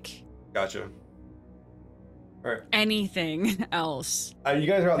 like... Gotcha. All right. Anything else. You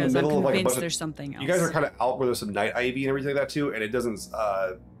guys are out in the middle of like a bunch of... there's something else. You guys are kind of out where there's some night ivy and everything like that too, and it doesn't...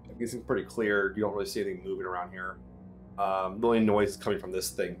 it seems pretty clear. You don't really see anything moving around here. The only noise is coming from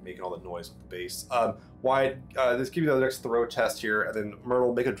this thing, making all the noise with the base. Wyatt, this gives you the next throw test here, and then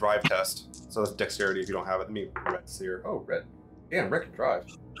Myrtle, make a drive test. So that's dexterity if you don't have it. Let me Red here. Oh, Red. Damn, Red can drive.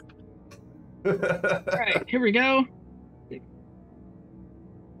 All right, here we go.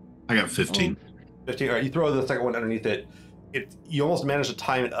 I got 15. 15. All right, you throw the second one underneath it. You almost manage to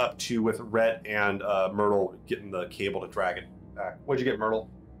time it up to with Red and Myrtle getting the cable to drag it back. What'd you get, Myrtle?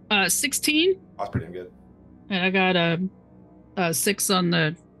 16. That's pretty damn good. And I got a 6 on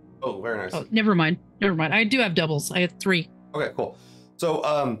the... Oh, very nice. Oh, never mind. I do have doubles. I had 3. Okay, cool.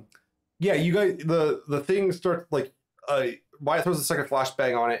 So, yeah, you guys, the thing starts like, Wyatt throws the second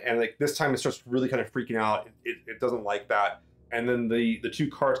flashbang on it, and like this time it starts really kind of freaking out. It doesn't like that, and then the 2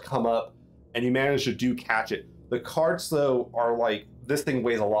 carts come up, and you manage to catch it. The carts though are like, this thing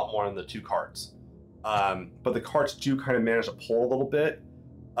weighs a lot more than the 2 carts, but the carts do kind of manage to pull a little bit.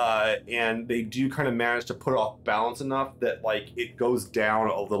 And they do kind of manage to put it off balance enough that like it goes down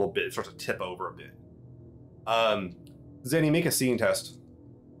a little bit. It starts to tip over a bit. Zenny, make a scene test.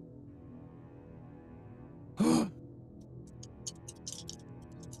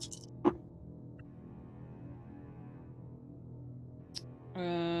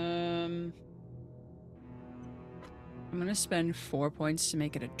 I'm gonna spend 4 points to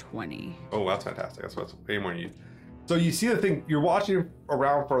make it a 20. Oh, that's fantastic. That's way more than you. So you see the thing, you're watching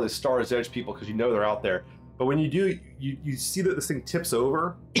around for the Star's Edge people because you know they're out there. But when you do, you see that this thing tips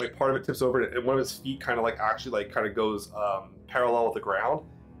over, like part of it tips over, and one of its feet kind of like actually like kind of goes parallel with the ground.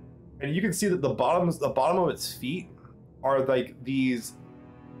 And you can see that the bottom of its feet are like these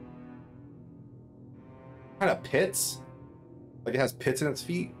kind of pits. Like it has pits in its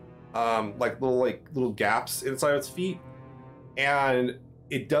feet, like little gaps inside its feet, and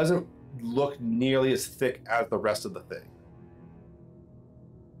it doesn't look nearly as thick as the rest of the thing.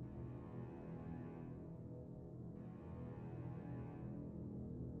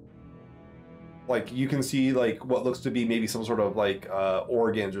 Like you can see like what looks to be maybe some sort of like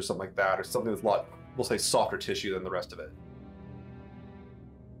organs or something like that, or something that's a lot, we'll say, softer tissue than the rest of it.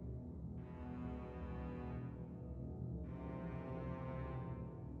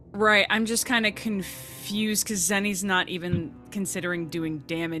 Right, I'm just kind of confused because Zenny's not even considering doing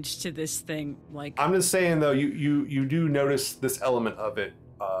damage to this thing. Like, I'm just saying though, you do notice this element of it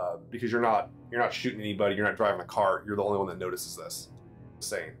because you're not shooting anybody, you're not driving a car, you're the only one that notices this. Just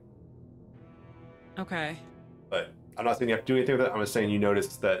saying. Okay. But I'm not saying you have to do anything with it. I'm just saying you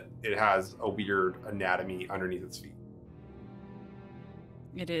notice that it has a weird anatomy underneath its feet.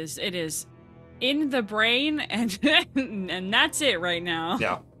 It is in the brain, and and that's it right now.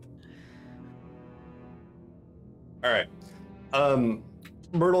 Yeah. All right.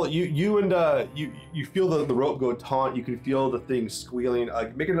 Myrtle, you feel the rope go taut. You can feel the thing squealing.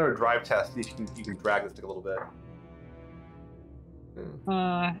 Make another drive test. See if you can drag this thing a little bit.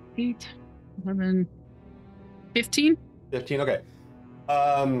 8, 11, 15. 15. Okay.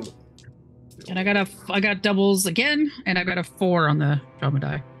 And I got doubles again, and I got a 4 on the drama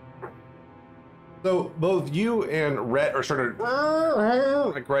die. So both you and Rhett are starting to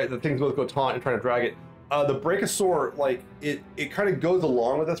like, right, the things both go taunt and trying to drag it. The Brachiosaur, like it kind of goes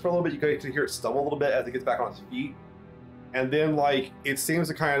along with this for a little bit. You can hear it stumble a little bit as it gets back on its feet, and then like it seems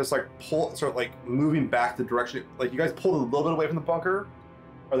to kind of just like pull, sort of like moving back the direction. Like you guys pulled a little bit away from the bunker,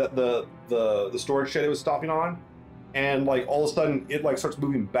 or that the storage shed it was stopping on, and like all of a sudden it like starts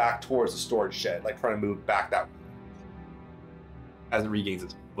moving back towards the storage shed, like trying to move back that way as it regains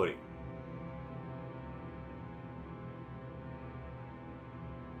its footing.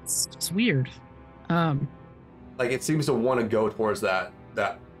 It's weird. Like it seems to want to go towards that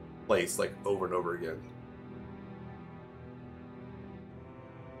place like over and over again.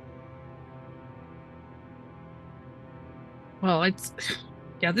 Well, it's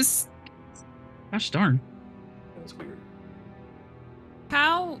this. Gosh darn. That's weird.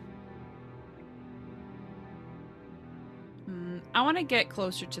 How? I want to get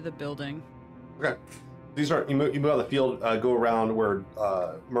closer to the building. Okay. You move out of the field, go around where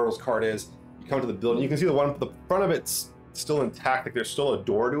Myrtle's cart is. You come to the building. You can see the front of it's still intact. Like there's still a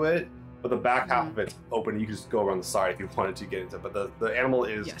door to it, but the back half of it's open. You can just go around the side if you wanted to get into it. But the animal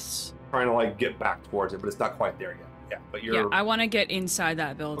is trying to like get back towards it, but it's not quite there yet. Yeah, but you're. Yeah, I want to get inside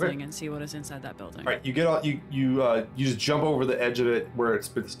that building and see what is inside that building. All right, you get out. You just jump over the edge of it where it's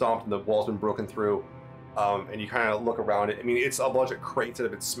been stomped and the wall's been broken through, and you kind of look around it. I mean, it's a bunch of crates that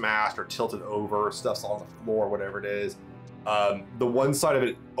have been smashed or tilted over. Stuff's on the floor, whatever it is. The one side of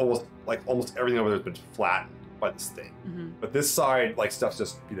it, almost everything over there has been flattened by this thing. But this side, like stuff's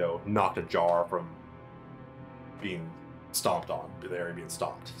just knocked ajar from being stomped on, the area being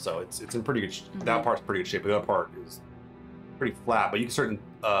stomped. So it's in pretty good. That part's pretty good shape. But the other part is pretty flat. But you can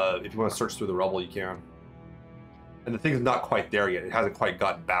if you want to search through the rubble, you can. And the thing's not quite there yet. It hasn't quite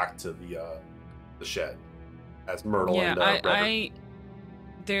gotten back to the shed, as Myrtle and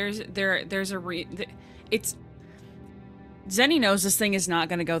Zenny knows this thing is not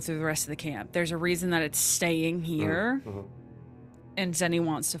going to go through the rest of the camp. There's a reason that it's staying here, and Zenny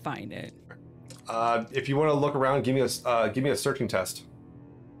wants to find it. If you want to look around, give me a searching test.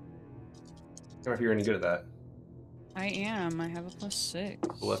 I don't know if you're any good at that. I am. I have a +6.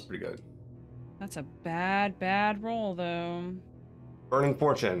 Well, that's pretty good. That's a bad roll, though. Burning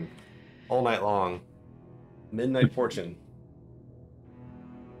Fortune, all night long. Midnight Fortune.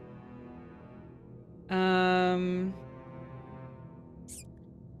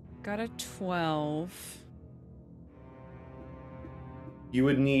 Got a 12. You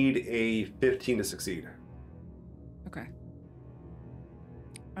would need a 15 to succeed. Okay.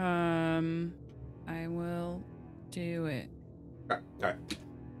 I will do it. All right.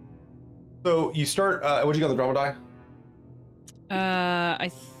 So you start. What'd you get on the drama die?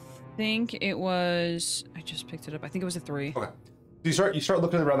 I think it was. I just picked it up. I think it was a 3. Okay. So you start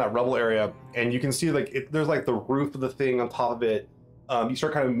looking around that rubble area, and you can see there's like the roof of the thing on top of it. You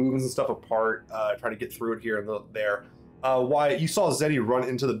start kind of moving some stuff apart, trying to get through it here and there. Wyatt, you saw Zenny run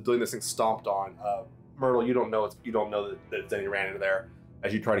into the building this thing stomped on. Myrtle, you don't know that Zenny ran into there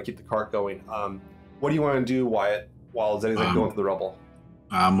as you try to keep the cart going. What do you want to do, Wyatt, while Zenny's going through the rubble?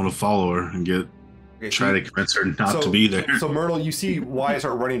 I'm gonna follow her and try to convince her not to be there. So Myrtle, you see Wyatt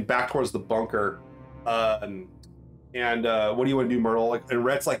start running back towards the bunker, and what do you want to do, Myrtle? And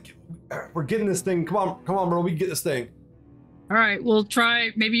Rhett's like, "We're getting this thing. Come on, Myrtle, we can get this thing." All right, we'll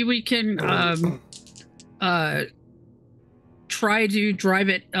try. Maybe we can try to drive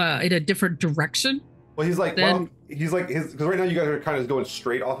it in a different direction. Well, he's like, because right now you guys are kind of going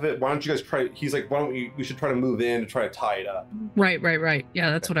straight off of it. Why don't you guys try? He's like, why don't we should try to move in to try to tie it up. Right.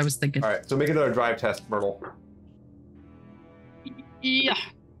 Yeah, that's what I was thinking. All right, so make another drive test, Myrtle. Yeah.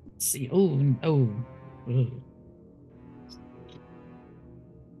 Let's see. Oh.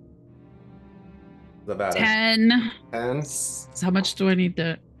 Is that bad? 10. 10. So how much do I need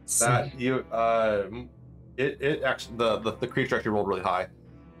to? That you it actually the creature actually rolled really high,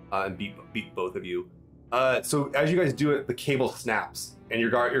 and beat both of you. So as you guys do it, the cable snaps and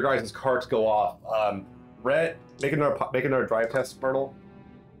your guys' carts go off. Rhett, make another drive test, Myrtle.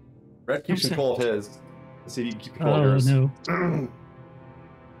 Rhett keeps control of his. Let's see if you can keep control of yours. Oh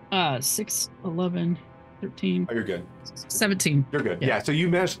no. 6, 11, 13. Oh, you're good. 17. You're good. Yeah. So you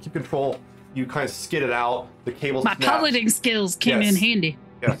managed to keep control. You kind of skid it out. The cable. My piloting skills came in handy.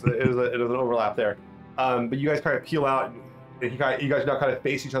 Yes, it was an overlap there. But you guys kind of peel out, and you guys now kind of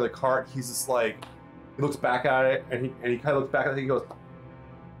face each other. Cart. He's just like, he looks back at it, and he kind of looks back at it. And he goes,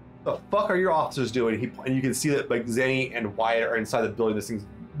 "The fuck are your officers doing?" And you can see that like Zenny and Wyatt are inside the building. This thing's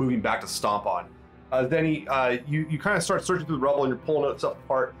moving back to stomp on. Zenny, you kind of start searching through the rubble, and you're pulling stuff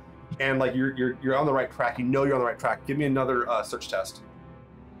apart, and like you're on the right track. You know you're on the right track. Give me another search test.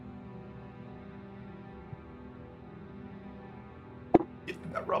 Get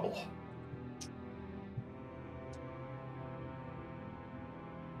through that rubble.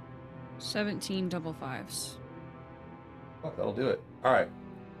 $17 double 5s. Oh, that'll do it. All right.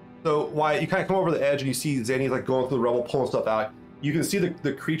 So Wyatt, you kind of come over the edge and you see Zenny like going through the rubble, pulling stuff out. You can see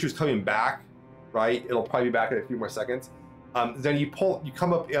the creatures coming back, right? It'll probably be back in a few more seconds. Then you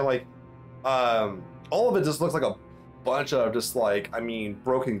come up and like, all of it just looks like a bunch of just like,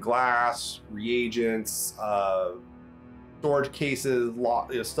 broken glass, reagents, storage cases,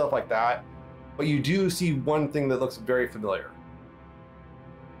 stuff like that. But you do see one thing that looks very familiar.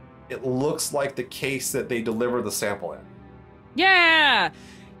 It looks like the case that they delivered the sample in. Yeah!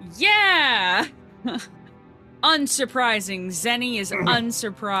 Unsurprising. Zenny is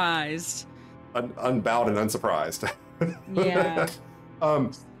unsurprised. Unbowed and unsurprised. Yeah.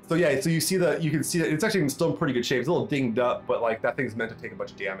 So you can see that it's actually still in pretty good shape. It's a little dinged up, but like that thing's meant to take a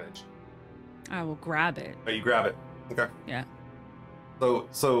bunch of damage. I will grab it. Oh, you grab it. Okay. Yeah.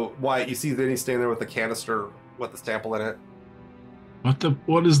 So Wyatt, you see Zenny standing there with the canister with the sample in it.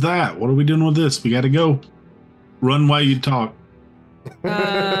 What is that? What are we doing with this? We got to go. Run while you talk.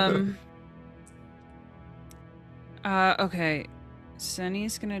 Okay.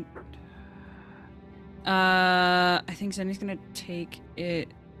 Zenny's gonna... I think Zenny's gonna take it...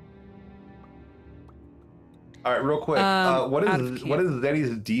 All right, real quick. What out is of camp.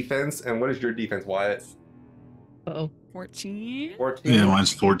 Zenny's defense and what is your defense, Wyatt? Uh-oh. 14? 14? Yeah,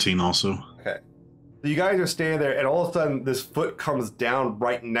 mine's 14 also. Okay. So you guys are standing there, and all of a sudden, this foot comes down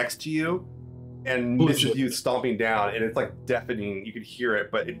right next to you and misses you stomping down, and it's like deafening. You can hear it,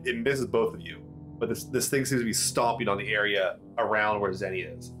 but it misses both of you. But this thing seems to be stomping on the area around where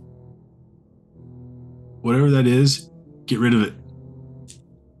Zenny is. Whatever that is, get rid of it.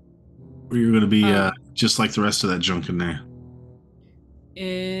 Or you're going to be just like the rest of that junk in there.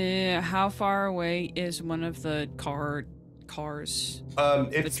 How far away is one of the cars?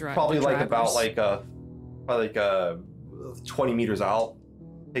 It's probably like about like 20 meters out.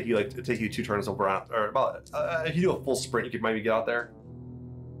 Take you 2 turns over or about. If you do a full sprint, you could maybe get out there.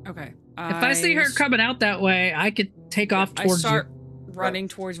 Okay. If I see her coming out that way, I could take off towards you. Running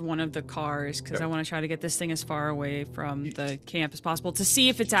towards one of the cars because I want to try to get this thing as far away from the camp as possible to see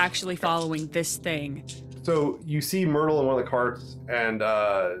if it's actually following this thing. So you see Myrtle in one of the carts, and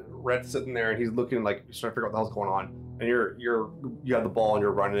Rhett's sitting there, and he's looking like he's trying to figure out what the hell's going on. And you have the ball, and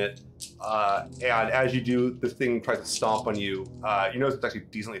you're running it. And as you do, this thing tries to stomp on you. You notice it's actually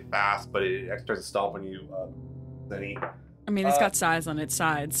decently fast, but it actually tries to stomp on you, Zenny. I mean, it's got size on its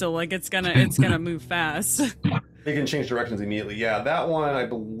side, so like it's gonna move fast. It can change directions immediately. Yeah, that one I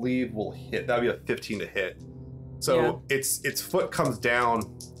believe will hit. That'll be a 15 to hit. So its foot comes down,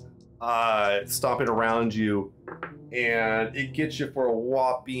 stomping around you, and it gets you for a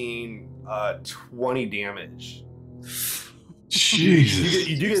whopping 20 damage. Jesus.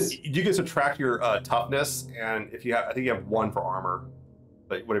 You do get to subtract your toughness, and if you have, I think you have 1 for armor,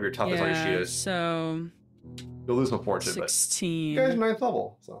 but whatever your toughness on your sheet is. So you'll lose some fortune. 16. But you guys are 9th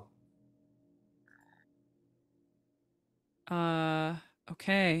level, so.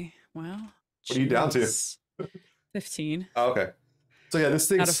 Okay. Well. What are you down to? 15. Oh, okay. So yeah, this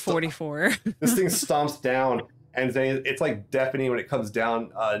thing out of 44. This thing stomps down, and Zenny, it's like deafening when it comes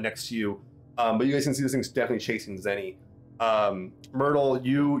down next to you. But you guys can see this thing's definitely chasing Zenny. Myrtle,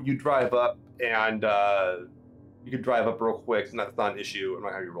 you drive up, and you can drive up real quick, and that's not an issue. I'm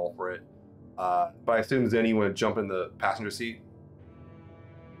not having you roll for it. But I assume Zenny, you want to jump in the passenger seat?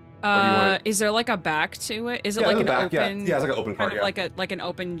 Is there like a back to it? Is it like an open? Yeah, it's like an open car. Kind of like an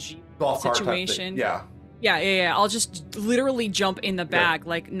open Jeep golf situation. Yeah. Yeah. I'll just literally jump in the back,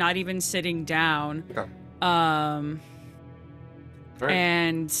 like not even sitting down. Okay. Right.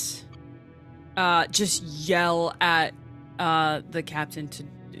 And just yell at the captain to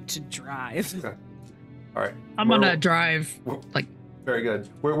drive. Okay. All right. I'm gonna drive. Like. Very good.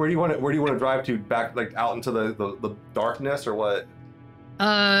 Where do you want to drive to? Back like out into the darkness or what?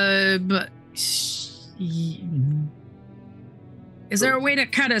 But is there a way to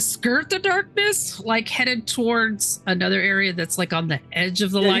kind of skirt the darkness, like headed towards another area that's like on the edge of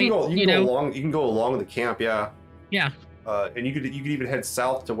the light? You can go along the camp, yeah. Yeah. And you could even head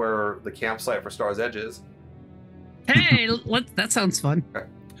south to where the campsite for Star's Edge is. Hey, that sounds fun. Okay.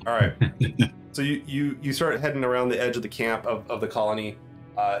 All right. So you start heading around the edge of the camp of the colony.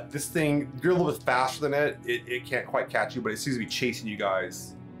 This thing, you're a little bit faster than it. It can't quite catch you, but it seems to be chasing you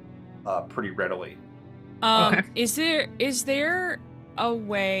guys pretty readily. Okay. Is there a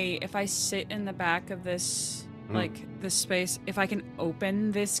way, if I sit in the back of this, like this space, if I can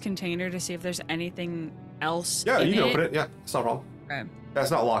open this container to see if there's anything else? Yeah, you can it? open it. Yeah, it's not a problem. Okay.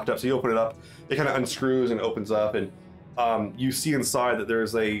 That's not locked up, so you open it up. It kind of unscrews and opens up, and you see inside that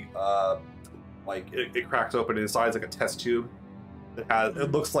there's a it cracks open. And inside is like a test tube.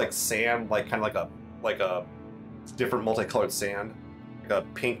 It looks like sand, like kind of like a different multicolored sand, like a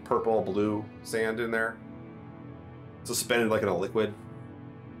pink, purple, blue sand in there, suspended like in a liquid.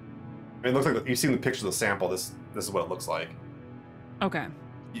 I mean, it looks like you've seen the picture of the sample. This is what it looks like. Okay.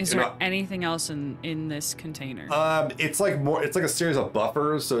 Is there anything else in this container? It's like a series of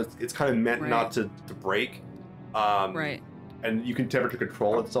buffers, so it's kind of meant not to break. Right. And you can temperature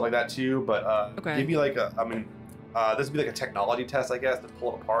control it and stuff like that too. But give me like this would be like a technology test, I guess, to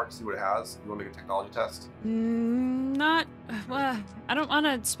pull it apart, see what it has. You want to make a technology test? Not. Well, I don't want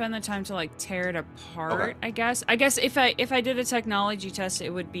to spend the time to like tear it apart. Okay. I guess if I did a technology test, it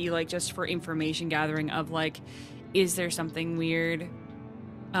would be like just for information gathering of like, is there something weird?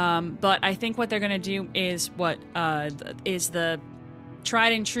 But I think what they're gonna do is is the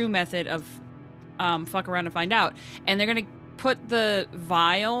tried and true method of fuck around and find out, and they're gonna put the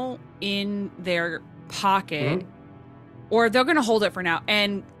vial in their pocket. or they're going to hold it for now,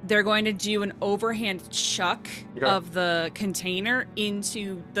 and they're going to do an overhand chuck of the container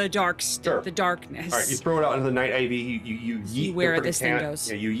into the the darkness. All right, you throw it out into the night ivy. You yeet where this thing goes.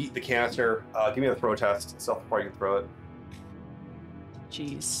 Yeah, you yeet the canister. Give me a throw test itself before you can throw it.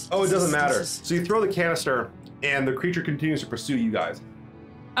 Jeez. Oh, it doesn't matter. So you throw the canister, and the creature continues to pursue you guys.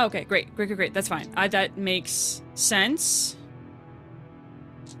 Okay, great. That's fine. That makes sense.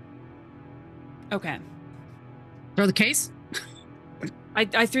 Okay. Throw the case?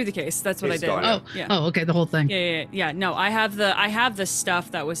 I threw the case. That's what I did. Gone, Oh, yeah. Oh, okay, the whole thing. Yeah. No, I have the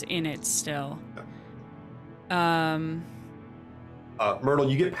stuff that was in it still. Myrtle,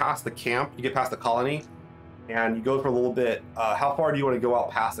 you get past the camp, you get past the colony, and you go for a little bit. How far do you want to go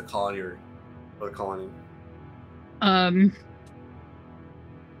out past the colony or the colony?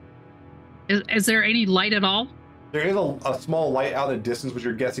 Is there any light at all? There is a small light out in the distance, which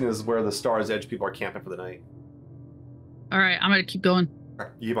you're guessing is where the Star's Edge people are camping for the night. All right, I'm gonna keep going. All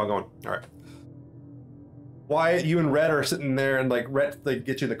right, you keep on going. All right. Wyatt, you and Red are sitting there, and like Red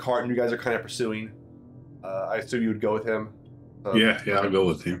gets you in the cart, and you guys are kind of pursuing. I assume you would go with him. Yeah, I'll go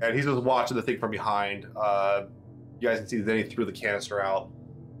with you. And he's just watching the thing from behind. You guys can see Zenny threw the canister out.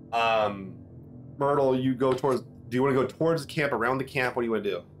 Myrtle, you go towards. Do you want to go towards the camp, around the camp? What do you want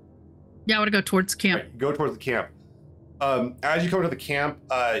to do? Yeah, I want to go towards camp. Right, go towards the camp. As you come to the camp,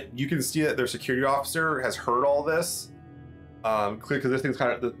 you can see that their security officer has heard all this. Clear, because this thing's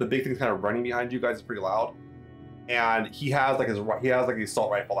kind of the big thing's kind of running behind you guys. It's pretty loud, and he has like the assault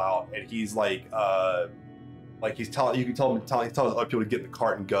rifle out, and he's like he's telling you can tell him he's telling other people to get in the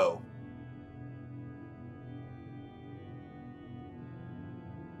cart and go.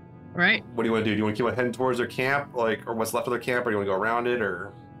 Right. What do you want to do? Do you want to keep on heading towards their camp, or what's left of their camp, or do you want to go around it,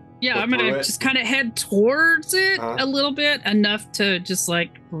 or? Yeah, I'm gonna just kind of head towards it a little bit, enough to just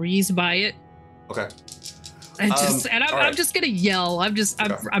like breeze by it. Okay. I'm just gonna yell.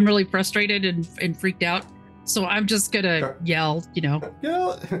 I'm really frustrated and freaked out, so I'm just gonna yell.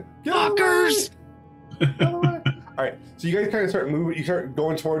 Fuckers! All right. So you guys kind of start moving. You start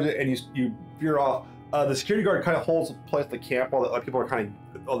going towards it, and you veer off. The security guard kind of holds place at the camp while the other people are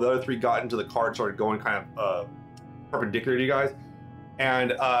the other three got into the car and started going kind of perpendicular to you guys.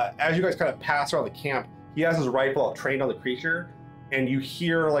 And as you guys kind of pass around the camp, he has his rifle out trained on the creature, and you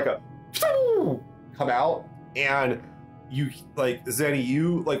hear like a come out, and you Zenny,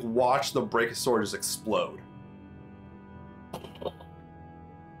 you watch the Brachiosaur just explode.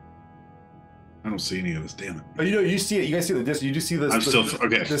 I don't see any of this, damn it. But you see it. You guys see the distance. You just see this. I'm still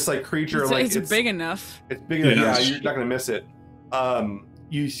okay. This creature it's big enough. It's big enough. Yeah, you're not gonna miss it.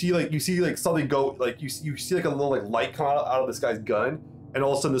 You see something go you see a little light come out of this guy's gun, and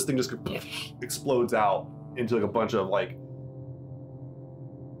all of a sudden this thing just explodes out into a bunch of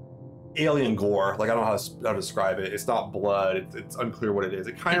alien gore. I don't know how to describe it. It's not blood. It's unclear what it is.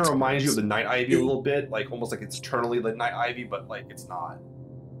 It kind of reminds you of the night ivy a little bit, almost like it's eternally the night ivy, but it's not.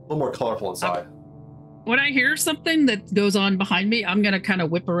 A little more colorful inside. When I hear something that goes on behind me, I'm gonna kind of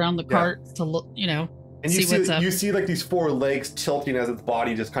whip around the cart to look, and see what's up. You see these four legs tilting as its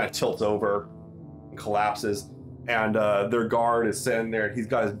body just kind of tilts over and collapses, and their guard is sitting there, and he's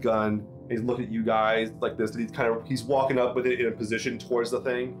got his gun. And he's looking at you guys like this, and he's walking up with it in a position towards the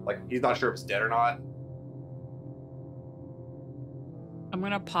thing, he's not sure if it's dead or not. I'm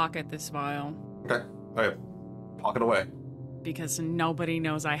gonna pocket this vial. Okay, pocket away. Because nobody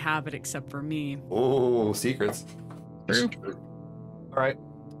knows I have it except for me. Oh, secrets. True. All right.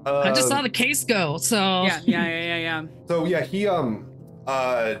 I just saw the case go, so yeah. So yeah, he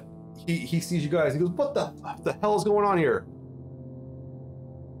sees you guys. He goes, "What the hell is going on here?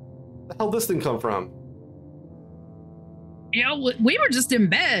 The hell this thing come from?" We were just in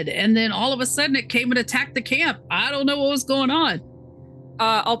bed, and then all of a sudden it came and attacked the camp. I don't know what was going on.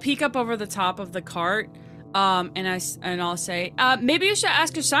 I'll peek up over the top of the cart. And I'll say, maybe you should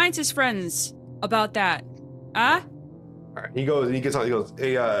ask your scientist friends about that. All right. He goes and he gets on. He goes,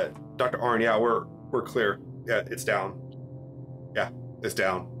 "Hey, Dr. Arn, yeah, we're clear. Yeah, it's down. Yeah, it's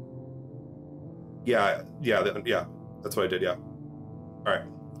down. Yeah. That's what I did. Yeah. All right.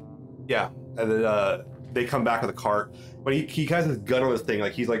 Yeah." And then they come back with a cart, but he has his gun on this thing.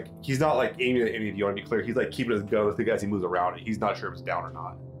 He's not aiming at any of you. I want to be clear. He's keeping his gun on the thing as he moves around it. He's not sure if it's down or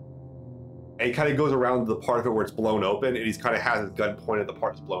not. And he kind of goes around the part of it where it's blown open, and he's kind of has his gun pointed at the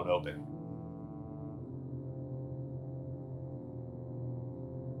part that's blown open.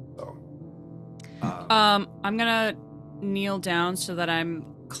 So, I'm gonna kneel down so that I'm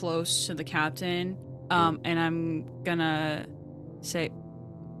close to the captain, and I'm gonna say,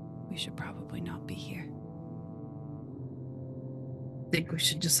 we should probably not be here. I think we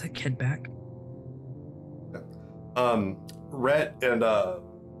should just head back. Rhett and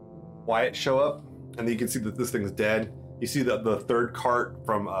Wyatt show up, and then you can see that this thing's dead. You see the third cart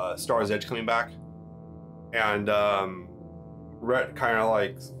from Star's Edge coming back, and Rhett kind of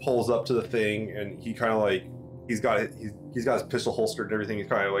like pulls up to the thing, and he kind of like he's got his pistol holstered and everything. He's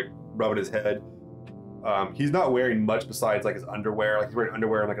kind of like rubbing his head. He's not wearing much besides like his underwear. Like he's wearing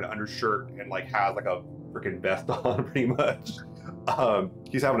underwear and like an undershirt, and like has like a freaking vest on pretty much.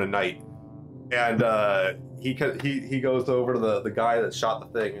 He's having a night, and he goes over to the guy that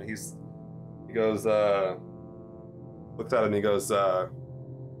shot the thing, and he goes looks at him and he goes,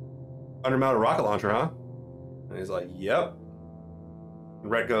 undermounted rocket launcher, huh? And he's like, yep. And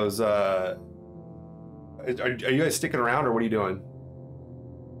Rhett goes, are you guys sticking around or what are you doing?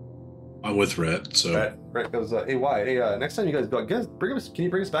 I'm with Rhett, so. Rhett goes, hey, Wyatt, hey, next time you guys go, can you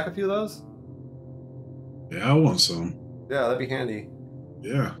bring us back a few of those? Yeah, I want some. Yeah, that'd be handy.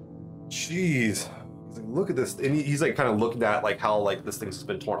 Yeah. Jeez. He's like, look at this. And he's like kind of looking at like how like this thing's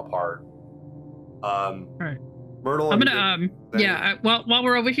been torn apart. All right. Myrtle. I'm gonna while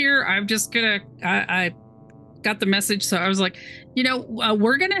we're over here, I'm just gonna I got the message, so I was like,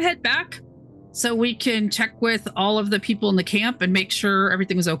 we're gonna head back so we can check with all of the people in the camp and make sure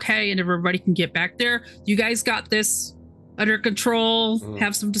everything is okay and everybody can get back there. You guys got this under control.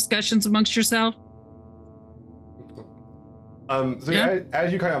 Have some discussions amongst yourself.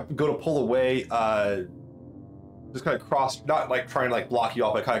 As you kind of go to pull away, just kind of cross, not like trying to like block you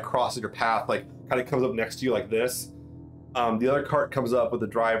off, but kind of crosses your path, like kind of comes up next to you like this. The other cart comes up with the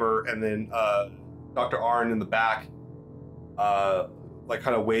driver, and then Dr. Arn in the back, like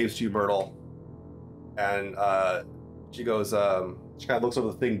kind of waves to you, Myrtle, and she goes, she kind of looks over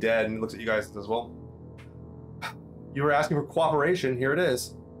the thing dead and looks at you guys and says, well, you were asking for cooperation, here it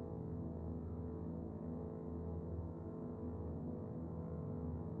is.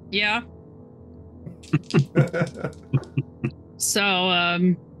 Yeah.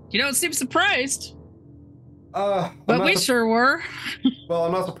 So, you don't seem surprised. But we sure were. Well,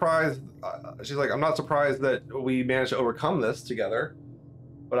 I'm not surprised. She's like, I'm not surprised that we managed to overcome this together,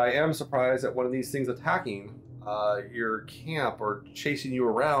 but I am surprised that one of these things attacking your camp or chasing you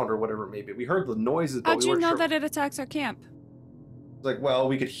around or whatever it may be. We heard the noises, but how'd you know that it attacks our camp? It's like, well,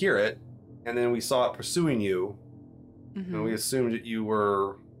 we could hear it, and then we saw it pursuing you, and we assumed that you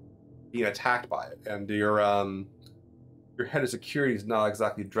were being attacked by it, and your head of security is not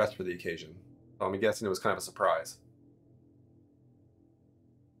exactly dressed for the occasion. So I'm guessing it was kind of a surprise.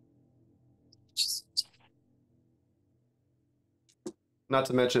 Not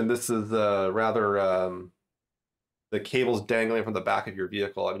to mention, this is rather the cables dangling from the back of your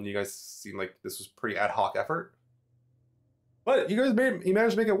vehicle. I mean, you guys seem like this was pretty ad hoc effort, but you guys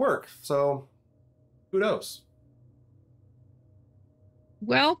managed to make it work. So, kudos.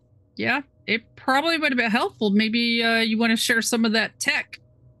 Well, yeah, it probably would have been helpful. Maybe you want to share some of that tech,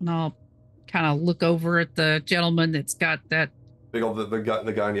 and I'll kind of look over at the gentleman that's got that big old the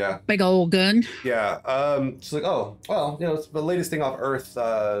gun, yeah. Big old gun. Yeah. She's like, oh, well, it's the latest thing off Earth.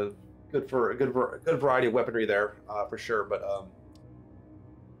 Good for a good variety of weaponry there, for sure. But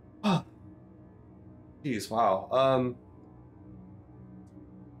geez, wow.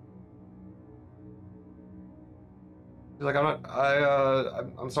 She's like,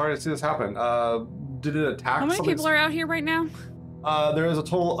 I'm sorry to see this happen. Did it attack? How many people are out here right now? There is a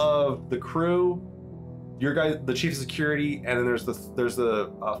total of the crew, your guy, the chief of security, and then there's the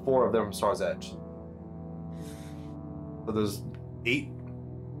 4 of them from Star's Edge. So there's 8.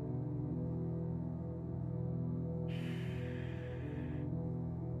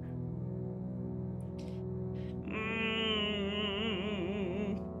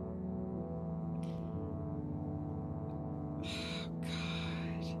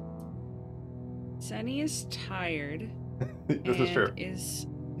 Zenny is tired. This is true.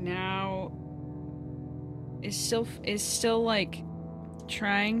 Is still like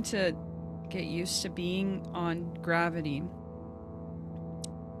trying to get used to being on gravity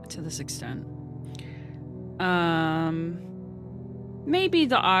to this extent. Maybe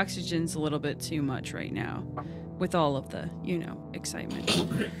the oxygen's a little bit too much right now with all of the, excitement.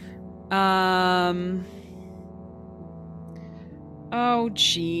 Oh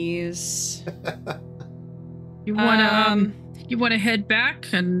jeez. You want to head back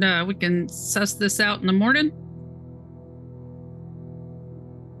and we can suss this out in the morning?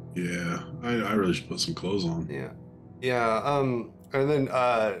 Yeah, I really should put some clothes on. Yeah. And then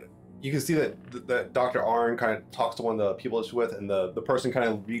you can see that Dr. Arn kind of talks to one of the people he's with, and the person kind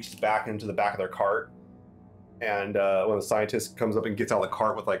of reaches back into the back of their cart, and one of the scientists comes up and gets out of the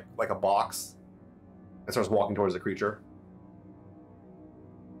cart with like a box and starts walking towards the creature.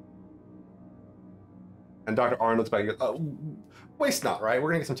 And Dr. Arn looks back and goes, waste not, right? We're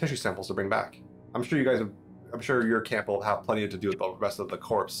going to get some tissue samples to bring back. I'm sure your camp will have plenty to do with the rest of the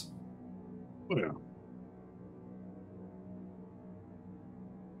corpse. Oh, yeah.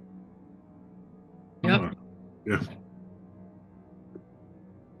 Yep. Yeah.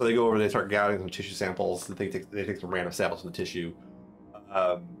 So they go over and they start gathering some tissue samples. They take some random samples from the tissue.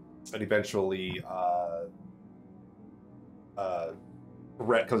 And eventually,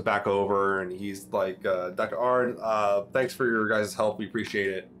 Rhett comes back over and he's like, Dr. Arn, thanks for your guys' help. We appreciate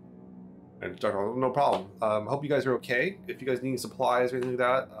it. And Dr. Arn, no problem. Hope you guys are okay. If you guys need supplies or anything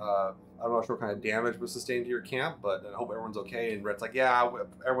like that, I'm not sure what kind of damage was sustained to your camp, but I hope everyone's okay. And Rhett's like, yeah,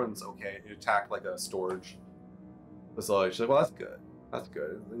 everyone's okay. It attacked like a storage facility. She's like, well, that's good. That's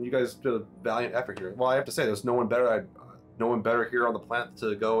good. And you guys did a valiant effort here. Well, I have to say, there's no one better here on the planet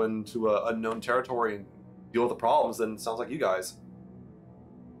to go into unknown territory and deal with the problems than it sounds like you guys.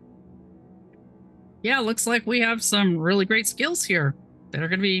 Yeah, looks like we have some really great skills here that are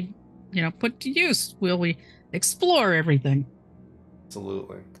going to be, put to use. Will we explore everything?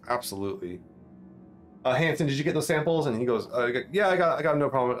 Absolutely. Hanson, did you get those samples? And he goes, yeah, I got no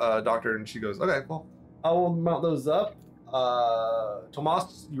problem, doctor. And she goes, okay, well, I will mount those up.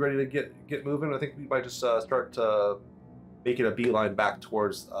 Tomas, you ready to get moving? I think we might just start making a beeline back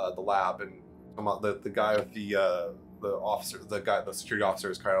towards the lab. And the guy with the security officer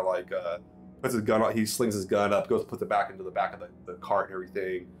is kind of like puts his gun on. He slings his gun up, goes puts it back into the back of the cart and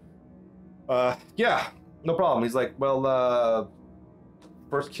everything. Yeah, no problem. He's like, well,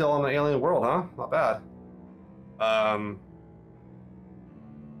 first kill on the alien world, huh? Not bad.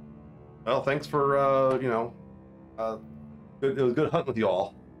 Well, thanks for it was good hunting with you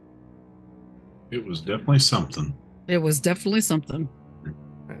all. It was definitely something. It was definitely something.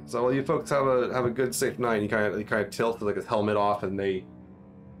 So you folks have a good, safe night. He kind of tilts like his helmet off, and they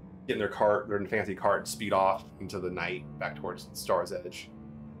get in their fancy cart, and speed off into the night back towards Star's Edge.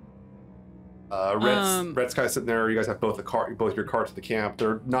 Rhett's kind of sitting there. You guys have both your carts at the camp.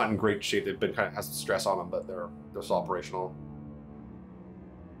 They're not in great shape. They've been has some stress on them, but they're still operational.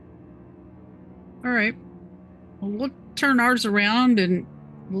 All right. Well, we'll turn ours around and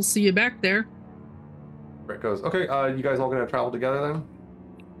we'll see you back there. Rhett goes, okay, you guys all gonna travel together then?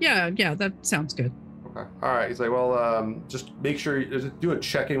 Yeah, that sounds good. Okay. All right. He's like, well, just make sure just do a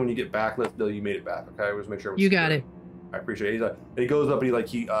check-in when you get back. Let us know you made it back. Okay. Just make sure. You got it. I appreciate it. He's like, and he goes up and he kind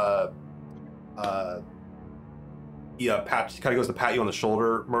of goes to pat you on the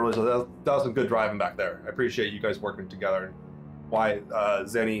shoulder. Merlin, so that was some good driving back there. I appreciate you guys working together. Why,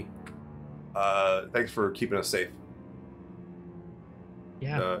 Zenny, thanks for keeping us safe.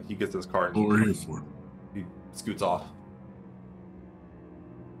 Yeah. He gets in his car. What we're here for. He scoots off.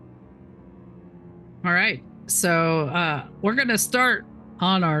 All right. So we're going to start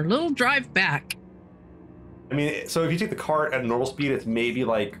on our little drive back. I mean, so if you take the cart at normal speed, it's maybe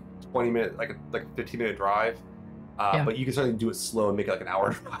like 20 minutes, like a 15-minute drive. Yeah. But you can certainly do it slow and make it like an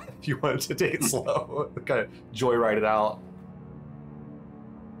hour drive if you wanted to take it slow. Kind of joyride it out.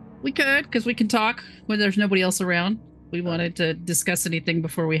 We could, because we can talk when there's nobody else around. We wanted to discuss anything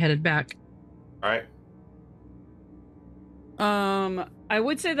before we headed back. All right. I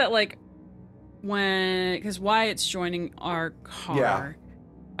would say that because Wyatt's joining our car, yeah.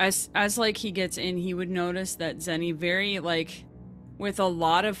 as like he gets in, he would notice that Zenny very with a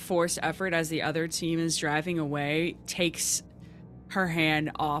lot of forced effort as the other team is driving away, takes her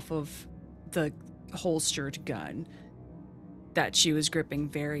hand off of the holstered gun that she was gripping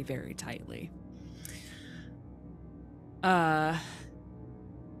very, very tightly.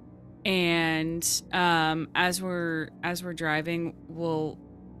 And as we're driving, we'll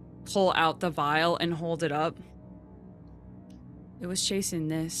pull out the vial and hold it up. It was chasing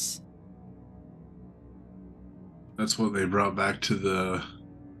this. That's what they brought back to the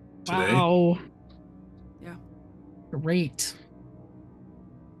today. Wow. Yeah. Great.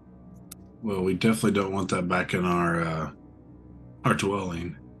 Well, we definitely don't want that back in our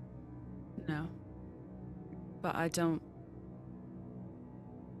dwelling. No. But I don't.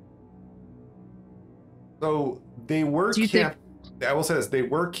 So they were camped. I will say this: they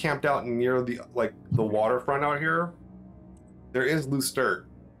were camped out near the waterfront out here. There is loose dirt.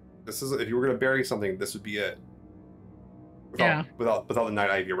 This is if you were going to bury something, this would be it. Without the night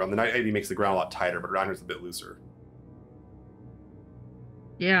ivy around. The night ivy makes the ground a lot tighter, but around here it's a bit looser.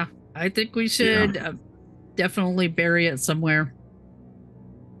 Yeah, I think we should definitely bury it somewhere.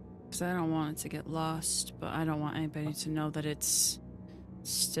 Because I don't want it to get lost, but I don't want anybody to know that it's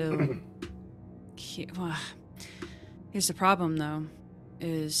still here. Well, here's the problem, though,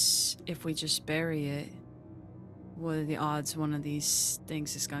 is if we just bury it, what are the odds one of these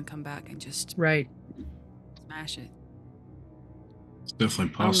things is going to come back and just... Right. smash it. It's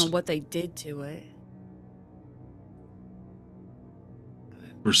definitely I don't possible. know what they did to it.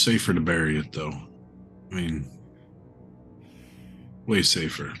 We're safer to bury it, though. I mean, way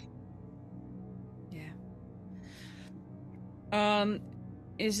safer. Yeah.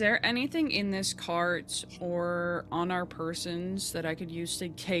 Is there anything in this cart or on our persons that I could use to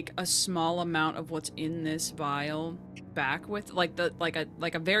take a small amount of what's in this vial back with, like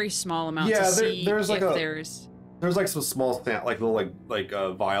a very small amount to see there's like if there's like some small like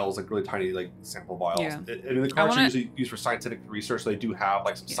little vials, like really tiny like sample vials. Yeah. I mean, the carts are usually used for scientific research, so they do have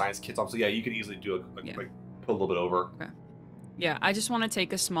like some science kits on. So yeah, you could easily do like put a little bit over. Okay. Yeah, I just want to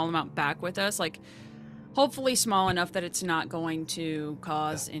take a small amount back with us, like hopefully small enough that it's not going to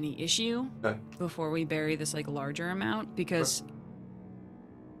cause any issue before we bury this like larger amount, because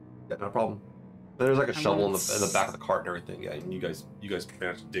yeah, no problem. There's like a shovel in the back of the cart and everything. Yeah, and you guys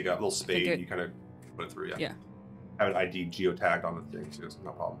managed to dig up a little spade. You kind of put it through. Yeah. Have an ID geotagged on the thing, so it's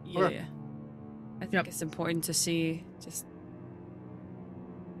no problem. Yeah. Okay. I think it's important to see just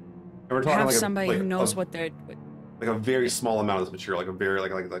and we're talking have like somebody who knows what they're. Like a very small amount of this material, like a very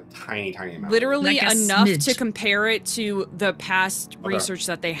like tiny amount. Literally Like enough smidge. to compare it to the past research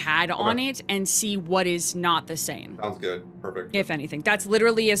that they had on it and see what is not the same. Sounds good. Perfect. If anything, that's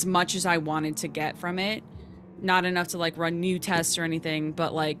literally as much as I wanted to get from it. Not enough to like run new tests or anything,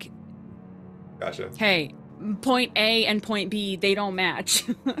 but like, Gotcha. hey, point A and point B, they don't match.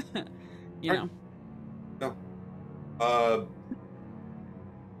 you know. No.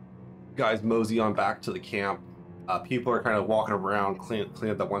 Guys mosey on back to the camp. People are kind of walking around, clean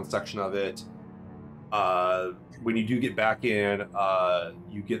up that one section of it. When you do get back in,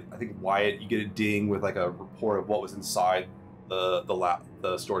 you get, I think Wyatt, you get a ding with like a report of what was inside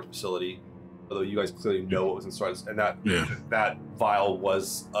the storage facility. Although you guys clearly know what was inside, and that vial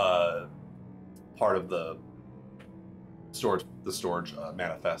was part of the storage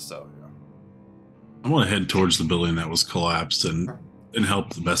manifest. So yeah. I want to head towards the building that was collapsed and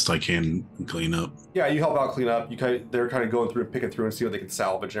help the best I can clean up. Yeah, you help out clean up. They're kind of going through and picking through and see what they can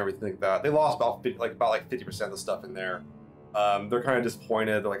salvage and everything like that. They lost about 50% of the stuff in there. They're kind of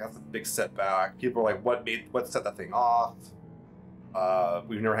disappointed. They're like, that's a big setback. People are like, what set that thing off?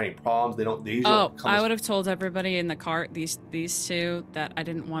 We've never had any problems. I would have told everybody in the cart, these two, that I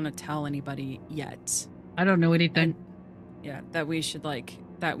didn't want to tell anybody yet. I don't know anything. That we should I'm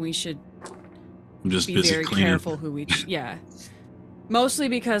just be busy very cleaning. careful who we mostly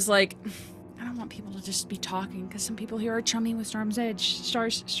because like I don't want people to just be talking, because some people here are chummy with Star's Edge.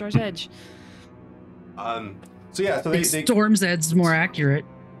 So they Storm's Edge's more accurate,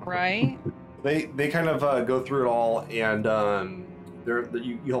 right? They kind of go through it all, and you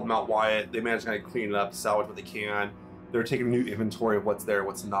help them out, Wyatt. They manage to kind of clean it up, salvage what they can. They're taking a new inventory of what's there,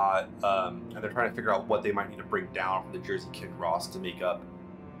 what's not, and they're trying to figure out what they might need to bring down from the Jersey Kid Ross to make up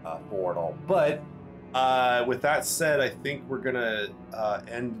for it all. But with that said, I think we're gonna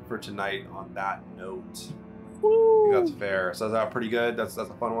end for tonight on that note. I think that's fair. So is that pretty good? That's a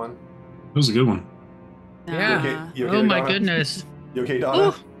fun one. It was a good one. Yeah. You okay, Oh my Donna? goodness. You okay, Donna?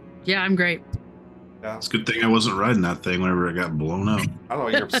 Ooh. Yeah, I'm great. Yeah. It's a good thing I wasn't riding that thing whenever it got blown up. I don't know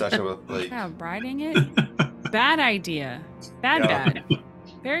what your obsession with like. Yeah, riding it. Bad idea. Bad.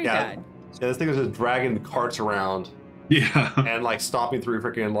 Very bad. Yeah, this thing was just dragging the carts around. Yeah. And like stomping through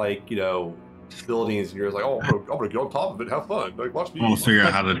freaking buildings, and you're like, oh, I'm gonna get on top of it, have fun. Like, watch me. I want to figure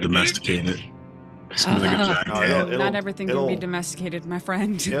out how to domesticate it. It's gonna be like a giant cat. Not everything can be domesticated, my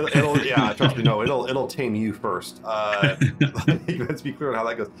friend. Yeah, trust me, no, it'll tame you first. Let's be clear on how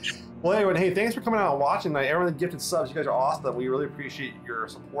that goes. Well, anyway, hey, thanks for coming out and watching tonight. Everyone that gifted subs, you guys are awesome. We really appreciate your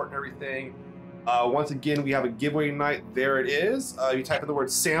support and everything. Once again, we have a giveaway night. There it is. You type in the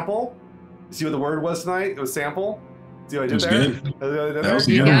word sample. You see what the word was tonight? It was sample. See what I did there? That was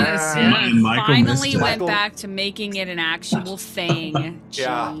You good. guys, Finally went back to making it an actual thing.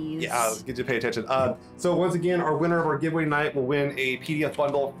 Yeah, it's good to pay attention. So once again, our winner of our giveaway night will win a PDF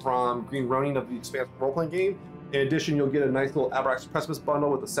bundle from Green Ronin of the Expanse role-playing game. In addition, you'll get a nice little Abraxas Precipice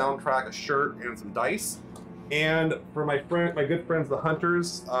bundle with a soundtrack, a shirt, and some dice. And for my good friends, the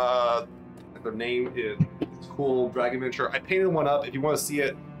Hunters, their name is cool dragon miniature. I painted one up. If you want to see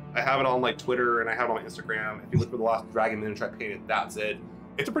it, I have it on like Twitter and I have it on my Instagram. If you look for the last dragon miniature I painted, that's it.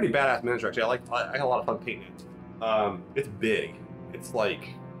 It's a pretty badass miniature actually. I had a lot of fun painting it. It's big. It's like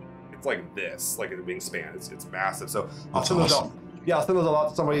this, like a wingspan. It's massive. So I'll send those out. Yeah, I'll send those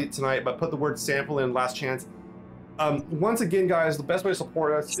out to somebody tonight. But put the word sample in, last chance. Once again, guys, the best way to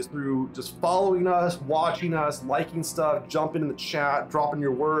support us is through just following us, watching us, liking stuff, jumping in the chat, dropping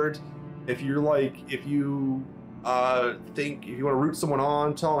your word. If you think if you want to root someone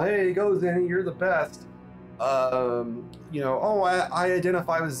on, tell them, hey, go Zenny, you're the best. you know, oh, I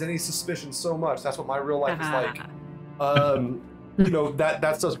identify with Zenny's suspicion so much. That's what my real life is like. You know,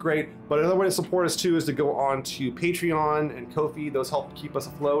 that stuff's great. But another way to support us too is to go on to Patreon and Ko-fi. Those help keep us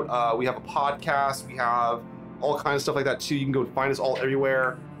afloat. We have a podcast. We have all kinds of stuff like that too. You can go find us all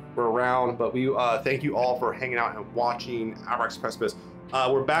everywhere. We're around. But we thank you all for hanging out and watching Abraxas Precipice.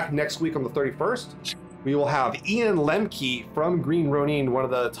 We're back next week on the 31st. We will have Ian Lemke from Green Ronin, one of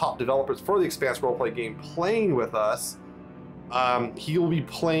the top developers for the Expanse roleplay game, playing with us. He will be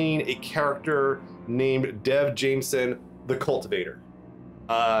playing a character named Dev Jameson, the Cultivator.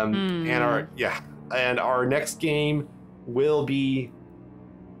 And our next game will be,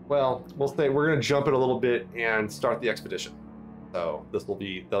 well, we'll say we're going to jump it a little bit and start the expedition. So that'll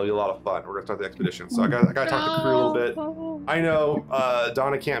be a lot of fun. We're going to start the expedition. So I got to talk to the crew a little bit. I know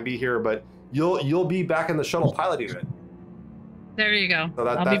Donna can't be here, but you'll be back in the shuttle piloting it. There you go. So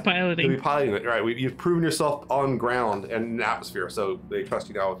I'll be piloting. You'll be piloting it, right? You've proven yourself on ground and in atmosphere, so they trust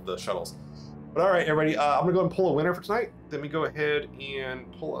you now with the shuttles. But all right, everybody, I'm gonna go and pull a winner for tonight. Then we go ahead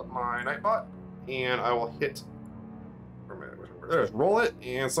and pull up my Nightbot, and I will hit. There's roll it,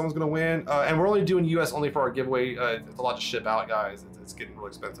 and someone's gonna win. And we're only doing US only for our giveaway. It's a lot to ship out, guys. It's getting really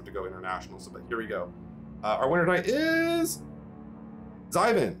expensive to go international. So, but here we go. Our winner tonight is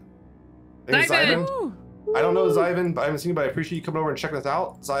Zyvan. Zyvan. I don't know Zyvan, but I haven't seen you, but I appreciate you coming over and checking this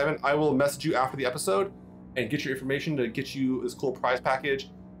out. Zyvan, I will message you after the episode and get your information to get you this cool prize package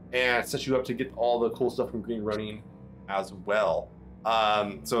and set you up to get all the cool stuff from Green Ronin as well.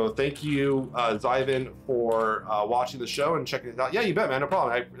 So thank you, Zyvan, for watching the show and checking it out. Yeah, you bet, man. No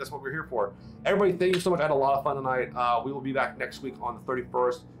problem. That's what we're here for. Everybody, thank you so much. I had a lot of fun tonight. We will be back next week on the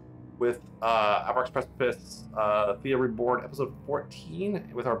 31st with Abraxas Precipice, Theia Reborn, episode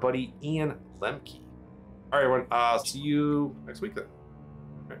 14, with our buddy Ian Lemke. All right, everyone. See you next week then.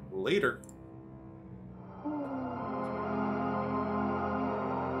 All right, later.